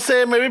 no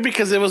sé, maybe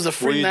because it was a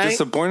free night. Were you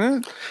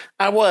disappointed?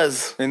 I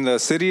was. In the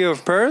city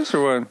of Paris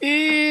or what?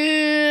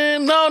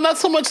 No, not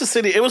so much the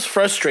city. It was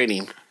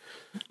frustrating.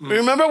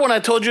 Remember when I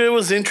told you it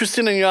was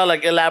interesting and you're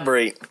like,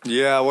 elaborate?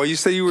 Yeah, well, you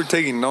said you were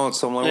taking notes.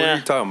 So I'm like, what are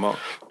you talking about?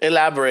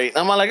 Elaborate.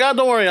 I'm like, oh,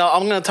 don't worry.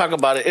 I'm going to talk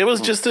about it. It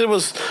was just, it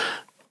was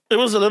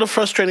a little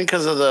frustrating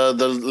because of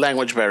the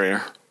language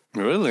barrier.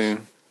 Really?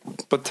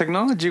 But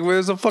technology,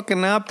 where's a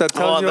fucking app that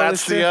tells you all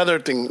this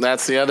shit?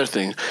 That's the other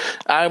thing.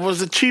 I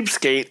was a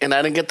cheapskate and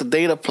I didn't get the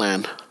data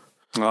plan.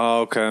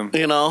 Oh, okay.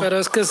 You know? But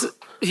it's because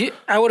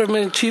I would have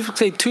been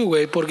cheapskate too,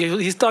 way, porque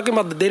he's talking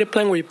about the data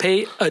plan where you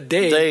pay a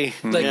day.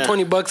 Like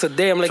 $20 a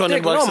day. I'm like, no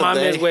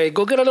mames, way.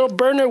 Go get a little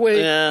burner,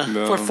 way. Yeah.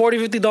 For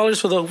 $40-$50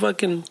 for the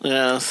fucking...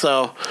 Yeah,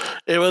 so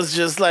it was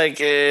just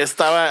like,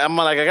 I'm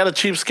like, I got a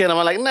cheapskate.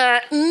 I'm like, nah,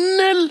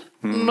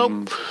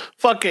 nope.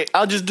 Fuck it.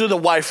 I'll just do the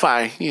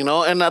Wi-Fi, you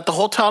know? And at the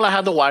hotel, I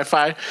had the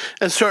Wi-Fi.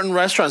 And certain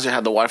restaurants, you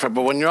had the Wi-Fi.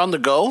 But when you're on the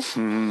go...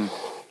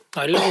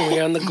 I don't know when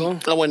you're on the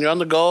go. When you're on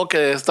the go, que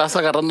estás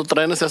agarrando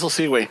trenes, eso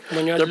sí, güey.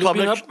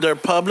 Their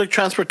public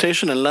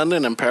transportation in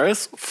London and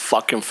Paris,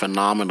 fucking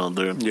phenomenal,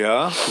 dude.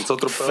 Yeah? It's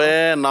otro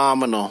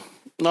phenomenal.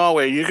 No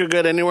way, you could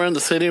get anywhere in the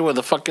city with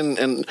a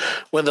fucking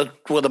with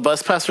a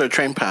bus pass or a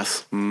train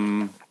pass.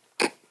 You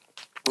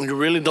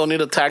really don't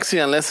need a taxi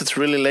unless it's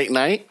really late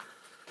night.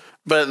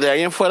 But de ahí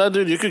en fuera,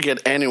 dude, you could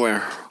get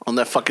anywhere on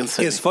that fucking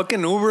city. Is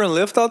fucking Uber and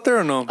Lyft out there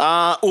or no?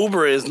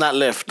 Uber is not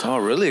Lyft. Oh,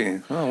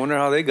 really? Oh, I wonder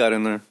how they got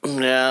in there.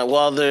 Yeah,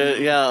 well,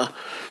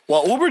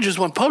 Well, Uber just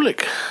went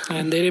public.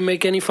 And they didn't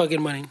make any fucking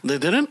money. They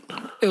didn't?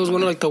 It was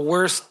one of like the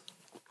worst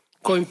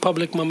going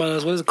public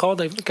mamadas. What is it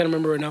called? I can't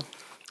remember right now.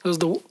 It was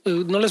no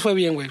les fue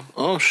bien, güey.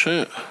 Oh,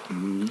 shit.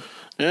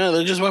 Yeah,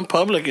 they just went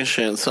public and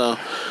shit. So,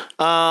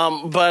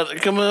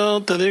 but como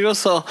te digo,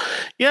 so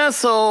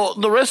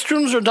the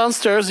restrooms are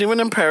downstairs. Even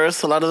in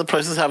Paris, a lot of the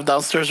places have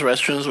downstairs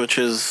restrooms, which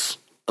is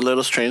a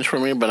little strange for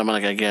me. But I'm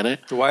like, I get it.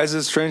 Why is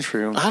it strange for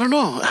you? I don't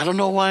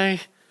know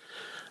why.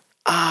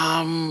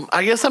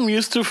 I guess I'm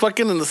used to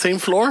fucking in the same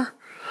floor,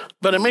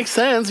 but it makes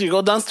sense. You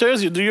go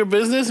downstairs, you do your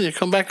business, and you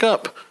come back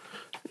up.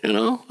 You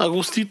know,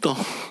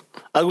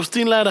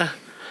 Agustín Lara.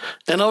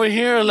 And over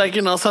here, like,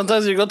 you know,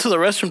 sometimes you go to the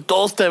restroom,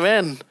 todos te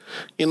ven.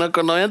 You know,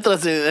 cuando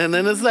entras, and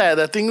then it's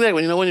that thing that,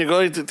 when you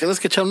go, tienes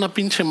que echar una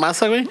pinche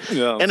masa, güey.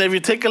 Yeah. And if you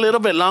take a little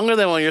bit longer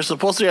than when you're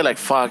supposed to, you're like,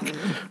 fuck.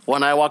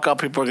 When I walk out,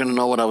 people are going to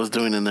know what I was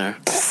doing in there.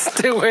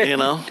 You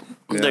know?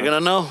 Yeah. They're going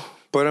to know.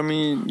 But, I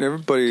mean,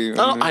 everybody...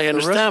 I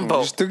understand, but...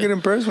 You still get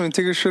embarrassed when you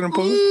take a shit in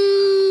public?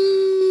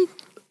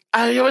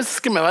 Hay a veces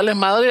que me vale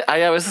madre.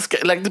 Hay a veces que...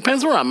 Like,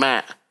 depends where I'm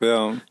at.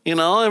 Yeah. You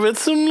know, if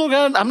it's un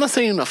lugar, I'm not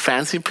saying a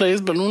fancy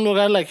place, but un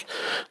lugar like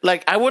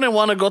I wouldn't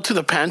want to go to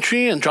the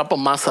pantry and drop a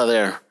masa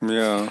there.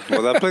 Yeah.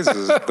 Well, that place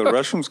is, the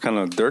restroom's kind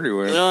of dirty,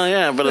 way. Oh,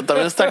 yeah, pero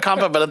también está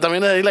campa, pero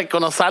también ahí, like,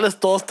 cuando sales,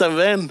 todos te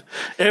ven.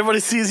 Everybody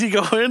sees you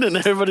go in and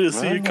everybody will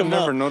see you come out. I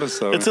never noticed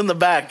that. It's in the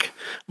back.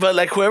 But,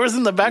 like, whoever's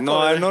in the back. No,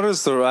 I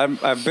noticed,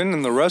 I've been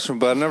in the restroom,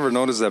 but I never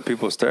noticed that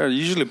people stare.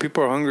 Usually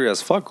people are hungry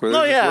as fuck, way.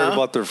 They're just worried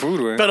about their food,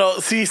 way. Pero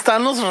si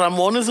están los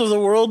Ramones of the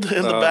world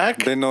in the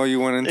back. They know you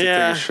went in to take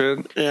a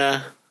shit.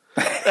 Yeah.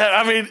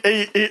 I mean,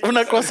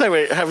 una cosa,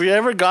 güey. Have you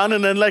ever gone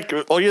and then, like,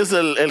 oyes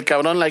el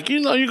cabrón, like,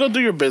 you know, you go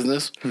do your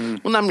business.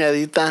 Una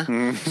miadita.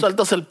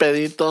 Sueltas el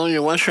pedito.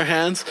 You wash your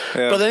hands.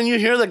 Yeah. But then you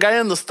hear the guy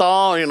in the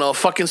stall, you know,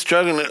 fucking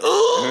struggling. Like,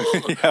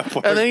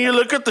 and then you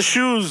look at the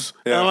shoes.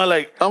 Yeah. And I'm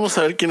like, vamos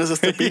a ver quién es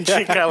este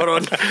pinche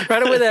cabrón.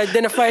 Right away, the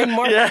identifying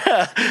mark.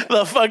 Yeah.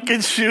 The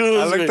fucking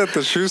shoes. I looked at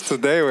the shoes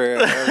today,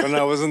 when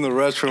I was in the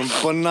restroom.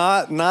 But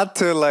not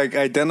to, like,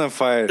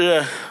 identify it.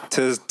 Yeah.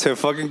 To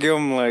fucking give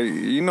them, like,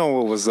 you know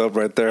what was up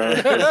right there.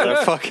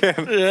 I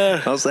fucking,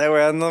 I was like,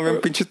 güey, ando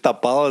bien pinche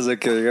tapado desde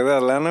que llegué de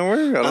Atlanta,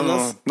 güey. I don't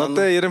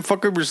know. You didn't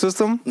fuck up your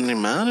system? Ni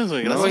madres,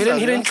 güey. No, he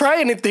didn't try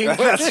anything.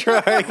 That's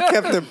right. He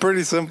kept it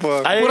pretty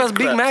simple. I ate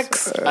Big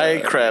Macs. I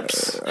ate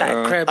crepes.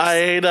 I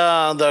ate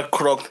the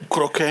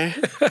croquet.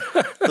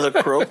 The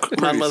croque.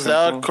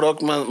 Mademoiselle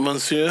croque,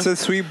 monsieur. Is it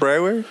sweet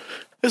bread, güey?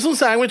 Es un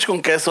sándwich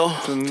con queso.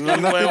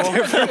 Nothing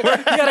different.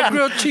 You got a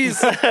grilled cheese.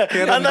 You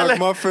got a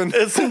McMuffin.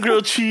 It's some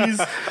grilled cheese.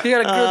 You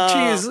got a grilled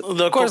cheese.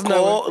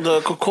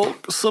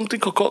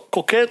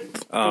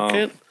 Coquette.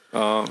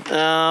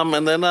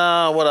 And then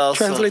what else?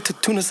 Translate to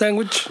tuna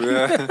sandwich.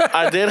 Yeah.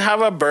 I did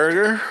have a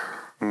burger.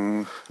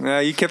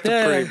 Yeah, you kept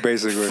it pretty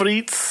basic.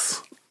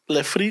 Frites.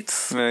 Le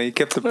frites. Yeah, you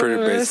kept it pretty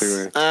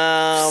basic.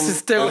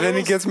 And then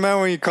he gets mad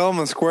when you call him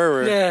a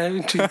square, right?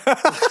 Yeah.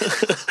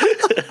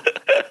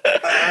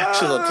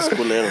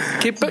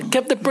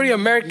 Kept it pretty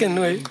American,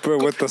 güey. But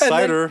with the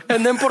cider.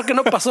 And then, ¿por qué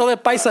no pasó de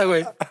paisa,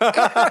 güey?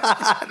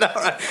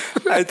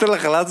 Ahí te la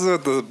jalaste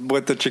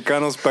with the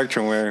Chicano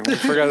spectrum, güey. I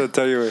forgot to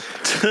tell you,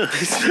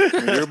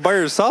 güey. You're by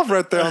yourself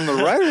right there on the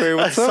right, way.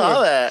 What's up?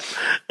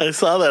 I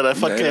saw that. I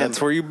fucking. Yeah,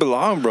 that's where you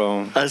belong,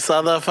 bro. I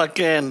saw the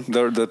fucking.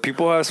 The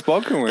people have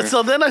spoken, güey.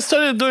 So then I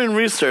started doing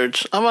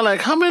research. I'm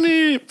like, how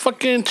many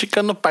fucking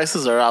Chicano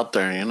paisas are out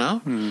there, you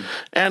know?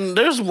 And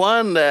there's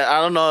one that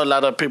I don't know a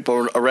lot of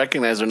people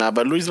recognize or not,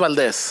 but Luis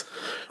Valdez.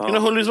 You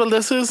know who Luis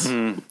Valdez is?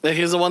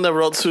 He's the one that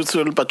wrote Suits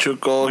El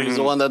Pachuco. He's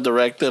the one that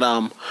directed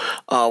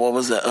what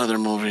was that other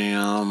movie?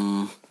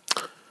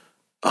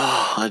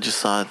 I just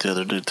saw it the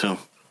other day too.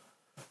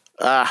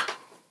 La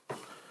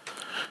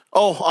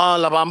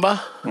Bamba.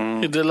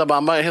 He did La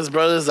Bamba. His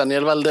brother is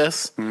Daniel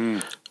Valdez.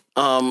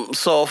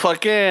 So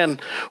fucking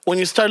when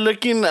you start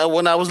looking,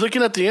 when I was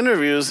looking at the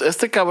interviews,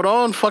 este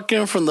cabrón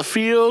fucking from the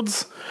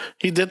fields,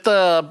 he did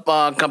the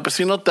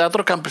Campesino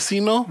Teatro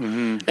Campesino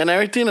and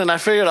everything, and I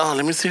figured,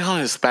 let me see how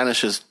his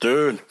Spanish is,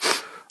 dude.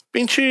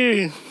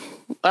 Pinche,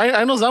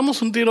 ahí nos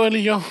damos un tiro él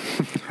y yo.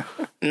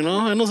 You know,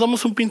 ahí nos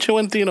damos un pinche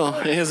buen tiro.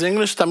 And his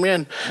English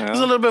también. Yeah. He's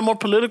a little bit more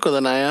political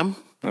than I am.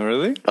 Oh,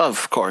 really?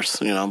 Of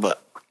course, you know, but.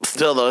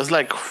 Still, though, it's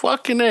like,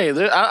 fucking A.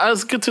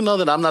 It's good to know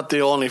that I'm not the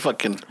only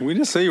fucking... We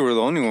didn't say you were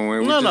the only one.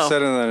 We just said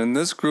that in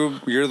this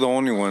group, you're the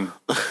only one.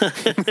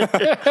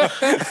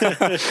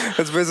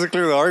 That's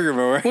basically the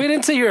argument, right? We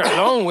didn't say you're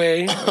alone,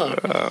 way. We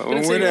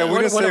didn't say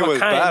it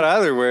was bad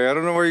either, way. I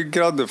don't know where you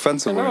get all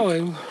defensive.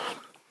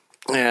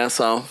 Yeah,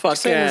 so,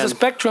 fucking... There's a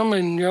spectrum,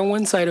 and you're on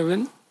one side of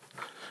it.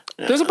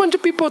 Yeah. There's a bunch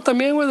of people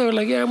también where they're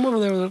like, yeah, I'm over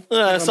there.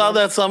 Yeah, I saw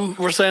that some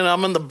were saying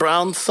I'm on the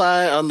brown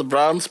side, on the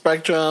brown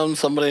spectrum.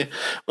 Somebody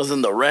was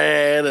in the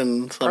red,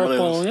 and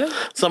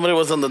somebody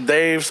was on the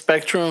Dave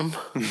spectrum.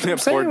 Yeah,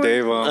 poor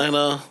Dave. I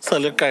know.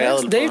 Salió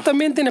cagado. Dave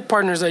también tiene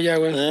partners allá,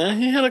 güey. Yeah,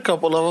 he had a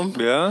couple of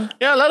them. Yeah?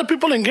 Yeah, a lot of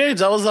people engaged.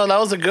 That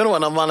was a good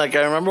one. I'm like,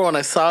 I remember when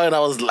I saw it, I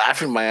was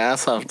laughing my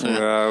ass off, too.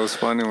 Yeah, it was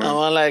funny, man.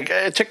 I'm like,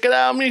 hey, check it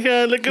out,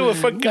 mija. Look at what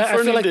fucking I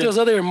feel like there's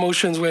other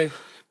emotions, güey.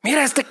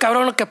 Mira este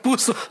cabrón lo que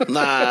puso.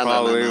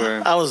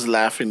 Nah. I was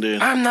laughing,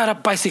 dude. I'm not a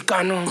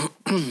paisicano.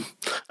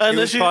 He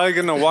was probably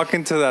going to walk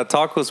into that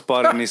taco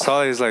spot and he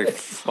saw it. He's like,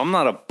 I'm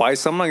not a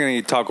paisa. I'm not going to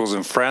eat tacos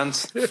in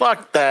France.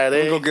 Fuck that,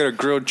 eh? I'm going to go get a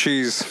grilled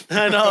cheese.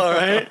 I know,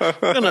 right? I'm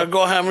going to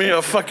go have me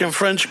a fucking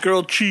French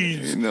grilled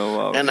cheese.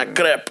 And a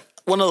crepe.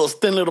 One of those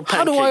thin little pancakes.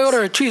 How do I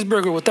order a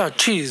cheeseburger without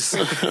cheese?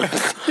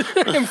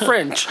 In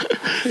French.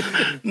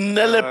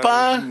 Ne le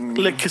pain,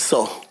 le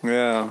queso.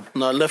 Yeah.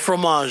 No, le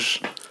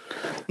fromage.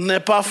 Ne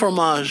pas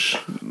fromage.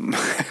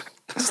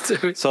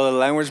 So the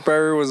language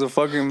barrier was a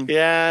fucking...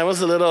 Yeah, it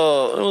was a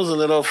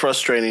little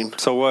frustrating.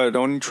 So what,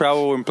 only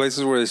travel in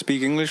places where they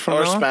speak English from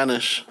or now?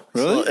 Spanish.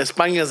 Really? So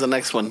España is the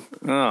next one.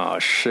 Oh,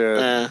 shit.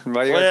 Va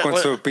a llegar con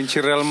su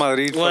pinche Real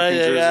Madrid fucking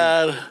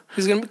jersey.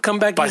 He's going to come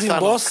back using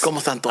boss.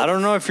 I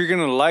don't know if you're going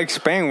to like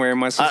Spain, where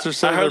my sister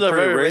said they're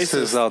pretty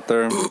racist out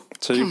there.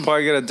 So you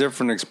probably get a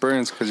different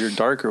experience because you're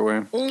darker,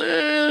 way.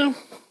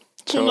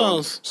 Who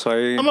knows?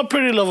 I'm a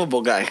pretty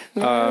lovable guy.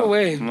 No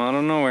way. I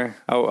don't know, way.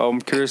 I'm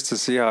curious to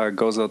see how it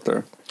goes out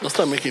there. I'll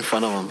start making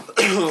fun of him.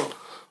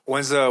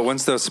 When's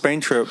the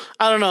Spain trip?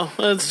 I don't know.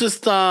 It's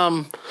just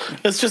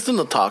in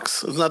the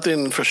talks. It's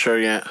nothing for sure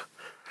yet.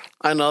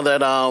 I know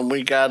that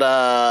we got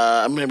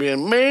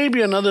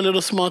maybe another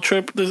little small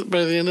trip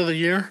by the end of the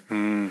year.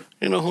 You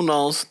know, who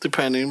knows,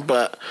 depending.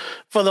 But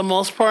for the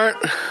most part,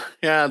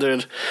 yeah,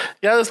 dude.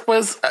 Yeah,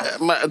 después,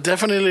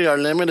 definitely our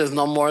limit is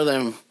no more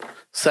than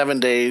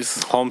 7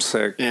 days.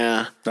 Homesick.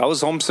 Yeah. I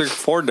was homesick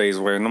 4 days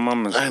away. No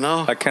mames. I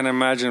know. I can't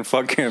imagine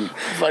fucking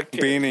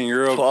being in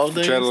Europe, 12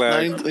 days, jet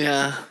lag.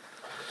 yeah.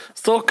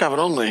 Still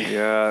cabrón, güey.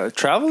 Yeah,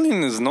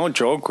 traveling is no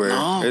joke, way.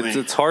 No,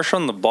 It's harsh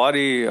on the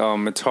body.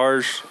 It's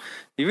harsh,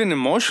 even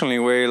emotionally,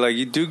 way. Like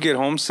you do get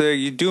homesick.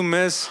 You do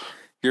miss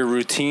your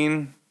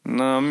routine.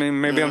 No, I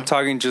mean maybe I'm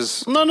talking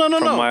just no,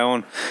 from my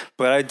own,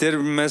 but I did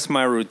miss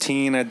my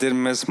routine. I did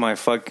miss my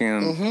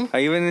fucking.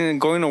 I even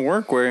going to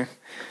work, way.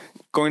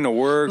 Going to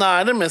work. No,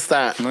 I didn't miss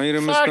that. No, you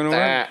didn't miss going to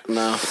work?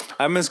 No.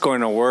 I miss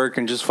going to work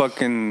and just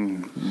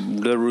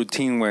fucking the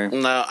routine way.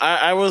 No,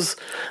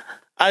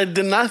 I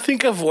did not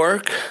think of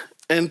work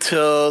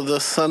until the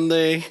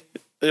Sunday,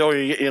 or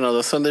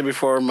the Sunday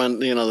before,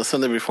 the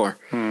Sunday before.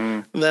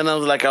 Then I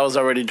was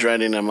already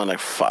dreading them. I'm like,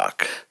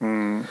 fuck.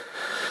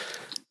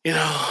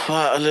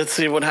 Let's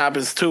see what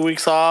happens. 2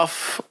 weeks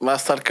off, va a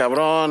estar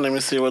cabrón. Let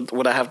me see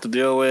what I have to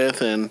deal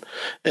with. And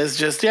it's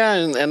just,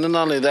 and then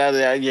not only that,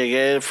 I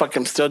llegué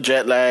fucking still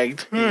jet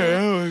lagged.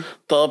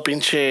 Todo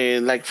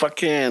pinche, like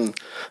fucking,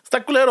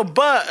 está culero.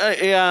 But,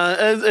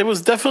 it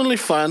was definitely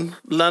fun.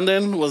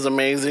 London was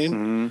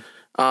amazing.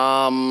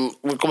 Como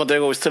te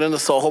digo, we stood in the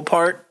Soho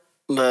part.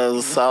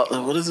 The South,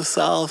 what is the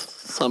South?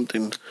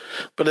 Something.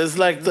 But it's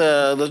like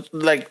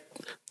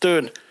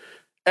dude,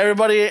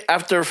 everybody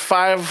after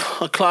 5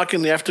 o'clock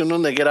in the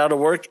afternoon, they get out of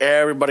work.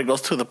 Everybody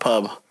goes to the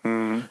pub.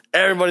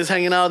 Everybody's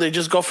hanging out. They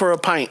just go for a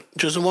pint.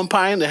 Just one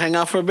pint. They hang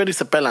out for a bit. Y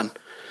se pelan.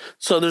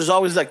 So there's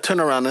always like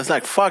turnaround. It's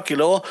like, fuck, if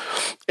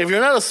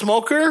you're not a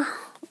smoker,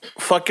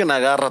 fucking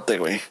agárrate,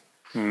 güey.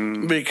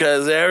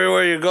 Because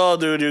everywhere you go,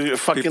 dude, you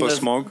fucking people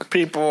smoke.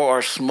 People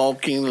are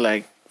smoking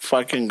like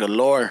fucking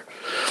galore.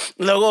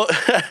 Luego,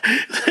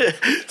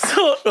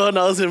 so when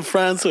I was in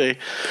France, we're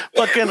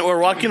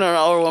walking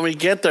around, or when we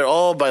get there,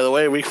 oh, by the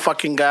way, we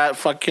fucking got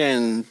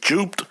fucking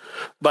duped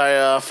by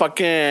a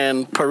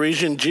fucking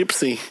Parisian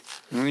gypsy.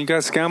 You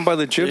got scammed by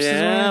the gypsies?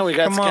 Yeah, man? we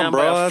got scammed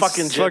by a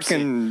fucking gypsy.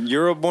 Fucking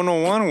Europe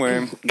 101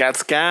 way. Got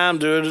scammed,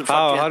 dude.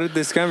 How did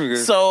they scam you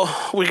guys? So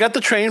we got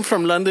the train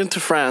from London to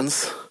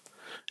France.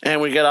 And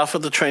we get off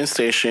at the train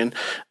station.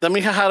 Then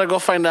Mija had to go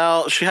find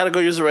out. She had to go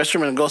use the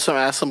restroom and go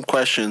ask some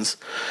questions.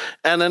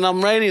 And then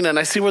I'm writing and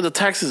I see where the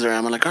taxis are.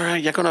 I'm like, all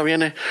right, ya cuando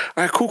viene.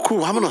 All right, cool,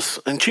 vámonos,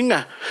 en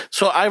chinga.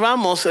 So I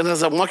vamos, and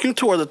as I'm walking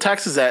to where the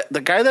taxi's at,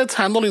 the guy that's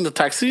handling the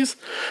taxis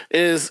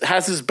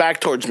has his back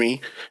towards me,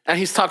 and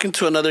he's talking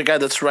to another guy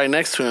that's right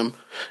next to him.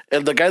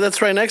 And the guy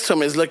that's right next to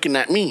him is looking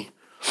at me.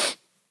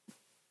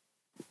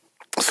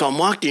 So I'm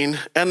walking,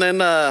 and then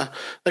the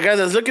guy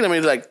that's looking at me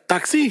is like,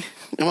 taxi.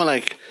 And I'm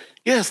like,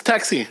 yes,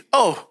 taxi.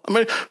 Oh,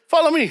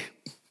 follow me.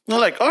 I'm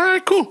like, all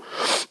right, cool.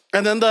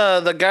 And then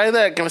the guy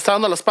that me está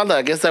dando la espalda,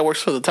 I guess that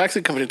works for the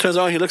taxi company, turns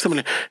around, he looks at me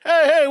like,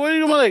 hey, what are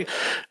you doing? Like,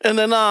 and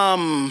then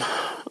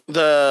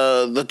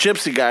the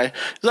gypsy guy,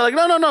 he's like,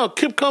 no,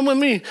 keep coming with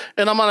me.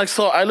 And I'm like,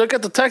 so I look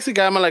at the taxi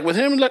guy, I'm like, with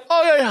him? He's like,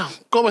 oh, yeah,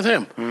 go with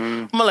him.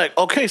 I'm like,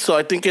 okay, so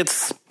I think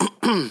it's...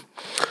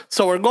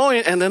 So we're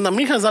going, and then the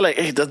mija's like,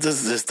 hey,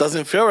 this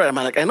doesn't feel right. I'm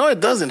like, I know it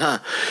doesn't, huh?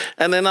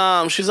 And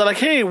then she's like,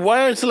 hey,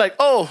 why aren't you like,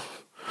 oh,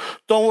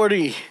 don't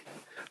worry,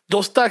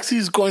 those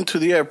taxis going to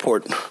the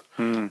airport.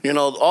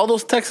 All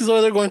those taxis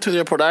over there going to the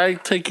airport. I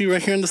take you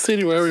right here in the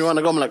city, wherever you want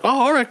to go. I'm like, oh,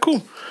 all right,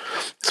 cool.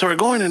 So we're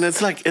going, and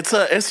it's like, it's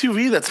a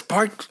SUV that's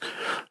parked,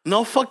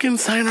 no fucking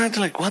sign right.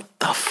 Like, what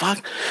the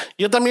fuck?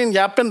 Yo también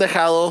ya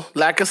pendejado,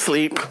 lack of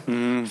sleep,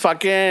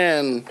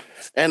 fucking...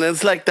 And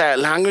it's like that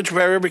language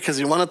barrier because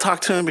you want to talk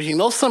to him, but he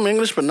knows some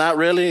English, but not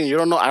really. And you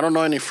don't know, I don't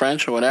know any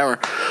French or whatever.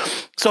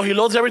 So he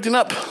loads everything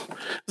up.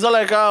 He's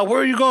like, where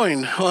are you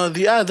going?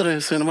 The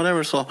address and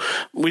whatever. So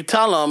we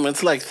tell him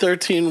it's like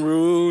 13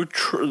 Rue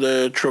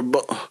I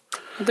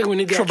think we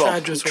need the actual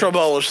address. Trouble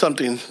or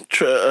something.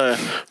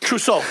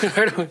 Trousseau.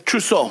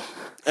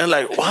 And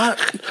like,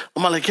 what?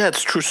 I'm like, yeah,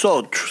 it's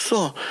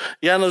Trousseau.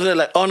 Yeah, no, they're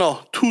like, oh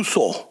no,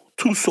 Trousseau.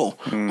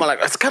 I'm like,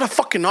 it's got a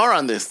fucking R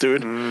on this,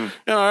 dude.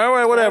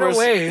 Whatever.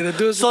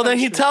 So then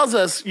he tells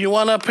us, you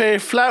want to pay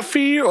flat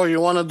fee or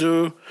you want to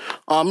do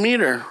a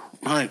meter?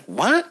 I'm like,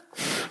 what?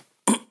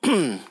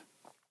 And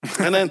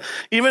then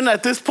even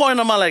at this point,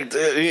 I'm like,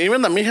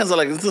 even the mijas are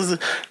like,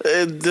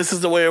 this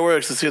is the way it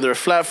works. It's either a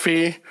flat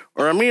fee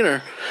or a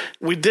meter.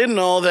 We did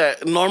know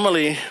that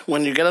normally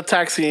when you get a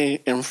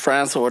taxi in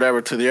France or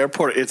whatever to the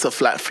airport, it's a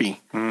flat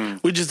fee.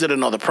 We just didn't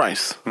know the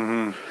price.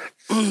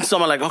 So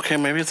I'm like, okay,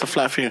 maybe it's a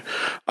flat fee.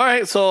 All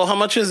right, so how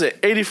much is it?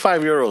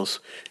 85 euros.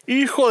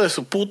 Hijo de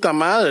su puta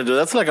madre, dude.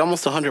 That's like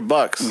almost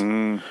 $100.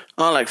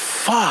 I'm like,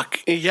 fuck.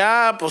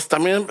 Yeah, pues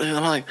también. And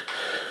I'm like,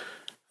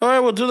 all right,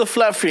 we'll do the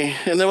flat fee.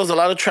 And there was a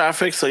lot of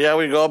traffic, so yeah,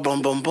 we go,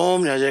 boom, boom,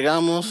 boom. Ya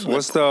llegamos.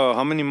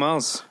 How many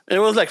miles? It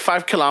was like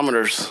 5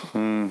 kilometers.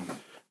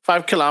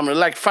 5 kilometers,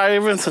 like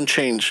 5 and some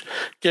change.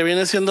 Que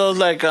viene siendo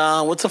like,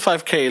 what's a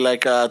 5K?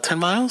 Like 10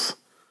 miles?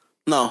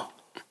 No.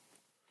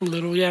 A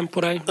little, yeah,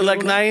 por ahí.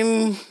 Like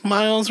 9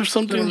 miles or A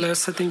something? little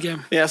less, I think, yeah.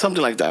 Yeah,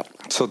 something like that.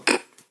 So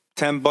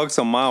 $10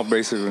 a mile,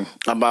 basically.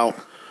 About.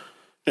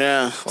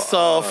 Yeah.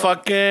 So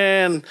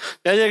fucking,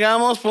 ya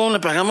llegamos, boom, le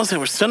pagamos, and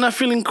we're still not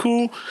feeling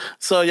cool.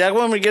 So yeah,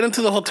 when we get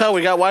into the hotel,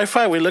 we got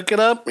Wi-Fi, we look it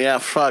up. Yeah,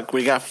 fuck,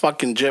 we got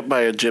fucking gypped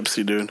by a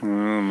gypsy, dude. Oh,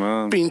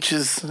 man.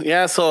 Pinches.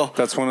 Yeah, so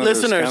That's one of the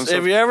listeners, scams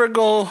if you ever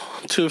go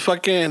to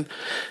fucking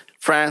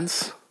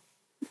France,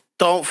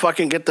 don't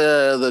fucking get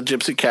the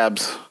gypsy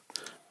cabs.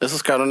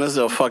 Esos cabrones,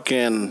 they'll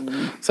fucking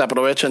se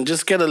aprovechan.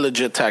 Just get a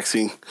legit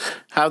taxi.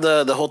 Have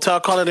the hotel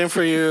call it in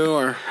for you,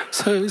 or...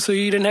 So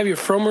you didn't have your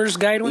Frommer's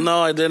guide one?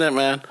 No, I didn't,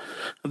 man.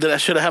 I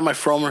should have had my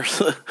Fromers.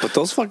 But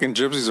those fucking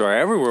gypsies are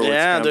everywhere.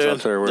 Yeah, with scams dude. out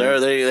there, where-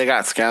 They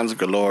got scams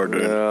galore,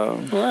 dude. Yeah.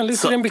 Well, at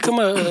least you didn't become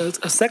a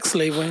sex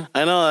slave, way.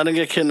 I know, I didn't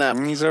get kidnapped.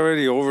 He's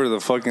already over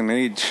the fucking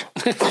age.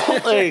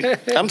 Hey,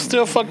 I'm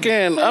still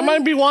fucking... I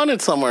might be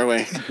wanted somewhere,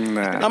 way. I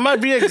Nah.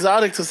 might be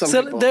exotic to some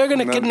So people. they're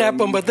gonna No, kidnap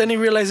no. him, but then he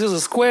realized it was a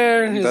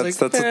square. And he was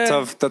That's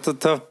like, that's a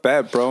tough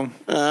bet, bro.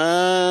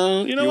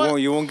 You know what?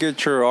 You won't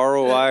get your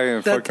ROI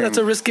and fucking. That's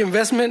a risky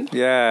investment.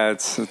 Yeah,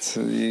 it's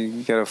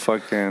you gotta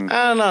fucking.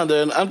 I don't know,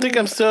 dude. I think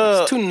I'm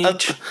still... It's too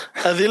niche.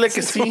 A dile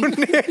que sí.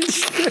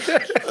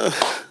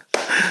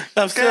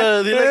 I'm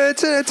still... Dile,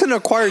 It's an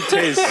acquired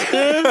taste.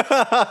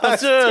 I'm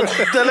still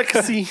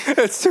delicacy.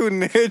 It's too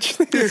niche.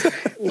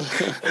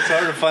 It's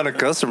hard to find a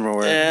customer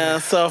with. Yeah,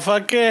 so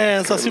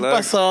fucking, so Good sí luck.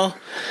 pasó.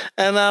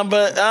 And,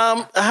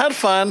 I had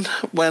fun.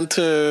 Went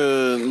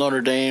to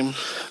Notre Dame,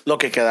 lo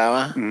que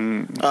quedaba.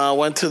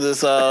 Went to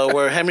this,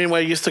 where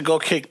Hemingway used to go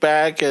kick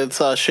back.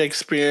 It's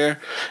Shakespeare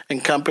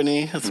and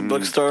Company. It's a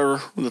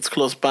bookstore that's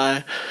close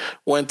by.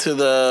 Went to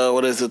the,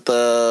 what is it,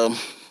 the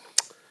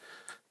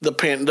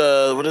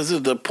what is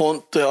it, the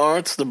Pont de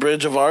Arts, the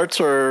Bridge of Arts,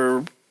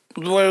 or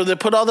where they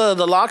put all the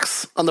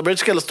locks on the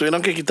bridge que los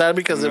tuvieron que quitar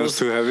because It was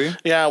too heavy.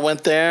 Yeah, I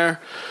went there.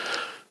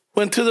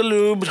 Went to the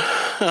Louvre.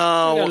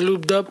 Got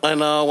lubed up.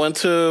 And went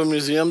to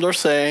Museum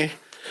d'Orsay.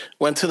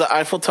 Went to the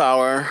Eiffel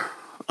Tower.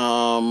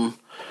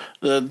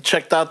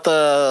 Checked out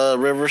the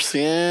River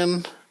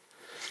Seine.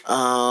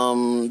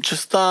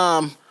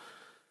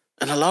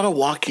 And a lot of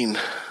walking.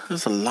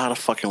 There's a lot of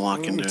fucking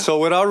walking, dude. So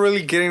without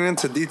really getting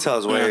into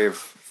details,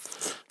 if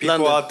people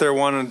London. out there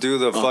want to do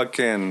the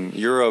fucking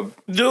Europe,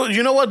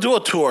 You know what? Do a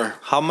tour.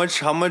 how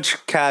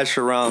much cash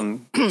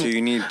around do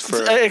you need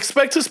for? I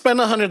expect to spend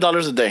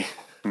 $100 a day.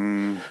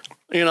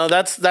 You know,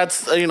 that's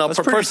That's per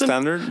pretty person.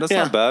 standard. That's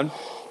Yeah. not bad.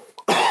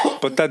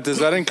 But does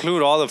that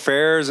include all the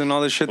fares and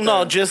all the shit?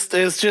 No, there?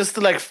 it's just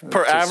like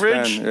per To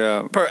average. spend,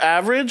 yeah. Per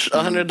average,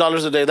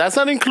 $100 a day. That's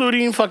not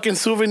including fucking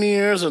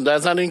souvenirs, or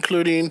that's not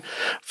including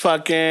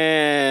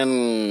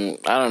fucking,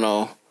 I don't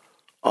know,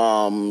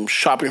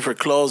 shopping for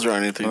clothes or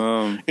anything.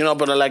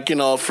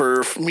 But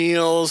for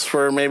meals,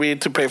 for maybe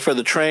to pay for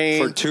the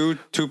train. for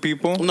two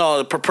people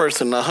No, per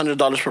person,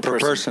 $100 per person.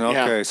 person.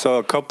 Okay, so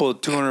a couple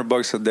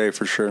 $200 a day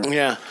for sure.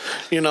 Yeah.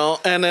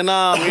 And then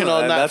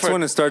That's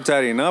when it starts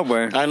adding up,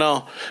 way. I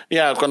know.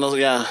 Yeah,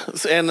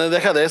 and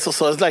deja de eso.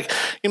 So it's like,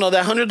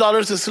 that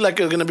 $100 is like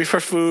going to be for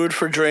food,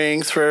 for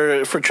drinks,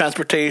 for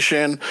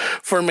transportation,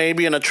 for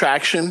maybe an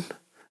attraction.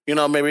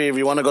 Maybe if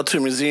you want to go to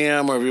a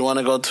museum or if you want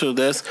to go to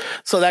this.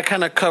 So that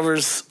kind of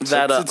covers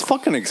that up. It's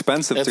fucking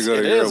expensive to go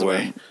to it Europe. is,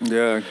 way.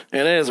 Yeah.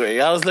 It is, way.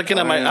 I was looking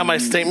at my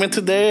statement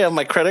today, of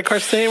my credit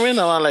card statement.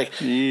 I'm like,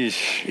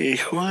 Yeesh.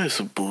 hijo de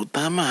su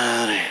puta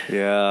madre.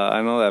 Yeah,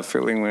 I know that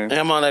feeling, man. And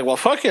I'm like, well,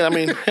 fuck it. I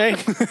mean, hey,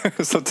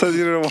 Sometimes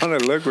you don't want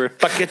to look, way.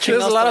 pa' qué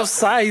There's a chingados lot of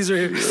size.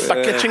 Right? pa'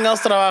 qué chingados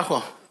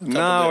trabajo?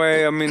 No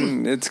way. I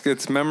mean,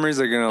 it's memories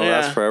are gonna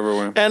last forever,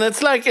 way. And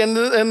it's like,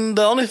 and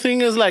the only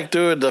thing is like,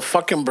 dude, the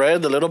fucking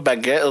bread, the little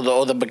baguette,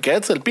 or the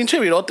baguettes, el pinche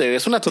virote,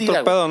 es una tira.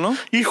 Otro pedo, ¿no?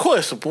 Hijo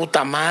de su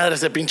puta madre,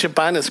 ese pinche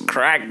pan is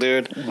crack,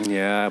 dude.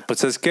 Yeah,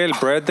 but es que el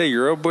bread de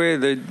Europe, way,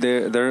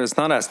 it's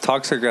not as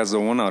toxic as the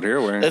one out here,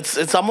 way.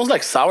 It's almost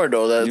like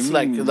sourdough. That's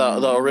like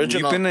the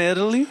original. You been to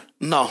Italy?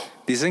 No.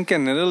 Dicen que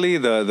in Italy,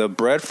 the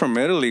bread from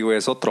Italy, güey,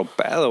 es otro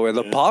pedo, güey.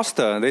 The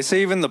pasta. They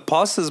say even the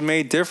pasta is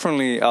made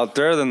differently out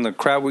there than the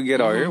crap we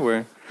get out here,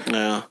 güey.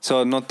 Yeah.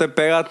 So no te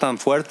pega tan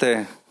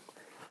fuerte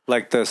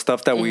like the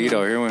stuff that we eat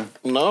out here, güey.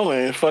 No,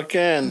 man,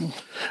 fucking.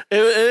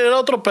 It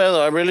otro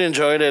pedo. I really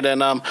enjoyed it, and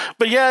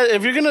but yeah,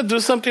 if you're gonna do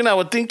something, I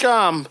would think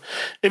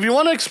if you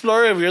want to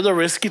explore, if you're the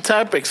risky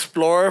type,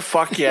 explore.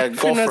 Fuck yeah, If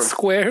go you're for not it.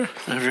 square.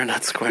 If you're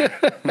not square.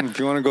 If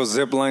you want to go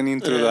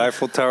ziplining through the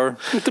Eiffel Tower.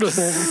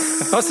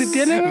 Oh, ¿sí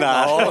tienen?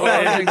 Nah.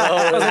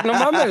 I was like, no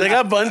mames. They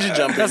got bungee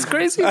jumping. That's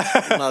crazy.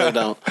 No, they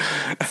don't.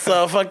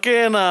 So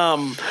fucking.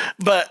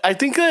 But I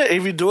think that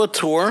if you do a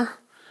tour,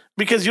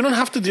 because you don't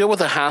have to deal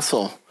with a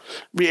hassle.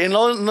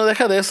 No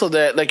deja de eso,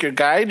 that like your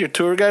guide, your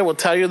tour guide will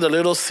tell you the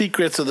little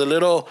secrets or the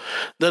little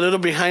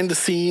behind the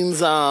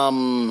scenes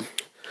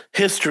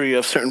history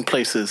of certain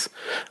places.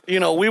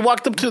 We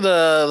walked up to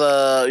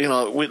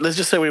let's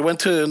just say we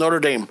went to Notre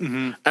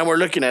Dame and we're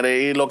looking at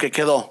it, y lo que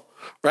quedó.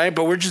 right?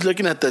 But we're just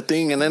looking at the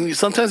thing, and then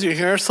sometimes you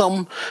hear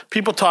some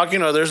people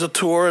talking, or there's a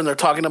tour, and they're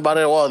talking about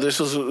it. Well, this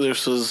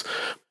was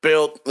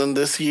built in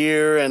this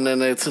year, and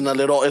then it's in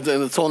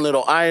its own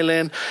little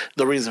island.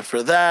 The reason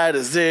for that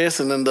is this,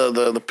 and then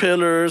the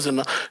pillars,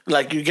 and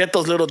like you get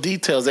those little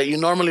details that you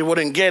normally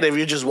wouldn't get if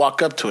you just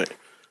walk up to it.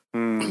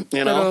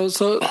 You know.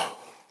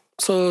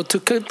 So to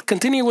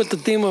continue with the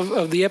theme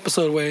of the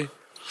episode, way,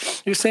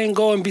 you're saying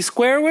go and be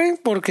square, way,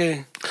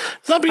 porque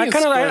it's not being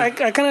square.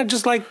 I kind of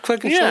just like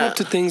fucking showing up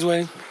to things,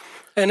 way,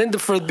 and then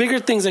for bigger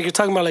things like you're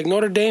talking about, like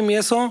Notre Dame, y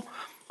eso.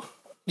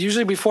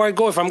 Usually before I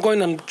go, if I'm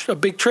going on a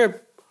big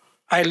trip,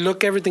 I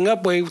look everything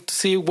up, way, to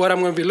see what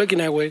I'm going to be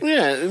looking at, way.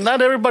 Yeah, not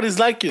everybody's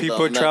like you.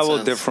 People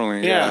travel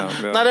differently.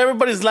 Yeah. Not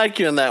everybody's like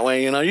you in that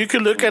way. You know, you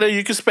could look at it.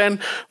 You could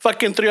spend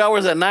fucking 3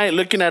 hours at night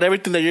looking at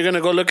everything that you're gonna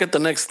go look at the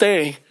next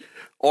day,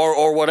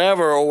 or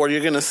whatever, or what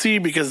you're gonna see.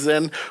 Because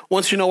then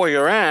once you know where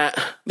you're at,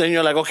 then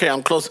you're like, okay,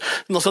 I'm close.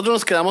 Nosotros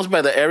nos quedamos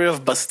by the area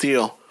of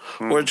Bastille.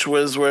 Which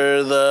was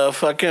where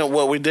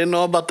what we didn't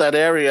know about that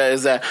area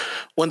is that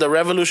when the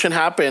revolution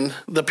happened,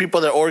 the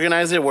people that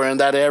organized it were in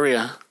that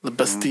area, the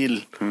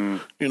Bastille.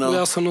 You know, we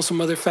also know some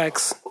other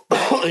facts.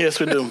 Yes,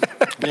 we do.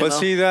 But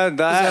see that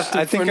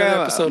I think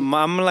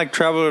I'm like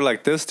traveler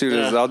like this, dude.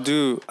 Is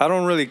I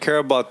don't really care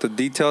about the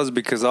details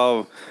because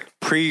I'll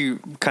learn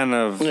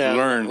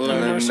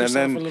and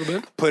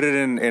then put it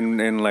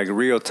in like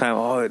real time.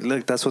 Oh,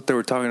 look, that's what they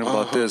were talking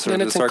about this or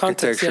this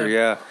architecture.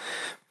 Context,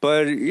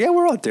 But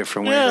we're all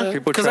different.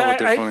 People travel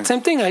differently.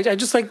 Same thing. I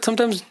just like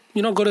sometimes,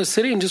 go to a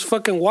city and just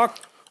fucking walk.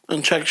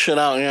 And check shit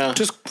out,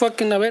 Just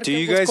fucking... Do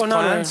you guys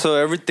plan? So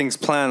everything's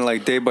planned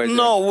like day by day?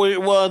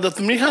 No, the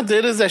Mija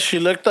did is that she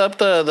looked up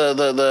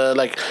the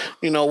like,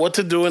 what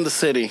to do in the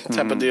city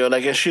type of deal.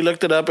 Like, and she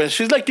looked it up and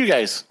she's like you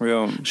guys.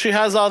 Yeah. She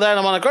has all that.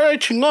 I'm like, all right,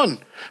 chingon.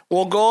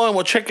 We'll go and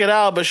we'll check it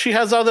out. But she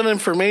has all that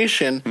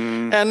information.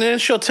 And then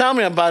she'll tell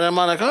me about it. I'm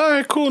like, all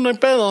right, cool, no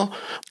pedo.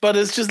 But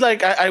it's just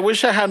like, I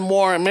wish I had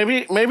more. And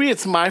maybe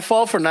it's my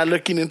fault for not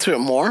looking into it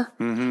more.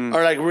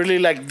 Or like really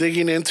like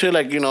digging into it.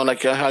 Like,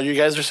 like how you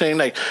guys are saying,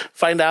 like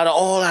find out,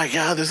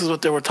 this is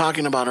what they were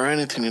talking about or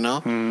anything,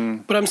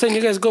 But I'm saying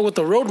you guys go with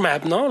the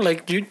roadmap, no?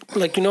 Like,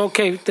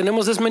 okay,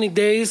 tenemos this many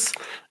days.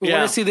 We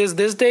want to see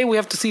this day, we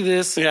have to see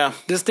this. Yeah.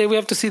 This day, we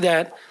have to see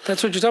that.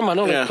 That's what you're talking about,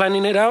 no? Like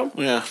planning it out?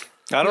 Yeah.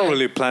 I don't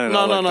really plan it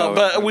out. No.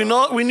 But we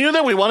knew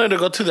that we wanted to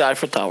go to the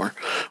Eiffel Tower.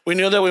 We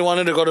knew that we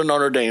wanted to go to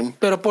Notre Dame.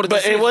 But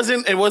it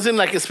wasn't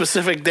like a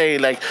specific day.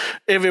 Like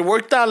if it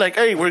worked out, like,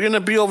 hey, we're gonna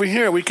be over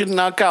here, we could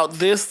knock out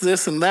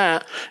this, and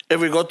that if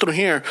we go through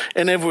here.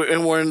 And if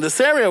we're in this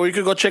area, we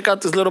could go check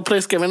out this little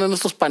place que venden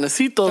estos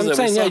panecitos. I'm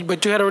saying,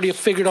 but you had already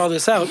figured all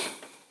this out.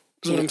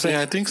 Is what I'm saying.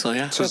 Yeah, I think so.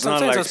 Yeah. So it's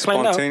not like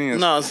spontaneous.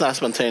 No, it's not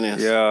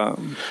spontaneous. Yeah.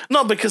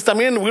 No, because I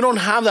mean we don't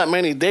have that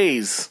many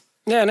days.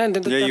 Yeah,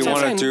 you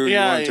want to.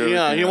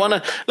 You want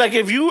to, like,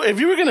 if you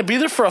were gonna be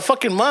there for a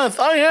fucking month,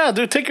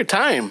 dude, take your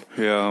time.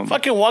 Yeah,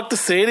 fucking walk the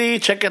city,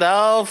 check it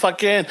out,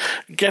 fucking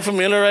get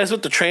familiarized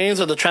with the trains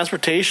or the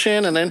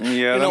transportation, and then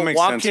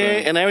walk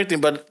it and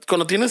everything. But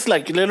cuando tienes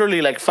like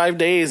literally like 5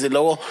 days,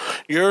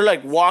 you're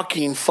like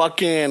walking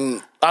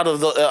fucking out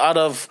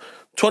of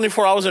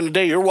 24 hours in a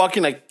day, you're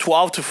walking like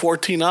 12 to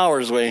 14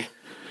 hours, way.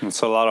 It's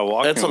a lot of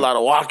walking. That's a lot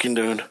of walking,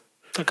 dude.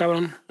 Está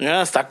cabrón.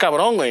 Yeah, está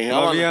cabrón, güey.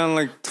 On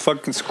like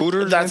fucking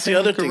scooters. That's the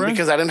other thing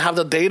because I didn't have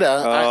the data.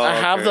 I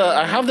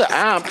have the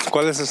app.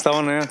 ¿Cuáles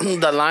estaban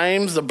allá? The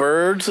limes, the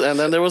birds, and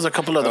then there was a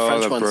couple of the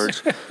French ones.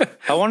 Birds.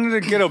 I wanted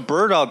to get a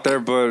bird out there,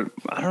 but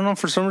I don't know,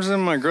 for some reason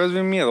my girl's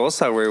being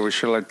miedosa, way with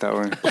shit like that,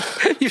 way.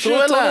 You should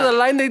have told her the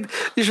line.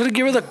 You should have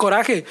given her the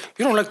coraje.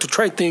 You don't like to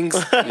try things.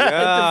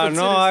 Yeah,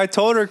 no, I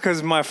told her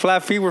because my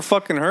flat feet were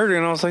fucking hurting,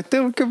 and I was like,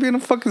 dude, we could be in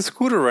a fucking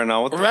scooter right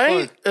now. What the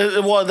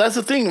fuck? Well, that's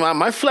the thing.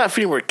 My flat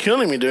feet were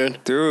killing me,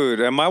 dude.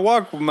 And my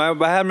walk,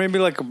 I had maybe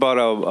like about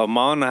a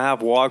mile and a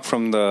half walk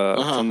from the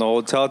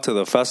hotel to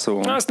the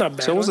festival. No, that's not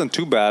bad. So it wasn't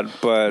too bad,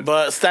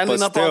 but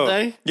standing up all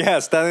day. Yeah,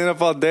 standing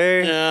up all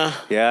day.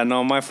 Yeah.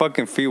 No, my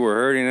fucking feet were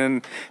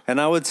hurting, and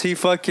I would see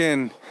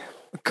fucking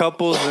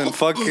couples and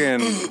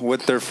fucking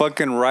with their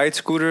fucking ride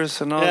scooters,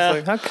 and I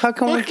was like, how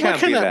come we can't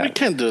be that? We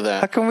can't do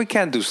that. How come we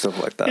can't do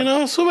stuff like that?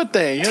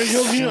 Súbete.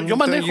 Yo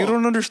manejo. You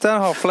don't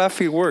understand how flat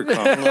feet work,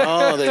 huh?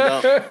 No, they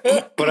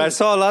don't. But I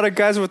saw a lot of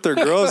guys with their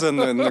girls, and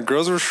the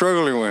girls were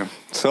struggling with.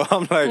 So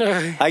I'm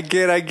like, I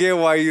get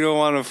why you don't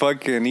want to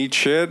fucking eat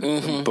shit,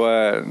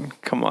 but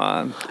come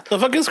on. The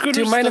fucking scooter.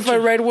 Do you mind if I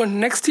ride one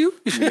next to you?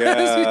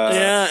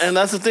 Yeah, and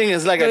that's the thing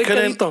is like I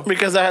couldn't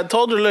because I had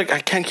told her, look,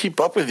 I can't keep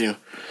up with you.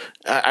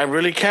 I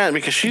really can't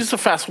because she's a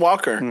fast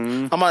walker.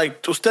 I'm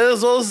like,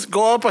 ustedes dos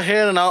go up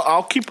ahead and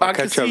I'll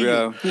catch up.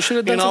 Yeah. You should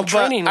have done some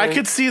training. I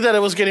could see that it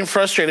was getting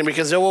frustrating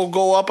because they will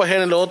go up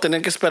ahead and luego tener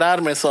que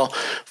esperarme. So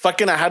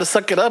fucking, I had to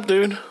suck it up,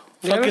 dude.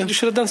 Yeah, you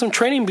should have done some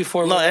training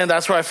before. No, and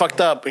that's where I fucked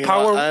up.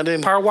 Power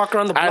walk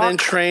around the block. I didn't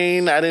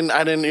train. I didn't.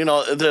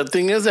 The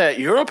thing is that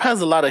Europe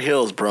has a lot of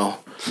hills, bro.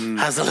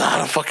 Has a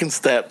lot of fucking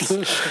steps.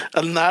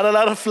 And not a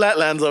lot of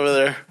flatlands over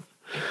there.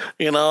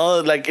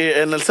 Like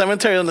in the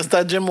cemetery on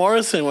the Jim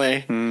Morrison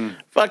way.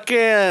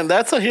 Fucking,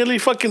 that's a hilly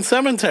fucking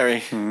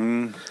cemetery.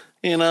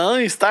 You know,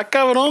 y está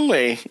cabrón,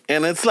 güey.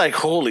 And it's like,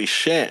 holy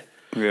shit.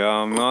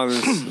 Yeah, no,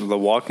 the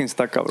walking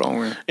está cabrón,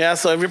 güey. Yeah,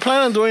 so if you're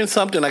planning on doing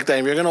something like that,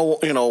 if you're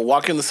gonna,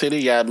 walk in the city,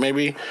 yeah,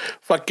 maybe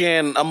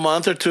fucking a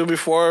month or two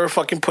before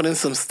fucking putting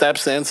some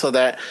steps in so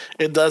that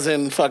it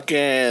doesn't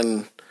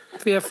fucking...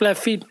 If you have flat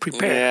feet,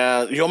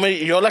 prepare. Yeah,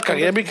 yo la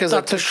cagué because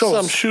I took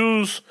some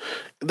shoes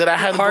that I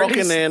had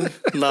Hardee's? broken in.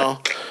 No.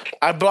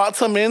 I bought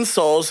some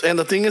insoles, and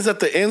the thing is that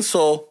the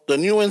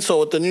new insole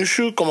with the new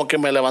shoe, como que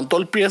me levantó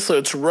el pie, so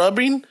it's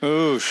rubbing.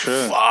 Oh,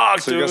 shit.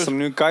 Fuck, so dude. you got some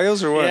new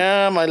callos or what?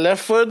 Yeah, my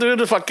left foot,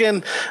 dude,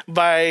 fucking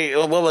by,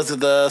 what was it,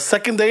 the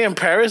second day in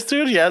Paris,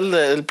 dude? Yeah,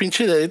 el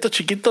pinche dedito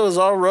chiquito was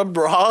all rubbed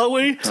raw,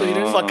 güey. So you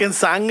didn't fucking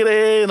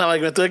sangre, and I'm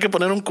like, me tuve que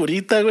poner un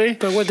curita, güey.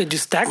 But what, did you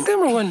stack them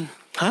or what?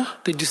 Huh?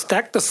 Did you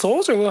stack the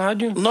soles or what?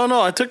 How'd you?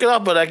 No, I took it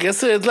off, but I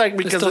guess it's like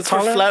because it's for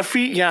taller? flat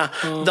feet. Yeah,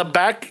 the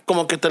back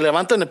como que te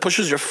levanta and it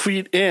pushes your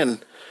feet in,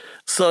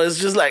 so it's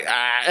just like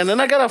and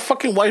then I got a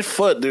fucking white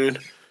foot, dude.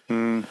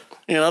 You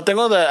know,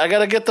 I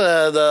gotta get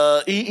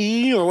the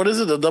EE or what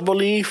is it, the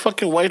double E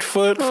fucking white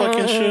foot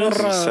fucking shoes.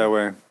 That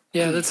way.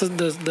 Yeah, that's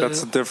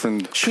That's a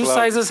different shoe club.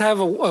 sizes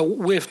have a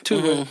width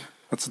too.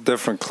 That's a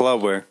different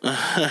club, way.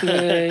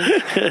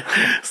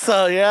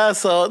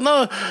 So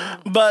no,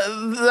 but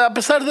a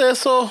pesar de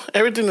eso,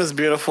 everything is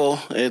beautiful.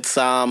 It's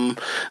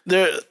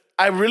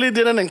I really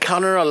didn't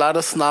encounter a lot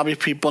of snobby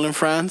people in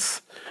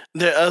France.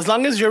 As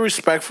long as you're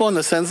respectful in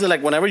the sense that,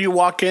 like, whenever you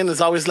walk in,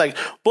 it's always like,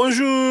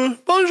 bonjour,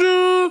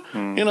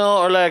 you know,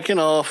 or like,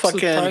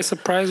 fucking...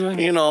 Surprise, man.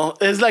 You know,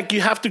 it's like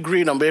you have to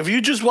greet them. But if you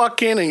just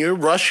walk in and you're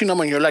rushing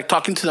them and you're, like,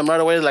 talking to them right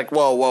away, it's like,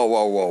 whoa.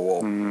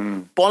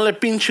 Ponle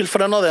pinche el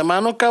freno de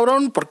mano,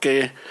 cabrón,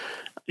 porque,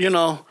 yo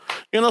no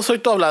soy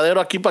tu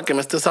habladero aquí para que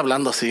me estés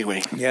hablando así,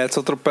 güey. Yeah, it's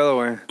otro pedo,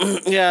 güey.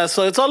 Yeah,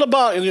 so it's all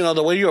about,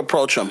 the way you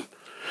approach them.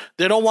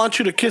 They don't want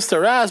you to kiss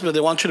their ass, but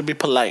they want you to be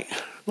polite.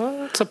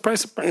 Well,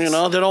 surprise. You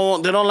know, they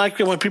don't like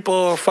it when people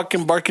are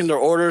fucking barking their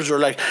orders or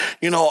like,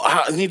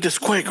 I need this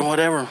quick or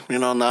whatever,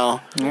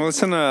 now. Well,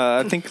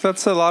 I think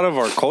that's a lot of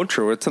our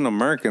culture. It's an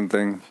American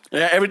thing.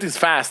 Yeah, everything's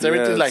fast.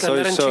 Everything's like...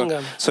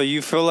 So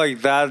you feel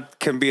like that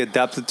can be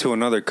adapted to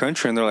another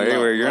country and they're like,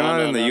 hey, you're not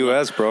in the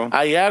U.S., bro.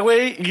 Yeah,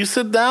 güey, you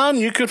sit down,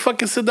 you could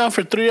fucking sit down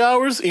for 3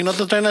 hours y no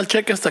te traen el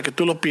cheque hasta que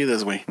tú lo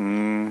pides, güey.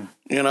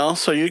 You know,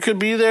 so you could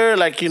be there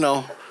like,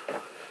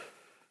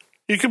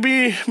 you could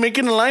be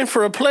making a line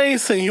for a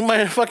place and you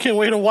might fucking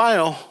wait a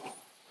while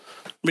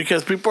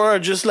because people are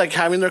just like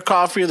having their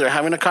coffee, they're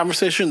having a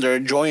conversation, they're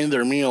enjoying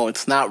their meal.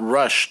 It's not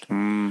rushed.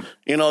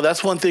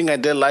 That's one thing I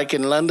did like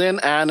in London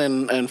and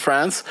in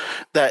France,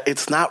 that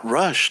it's not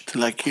rushed.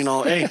 Like,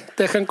 hey.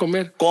 Dejan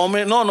comer.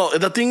 Come. No.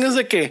 The thing is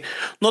de que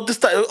no te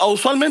está,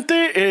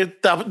 usualmente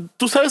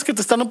tú sabes que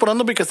te están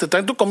apurando because te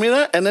traen tu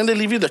comida and then they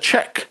leave you the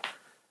check.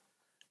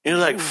 You're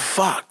like,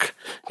 fuck,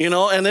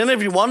 and then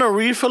if you want a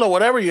refill or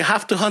whatever, you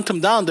have to hunt them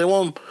down.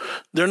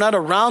 They're not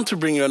around to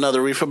bring you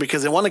another refill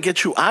because they want to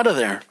get you out of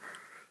there.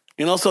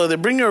 So they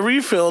bring you a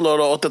refill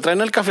or te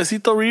traen el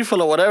cafecito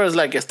refill or whatever. It's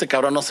like, este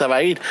cabrón no se va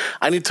a ir.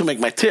 I need to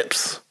make my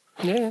tips.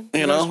 Yeah.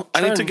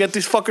 I need to get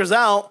these fuckers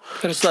out.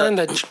 Gotta turn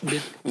that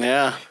bit.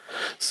 Yeah.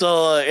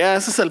 So,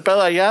 ese es el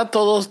pedo allá.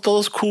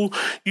 Todos cool.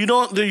 You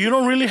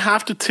don't really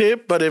have to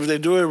tip, but if they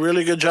do a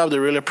really good job, they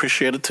really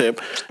appreciate a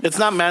tip. It's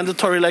not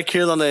mandatory like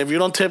here, donde if you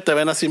don't tip, te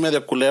ven así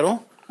medio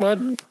culero.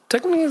 Well,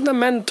 technically it's not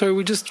mandatory.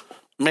 We just...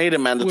 made it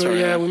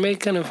mandatory. We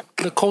made kind of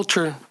the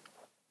culture.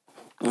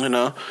 I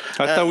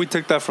thought we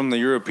took that from the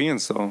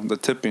Europeans, though, the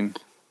tipping.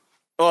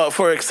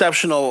 For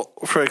exceptional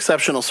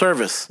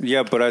service.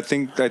 Yeah, but I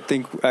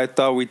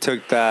thought we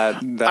took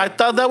that. I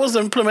thought that was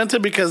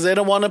implemented because they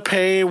don't want to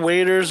pay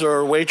waiters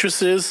or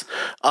waitresses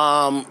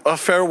a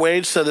fair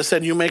wage, so they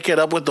said you make it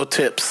up with the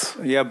tips.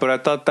 Yeah, but I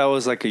thought that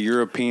was like a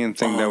European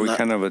thing that we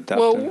kind of adapted.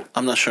 Well,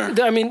 I'm not sure.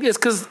 I mean, it's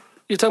because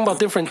you're talking about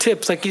different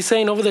tips. Like you're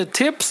saying over there,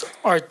 tips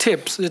are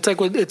tips. It's like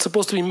what it's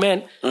supposed to be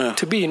meant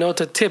to be.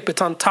 It's a tip.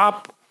 It's on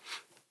top.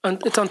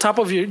 It's on top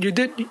of you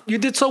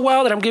did so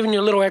well that I'm giving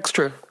you a little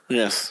extra.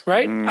 Yes.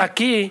 Right?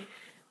 Aquí,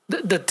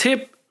 the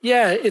tip,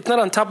 it's not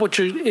on top of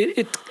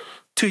it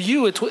to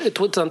you, it's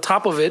what's on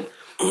top of it.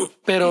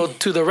 Pero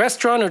to the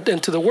restaurant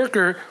and to the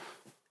worker,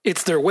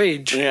 it's their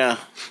wage. Yeah.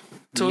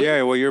 So,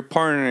 well, you're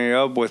partnering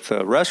up with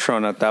a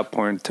restaurant at that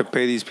point to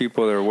pay these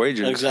people their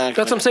wages. Exactly.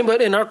 That's what I'm saying.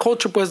 But in our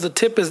culture, pues, the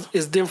tip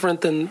is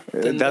different than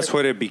that's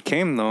what it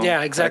became, though.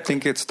 Yeah, exactly. I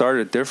think it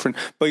started different.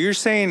 But you're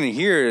saying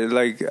here,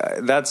 like,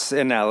 that's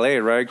in LA,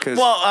 right?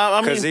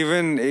 Because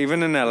even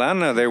in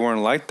Atlanta, they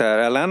weren't like that.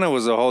 Atlanta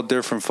was a whole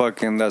different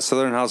fucking that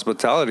Southern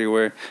hospitality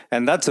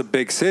and that's a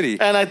big city.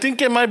 And I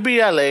think it might be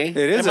LA. It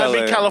is LA. It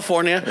might be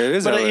California. It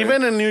is but LA.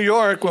 Even in New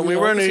York, when we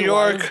were in New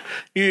York,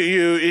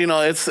 you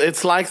know,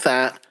 it's like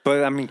that.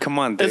 But I mean, come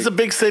on, it's the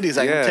big cities.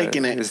 I'm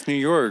taking it. It's New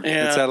York.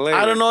 Yeah. It's LA.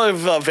 I don't know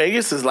if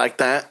Vegas is like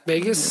that.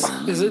 Vegas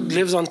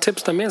lives on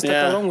tips también.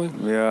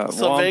 Yeah.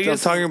 So well,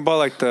 Vegas, I'm talking about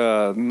like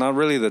not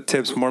really the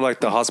tips, more like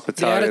the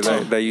hospitality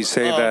that you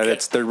say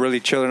they're really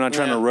chill. They're not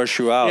trying to rush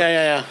you out.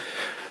 Yeah.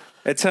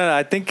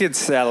 I think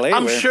it's LA.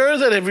 I'm sure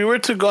that if you were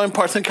to go in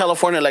parts in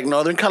California, like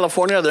Northern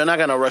California, they're not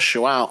going to rush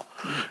you out.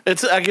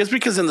 It's, I guess,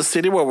 because in the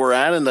city where we're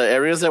at, in the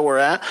areas that we're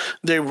at,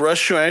 they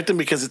rush you everything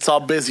because it's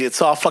all busy.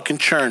 It's all fucking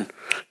churn.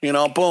 You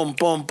know, boom,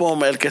 boom,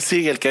 boom, el que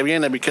sigue, el que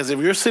viene. Because if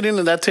you're sitting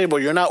at that table,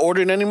 you're not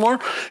ordering anymore,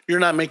 you're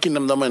not making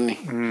them the money.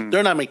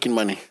 They're not making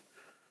money.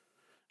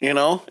 You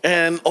know?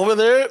 And over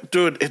there,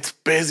 dude, it's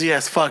busy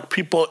as fuck.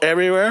 People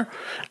everywhere.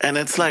 And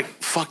it's like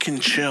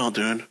fucking chill,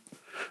 dude.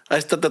 Ahí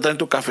está, te traen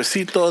tu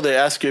cafecito. They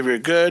ask you if you're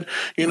good.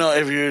 You know,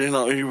 if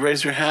you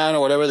raise your hand or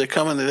whatever, they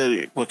come and they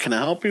say, what can I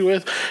help you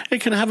with? Hey,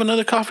 can I have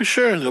another coffee?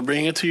 Sure. They'll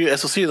bring it to you.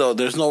 Eso sí, though,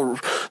 there's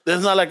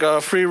not like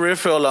a free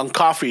refill on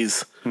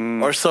coffees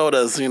or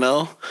sodas, you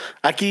know?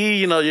 Aquí,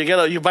 you know,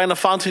 you buy a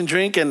fountain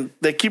drink and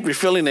they keep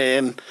refilling it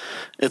and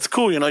it's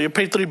cool, you know? You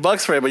pay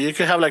 $3 for it, but you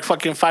can have like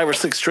fucking 5 or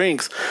 6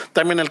 drinks.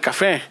 También el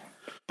café.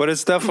 But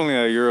it's definitely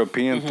a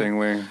European thing,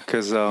 way,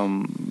 because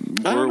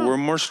we're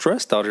more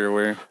stressed out here,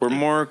 way. We're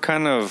more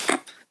kind of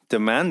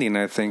demanding,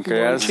 I think.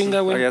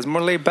 It's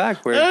more laid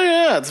back, way.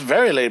 Yeah, it's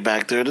very laid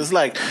back, dude. It's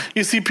like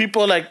you see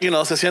people like, you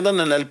know, se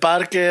sientan en el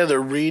parque, they're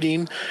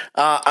reading.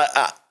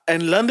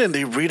 In London,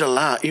 they read a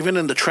lot, even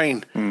in the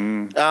train.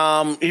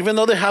 Even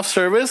though they have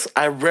service,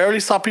 I rarely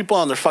saw people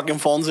on their fucking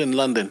phones in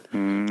London.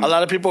 A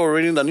lot of people were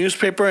reading the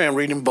newspaper and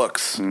reading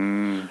books.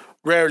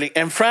 Rarely.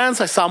 In France,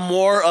 I saw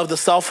more of the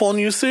cell phone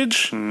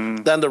usage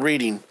than the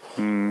reading.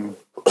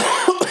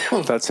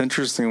 That's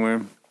interesting,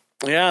 man.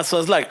 Yeah, so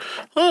it's like,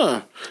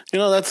 you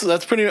know,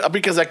 that's pretty,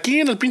 because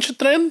aquí en el pinche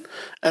tren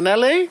in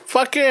LA,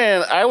 fucking,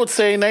 I would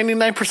say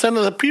 99%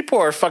 of the people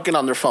are fucking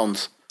on their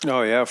phones.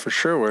 Oh, yeah, for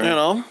sure, man. You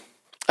know?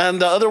 And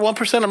the other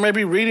 1% are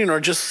maybe reading or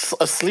just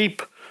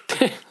asleep.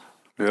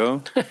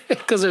 Yeah.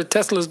 Because their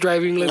Tesla's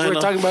driving, like we were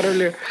talking about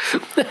earlier.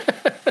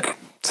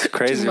 It's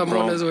crazy,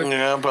 bro.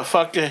 Yeah, but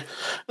fuck it.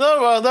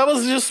 No, that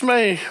was just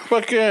my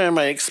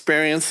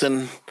experience,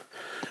 and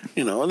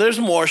you know, there's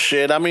more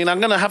shit. I mean,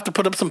 I'm gonna have to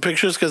put up some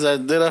pictures because I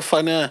did a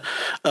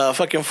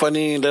fucking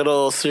funny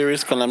little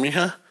series con la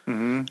mija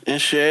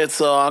and shit.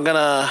 So I'm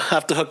gonna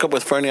have to hook up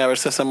with Fernie. A ver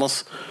si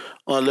hacemos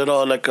a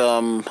little like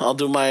I'll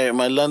do my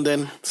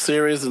London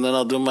series and then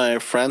I'll do my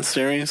France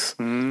series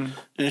and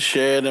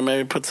shit, and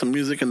maybe put some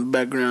music in the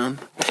background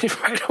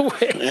right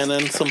away, and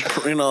then some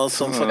fucking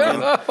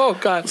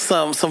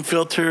some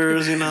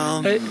filters, you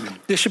know.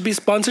 They should be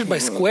sponsored by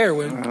Square.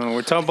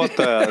 We're talking about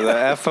the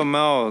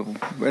FML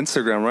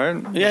Instagram,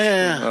 right?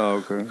 Yeah.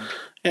 Oh, okay.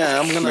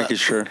 Yeah, I'm gonna making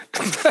sure.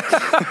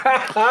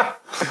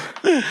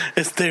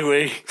 Este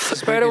way.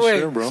 Right away,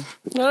 sure, bro. I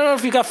don't know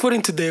if you got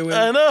footing today, man.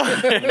 I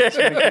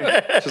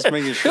know. Just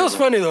making sure. It was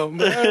funny though,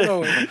 but I don't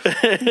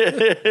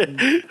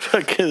know.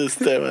 Fucking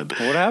Esteban.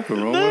 What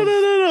happened, bro? No.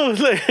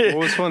 Like, what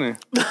was funny?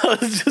 No,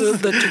 it's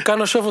just the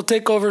Chicano Shuffle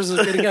takeovers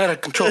are getting out of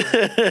control.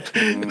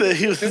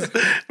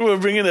 We were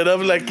bringing it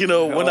up, like, you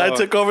know, when I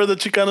took over the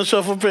Chicano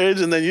Shuffle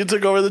page, and then you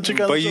took over the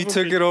Chicano. But you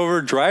took it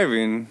over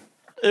driving.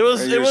 It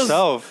was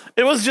yourself.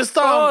 It was just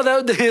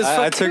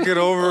I took it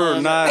over.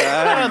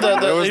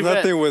 There was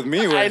nothing with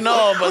me. I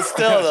know, but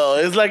still though,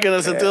 it's like in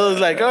a sentido,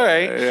 it's like, all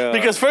right,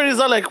 because Freddie's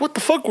not like, what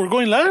the fuck, we're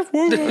going live?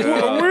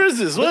 Where is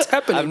this? What's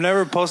happening? I've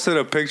never posted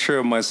a picture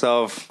of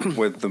myself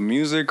with the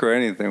music or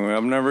anything.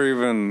 I've never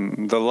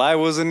even, the live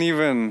wasn't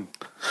even.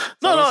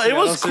 No, it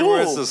was cool.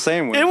 It's the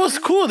same way. It was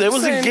cool. It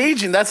was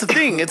engaging. That's the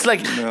thing. It's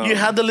like you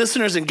had the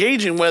listeners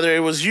engaging, whether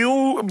it was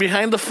you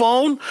behind the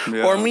phone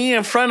or me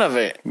in front of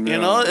it. You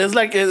know, it's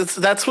like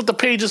that's what the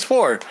page is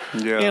for.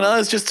 Yeah. You know,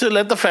 it's just to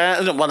let the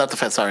fans. Well, not the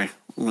fans. Sorry,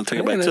 I'm gonna take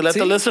it back. To let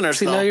the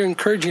listeners know. Now you're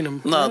encouraging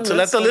them. No, to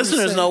let the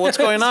listeners know what's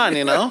going on.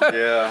 You know.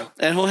 Yeah.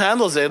 And who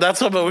handles it? That's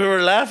what. But we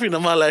were laughing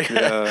about like,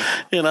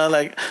 you know,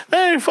 like,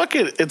 hey, fuck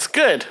it, it's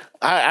good.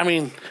 I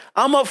mean,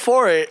 I'm up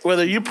for it.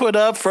 Whether you put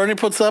up, Fernie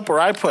puts up,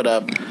 or I put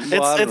up.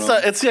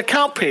 It's the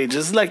account page.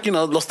 It's like, you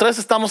know, los tres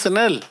estamos en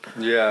él.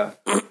 Yeah.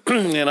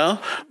 You know?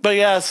 But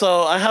yeah,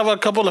 so I have a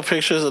couple of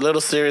pictures, a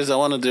little series I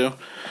want to do.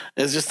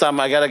 It's just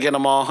I got to get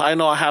them all. I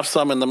know I have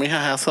some, and the mija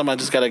has some. I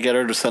just got to get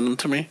her to send them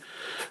to me.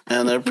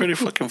 And they're pretty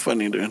fucking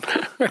funny, dude.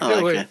 I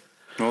like it.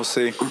 We'll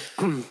see.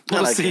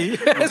 We'll see.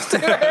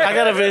 I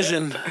got a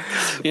vision.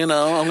 You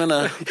know, I'm going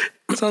to...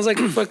 Sounds like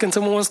fucking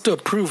someone wants to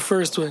approve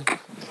first one.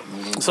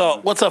 So,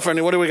 what's up,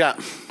 Fernie? What do we got?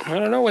 I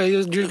don't know.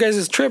 Your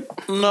guys' trip?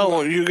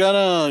 No,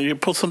 you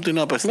pull something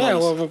up. Yeah,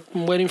 well,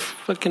 I'm waiting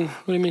for fucking...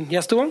 What do you mean?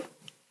 Yes to one?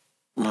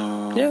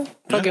 Yeah,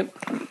 fuck it.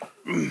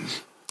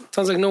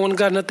 Sounds like no one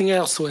got nothing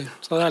else, way.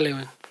 So dale,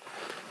 man.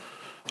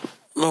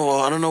 No,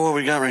 I don't know what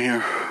we got right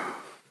here.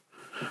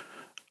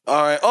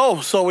 All right.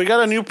 Oh, so we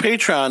got a new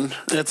Patreon.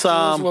 It's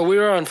Well, we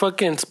were on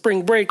fucking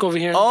spring break over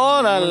here.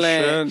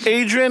 Órale.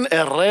 Adrian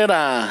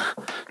Herrera.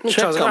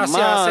 Check him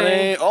out,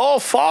 eh? Oh,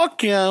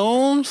 fuck yeah,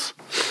 Holmes.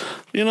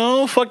 You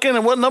know,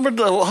 fucking, what number,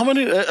 how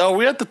many, are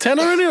we at the 10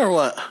 already or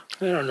what?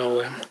 I don't know,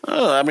 güey.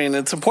 I mean,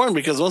 it's important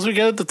because once we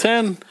get it to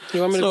 10.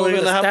 You want me to go over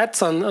the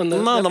stats on the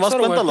No, nomás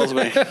cuéntalos,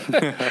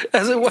 güey.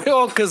 As it way,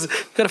 because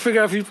gotta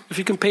figure out if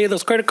you can pay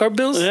those credit card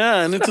bills. Yeah,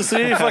 I need to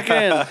see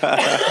fucking,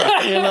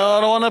 you know, I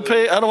don't want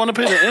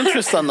to pay the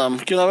interest on them.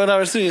 Quiero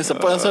ver si se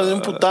puede hacer de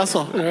un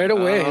putazo. Right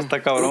away.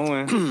 Está cabrón,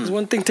 güey. There's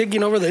one thing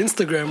taking over the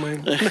Instagram,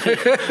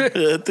 güey.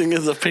 The thing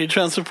is the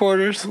Patreon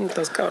supporters.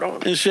 That's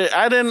cabrón. And shit,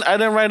 I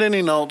didn't write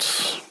any notes.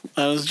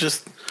 I was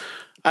just,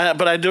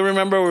 but I do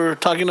remember we were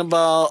talking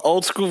about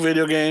old school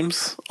video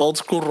games, old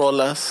school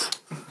rolas.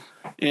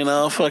 You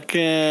know,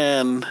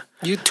 fucking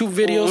YouTube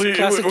videos,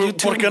 classic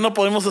YouTube. ¿Por qué no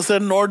podemos hacer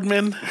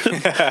Nordman,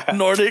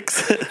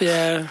 Nordics?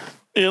 Yeah.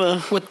 You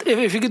know,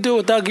 if you could do it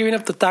without giving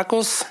up the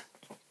tacos.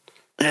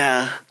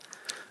 Yeah.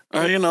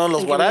 Or, you know,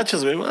 los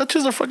guaraches, güey.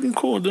 Guaraches are fucking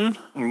cool, dude.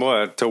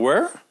 What, to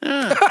wear?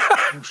 Yeah.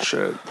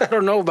 Shit. I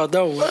don't know about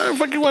that one.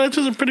 Fucking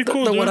guaraches are pretty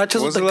cool, the dude.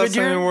 guaraches When's with the the last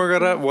time Goodyear? you wore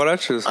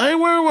guaraches? I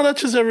wear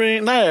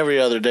guaraches not every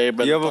other day,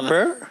 but... You have a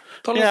pair?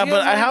 Yeah,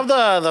 but I have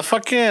the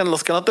fucking,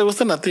 los que no te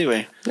gustan a ti,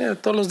 güey. Yeah,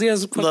 todos los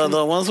días.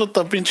 The ones with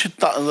the pinche,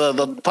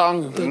 the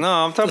tongue.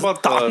 No, I'm talking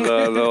about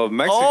the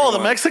Mexican Oh, the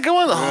one. Mexican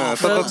one? Yeah, I Oh,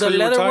 thought that's The what you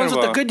were leather talking ones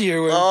with the about. Goodyear,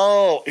 güey.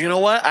 oh, you know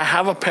what? I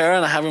have a pair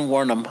and I haven't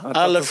worn them. I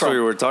thought that's what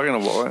you were talking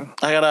about. Right?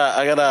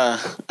 I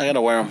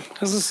gotta wear them.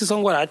 Esos sí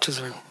son guaraches,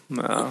 güey.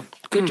 No.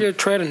 Goodyear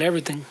tread and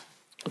everything.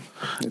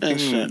 And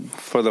shit.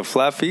 For the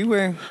flat feet,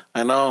 way.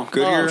 I know.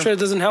 Goodyear. I'm sure it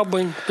doesn't help,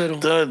 güey. Pero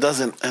Dude, it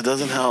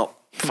doesn't help.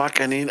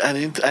 Fuck, I need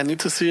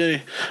to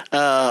see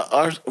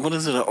what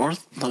is it?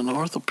 An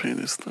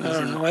orthopedist? I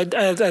don't know. I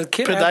as a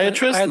kid,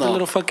 Podiatrist? I had the No.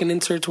 little fucking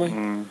inserts,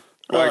 güey.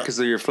 Why? Because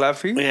of your flat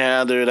feet?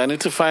 Yeah, dude. I need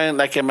to find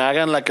like que me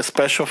hagan like a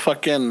special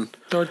fucking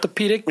The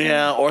orthopedic.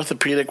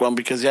 orthopedic one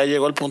because ya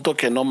llegó el punto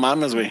que no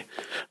mames, güey.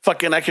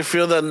 Fucking, I can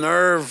feel the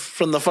nerve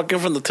from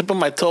the tip of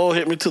my toe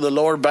hit me to the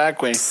lower back,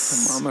 güey.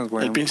 Mames,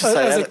 güey. El pinche As a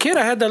sciatic. kid,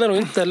 I had that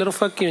little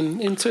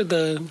fucking insert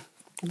the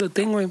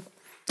thing, güey.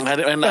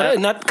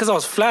 Not because I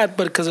was flat,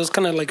 but because it was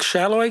kind of like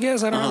shallow, I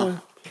guess. I don't know.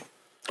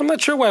 I'm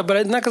not sure why,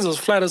 but not because it was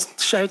flat. I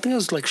think it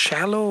was like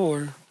shallow,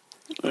 or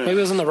maybe it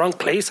was in the wrong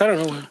place. I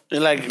don't know.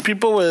 And like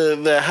people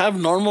that have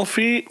normal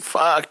feet,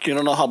 fuck, you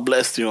don't know how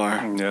blessed you are.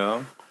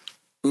 Yeah.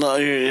 No,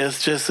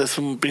 es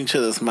un pinche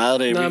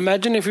desmadre. Now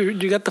imagine if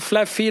you got the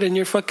flat feet and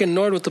you're fucking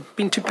Nord with the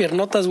pinche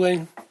piernotas,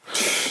 güey.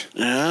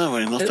 Yeah,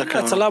 güey, no está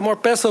That's a cabrón. lot more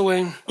peso,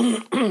 güey.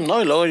 No,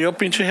 y luego yo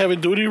pinche heavy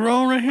duty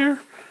roll right here.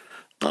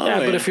 No, Yeah,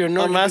 güey. but if you're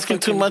Nord, I'm you'd be asking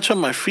too fucking- much on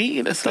my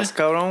feet. Estás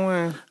cabrón,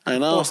 güey. I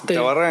know. Poste. Te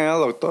va a regañar el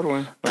doctor,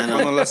 güey.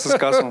 No le haces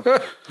caso.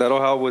 That'll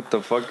help with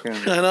the fucking...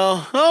 I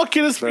know. Oh,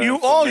 quieres you?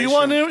 Oh, you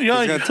want him? He's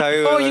gonna Yeah, tell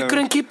you... Oh, you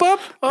couldn't keep up?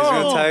 He's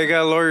gonna Oh, tell you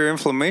gotta lower your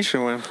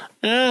inflammation, güey.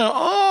 yeah.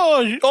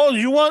 Oh,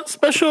 you want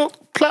special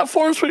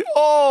platforms for you?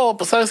 Oh,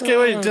 pues sabes qué,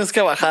 güey, tienes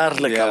que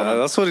bajarle, Yeah, cabrón.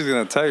 that's what he's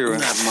gonna tell you, güey.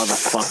 That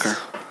motherfucker.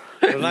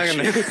 They're not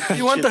gonna...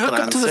 you want to hook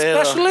up to the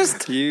Trancero.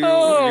 specialist? You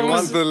Oh,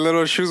 want the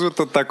little shoes with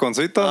the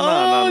taconcito?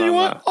 Oh, No. you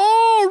want?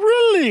 Oh,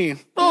 really?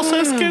 Oh,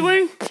 ¿sabes qué,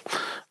 güey?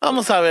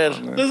 Vamos a ver.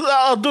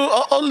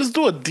 Let's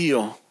do a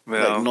deal.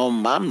 Yeah. Like, no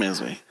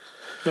mames, güey.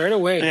 Right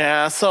away.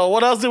 Yeah, so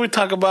what else did we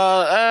talk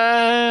about?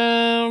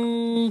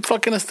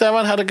 Fucking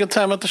Esteban had a good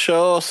time at the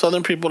show.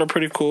 Southern people are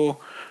pretty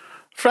cool.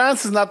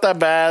 France is not that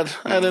bad.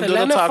 I didn't do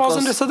the Atlanta falls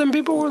under tacos. Southern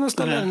people, or not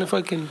in the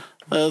fucking...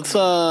 It's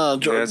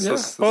Georgia. Yes, Yeah.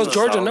 that's- Oh, it's that's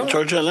Georgia, solid. no?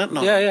 Georgia, Atlanta.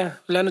 No. Yeah,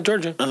 Atlanta,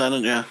 Georgia. Atlanta,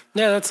 yeah.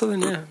 Yeah, that's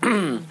Southern, yeah.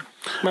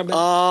 My bad.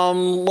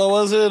 What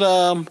was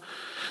it?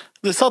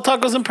 They sell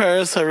tacos in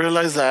Paris. I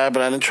realized that,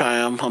 but I didn't try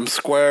them. I'm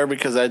square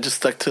because I just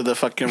stuck to the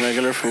fucking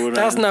regular food.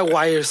 That's not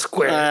why you're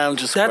square. I'm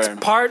just That's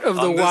squared. part of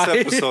the On this why.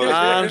 episode,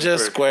 I'm you're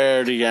just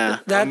squared, yeah. On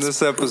That's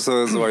this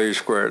episode is why you're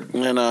squared.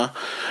 You know,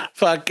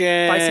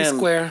 fucking spicy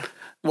square.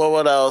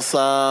 What else?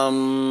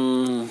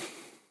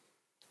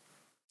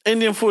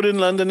 Indian food in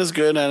London is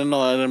good. I don't know.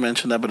 I didn't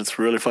mention that, but it's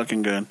really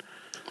fucking good.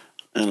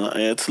 And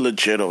it's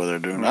legit over there,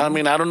 dude. I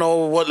mean, I don't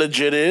know what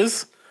legit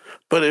is,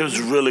 but it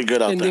was really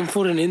good out Indian there.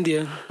 food in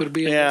India would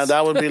be. Yeah,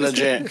 that would be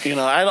legit. You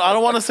know, I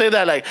don't want to say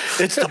that like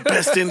it's the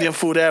best Indian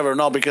food ever.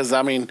 No, because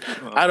I mean,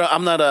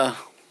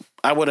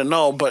 I wouldn't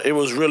know, but it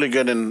was really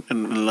good in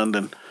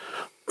London.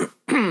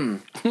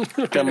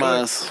 ¿Qué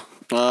más?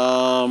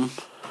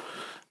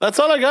 That's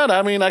all I got.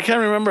 I mean, I can't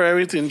remember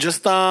everything.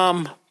 Just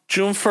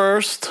June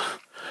 1st,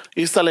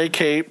 East LA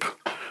Cape,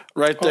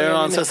 right there yeah,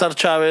 on yeah. Cesar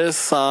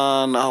Chavez.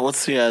 On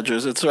what's the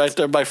address? It's right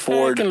there by I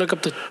Ford. can look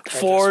up the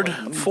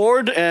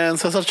Ford and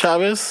Cesar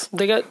Chavez.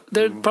 They're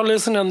probably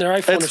listening on their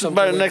iPhone or It's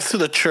something. right next to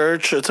the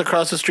church. It's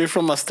across the street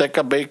from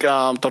Azteca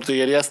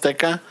Tortilleria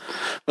Azteca,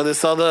 where they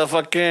sell the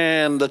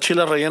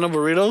chile relleno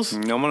burritos.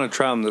 I'm gonna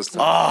try them this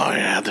time. Oh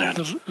yeah,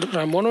 dude.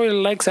 Ramon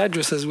really likes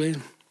addresses, we.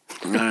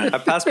 I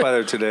passed by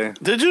there today.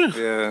 Did you?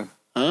 Yeah.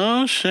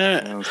 Oh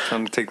shit. I was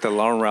trying to take the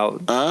long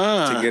route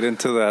to get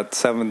into that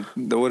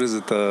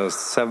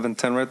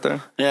 710 right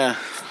there. Yeah.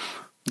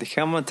 Dije,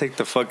 I'm gonna take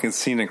the fucking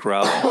scenic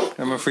route.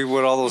 I'm free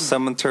with all those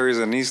cemeteries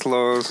in East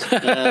Los.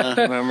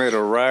 And I made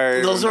a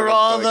right. Those and are then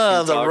all up to,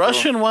 like, the Quintaco.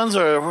 Russian ones,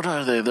 or what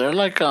are they? They're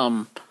like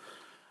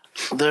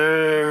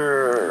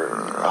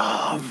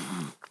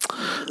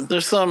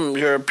There's some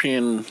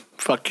European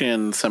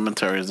fucking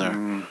cemeteries there.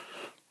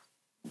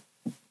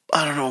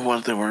 I don't know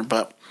what they were,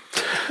 but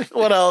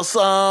what else?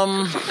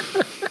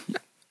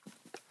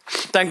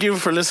 Thank you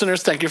for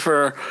listeners. Thank you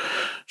for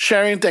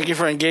sharing. Thank you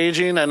for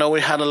engaging. I know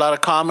we had a lot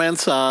of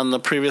comments on the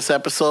previous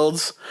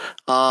episodes.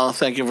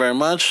 Thank you very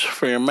much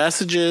for your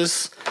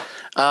messages.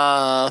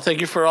 Thank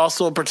you for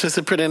also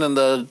participating in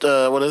the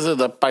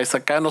the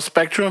Paisacano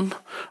spectrum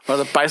or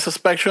the Paisa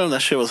spectrum.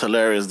 That shit was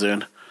hilarious,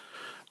 dude.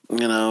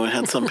 You know, we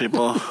had some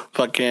people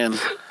fucking.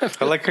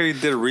 I like how you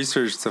did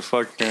research to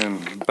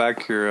fucking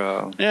back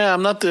your. Yeah,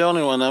 I'm not the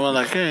only one. I'm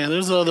like, hey,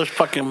 there's other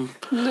fucking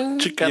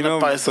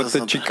Chicano Paisas. But the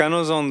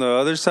Chicanos on the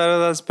other side of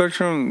that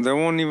spectrum, they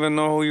won't even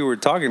know who you were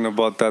talking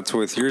about. That's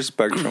with your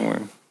spectrum, way.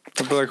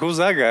 They'll be like, who's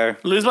that guy?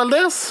 Luis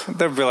Valdez?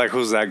 They'll be like,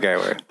 who's that guy,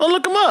 way? Well,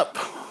 look him up.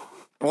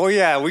 Oh,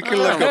 yeah, we can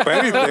look up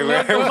anything,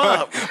 man.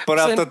 But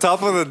at the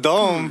top of the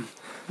dome.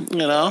 You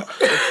know,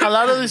 a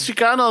lot of these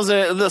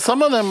Chicanos,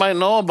 some of them might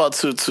know about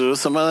Tsutsu.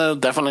 Some of them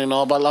definitely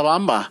know about La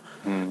Bamba.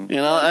 You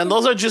know, and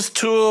those are just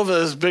two of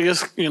his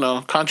biggest,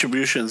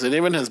 contributions. And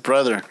even his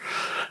brother,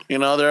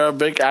 they're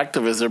big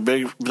activists.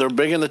 They're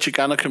big in the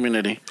Chicano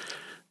community.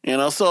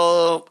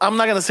 So I'm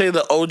not going to say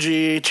the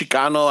OG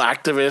Chicano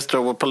activists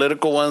or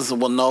political ones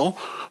will know,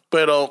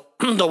 but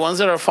the ones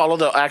that follow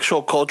the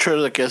actual culture,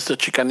 the que es the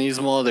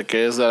chicanismo, the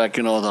que es the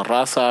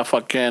raza,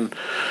 fucking,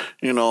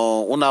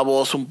 una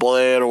voz, un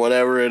poder, or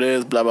whatever it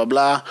is, blah, blah,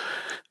 blah.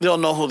 They'll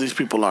know who these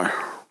people are,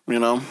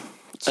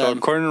 So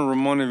according to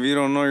Ramon, if you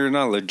don't know, you're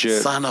not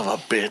legit. Son of a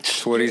bitch.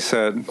 That's what he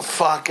said.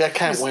 Fuck, I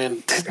can't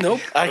win.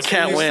 Nope. I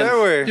can't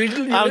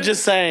win. I'm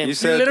just saying. You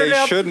said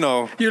they should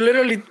know. You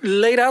literally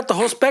laid out the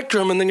whole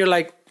spectrum, and then you're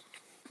like,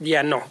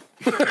 yeah, no.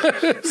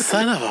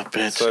 Son of a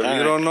bitch. So if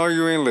you don't know,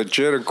 you ain't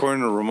legit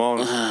according to Ramon.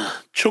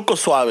 Chuco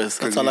Suaves.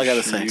 That's all I got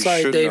to say.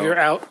 Sorry, Dave, you're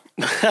out.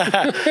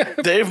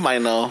 Dave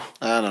might know.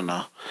 I don't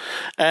know.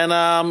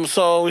 And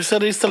so we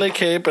said East LA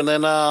Cape, and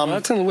then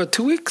that's in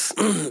 2 weeks.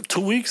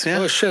 2 weeks, yeah.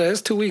 Oh shit,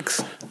 that's 2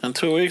 weeks. In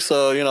 2 weeks,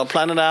 so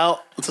plan it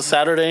out. It's a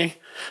Saturday,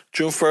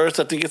 June 1st.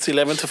 I think it's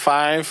 11 to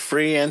 5,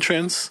 free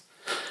entrance.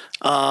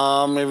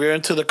 If you're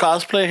into the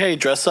cosplay, hey,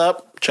 dress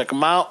up, check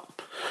them out.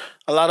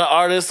 A lot of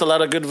artists, a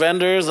lot of good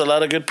vendors, a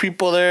lot of good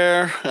people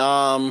there.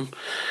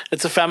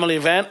 It's a family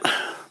event,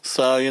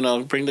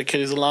 so bring the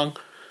kiddies along.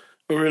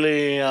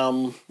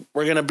 We're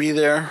gonna be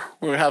there.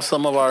 We have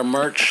some of our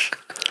merch.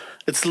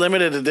 It's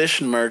limited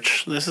edition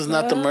merch. This is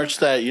not the merch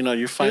that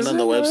you find on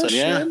the website.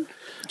 Yeah,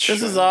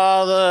 this is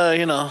all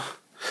the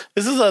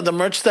This is the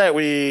merch that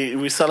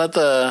we sell at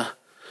the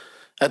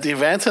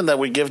events and that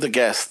we give the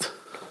guest.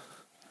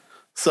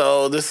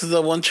 So this is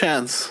the one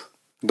chance.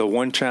 The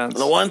one chance.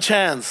 The one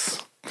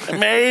chance.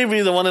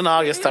 Maybe the one in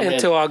August.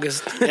 Until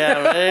August.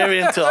 Yeah, maybe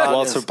until August.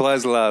 While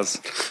supplies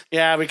last.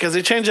 Yeah, because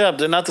they change up.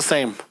 They're not the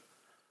same.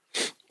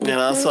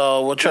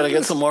 So we'll try to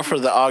get some more for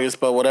the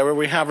August, but whatever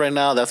we have right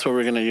now, that's what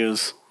we're going to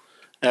use.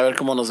 A ver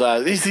cómo nos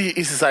va. Y si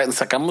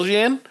sacamos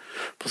bien,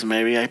 pues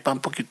maybe hay un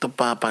poquito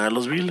para pagar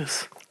los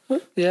biles.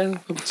 Yeah,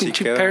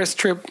 Paris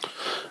trip.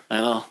 I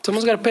know.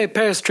 Someone's got to pay a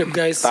Paris trip,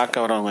 guys. Está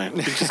cabrón, güey.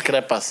 Pinches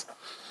crepas.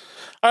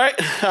 All right,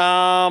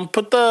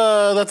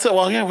 that's it.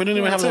 Well, yeah, we didn't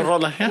even have the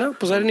roller. Yeah. No,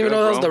 pues I didn't even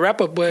know that was the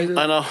wrap-up, boy.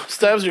 I know.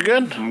 Stabs, you're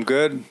good? I'm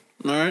good.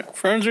 All right.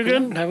 Ferns, you're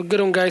good? Have a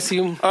good one, guys. See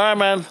you. All right,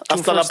 man.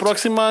 Hasta la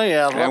próxima.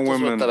 Yeah, and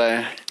women.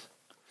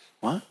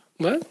 What?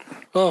 What?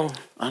 Oh.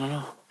 I don't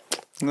know.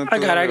 No, I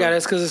got it.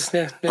 It's because it's,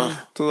 yeah.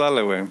 Tú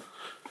dale, güey.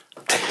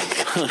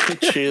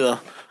 Chido. All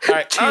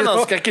right,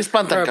 vámonos, que aquí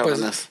espantan,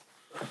 cabrones.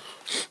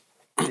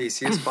 Y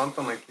si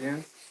espantan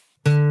aquí,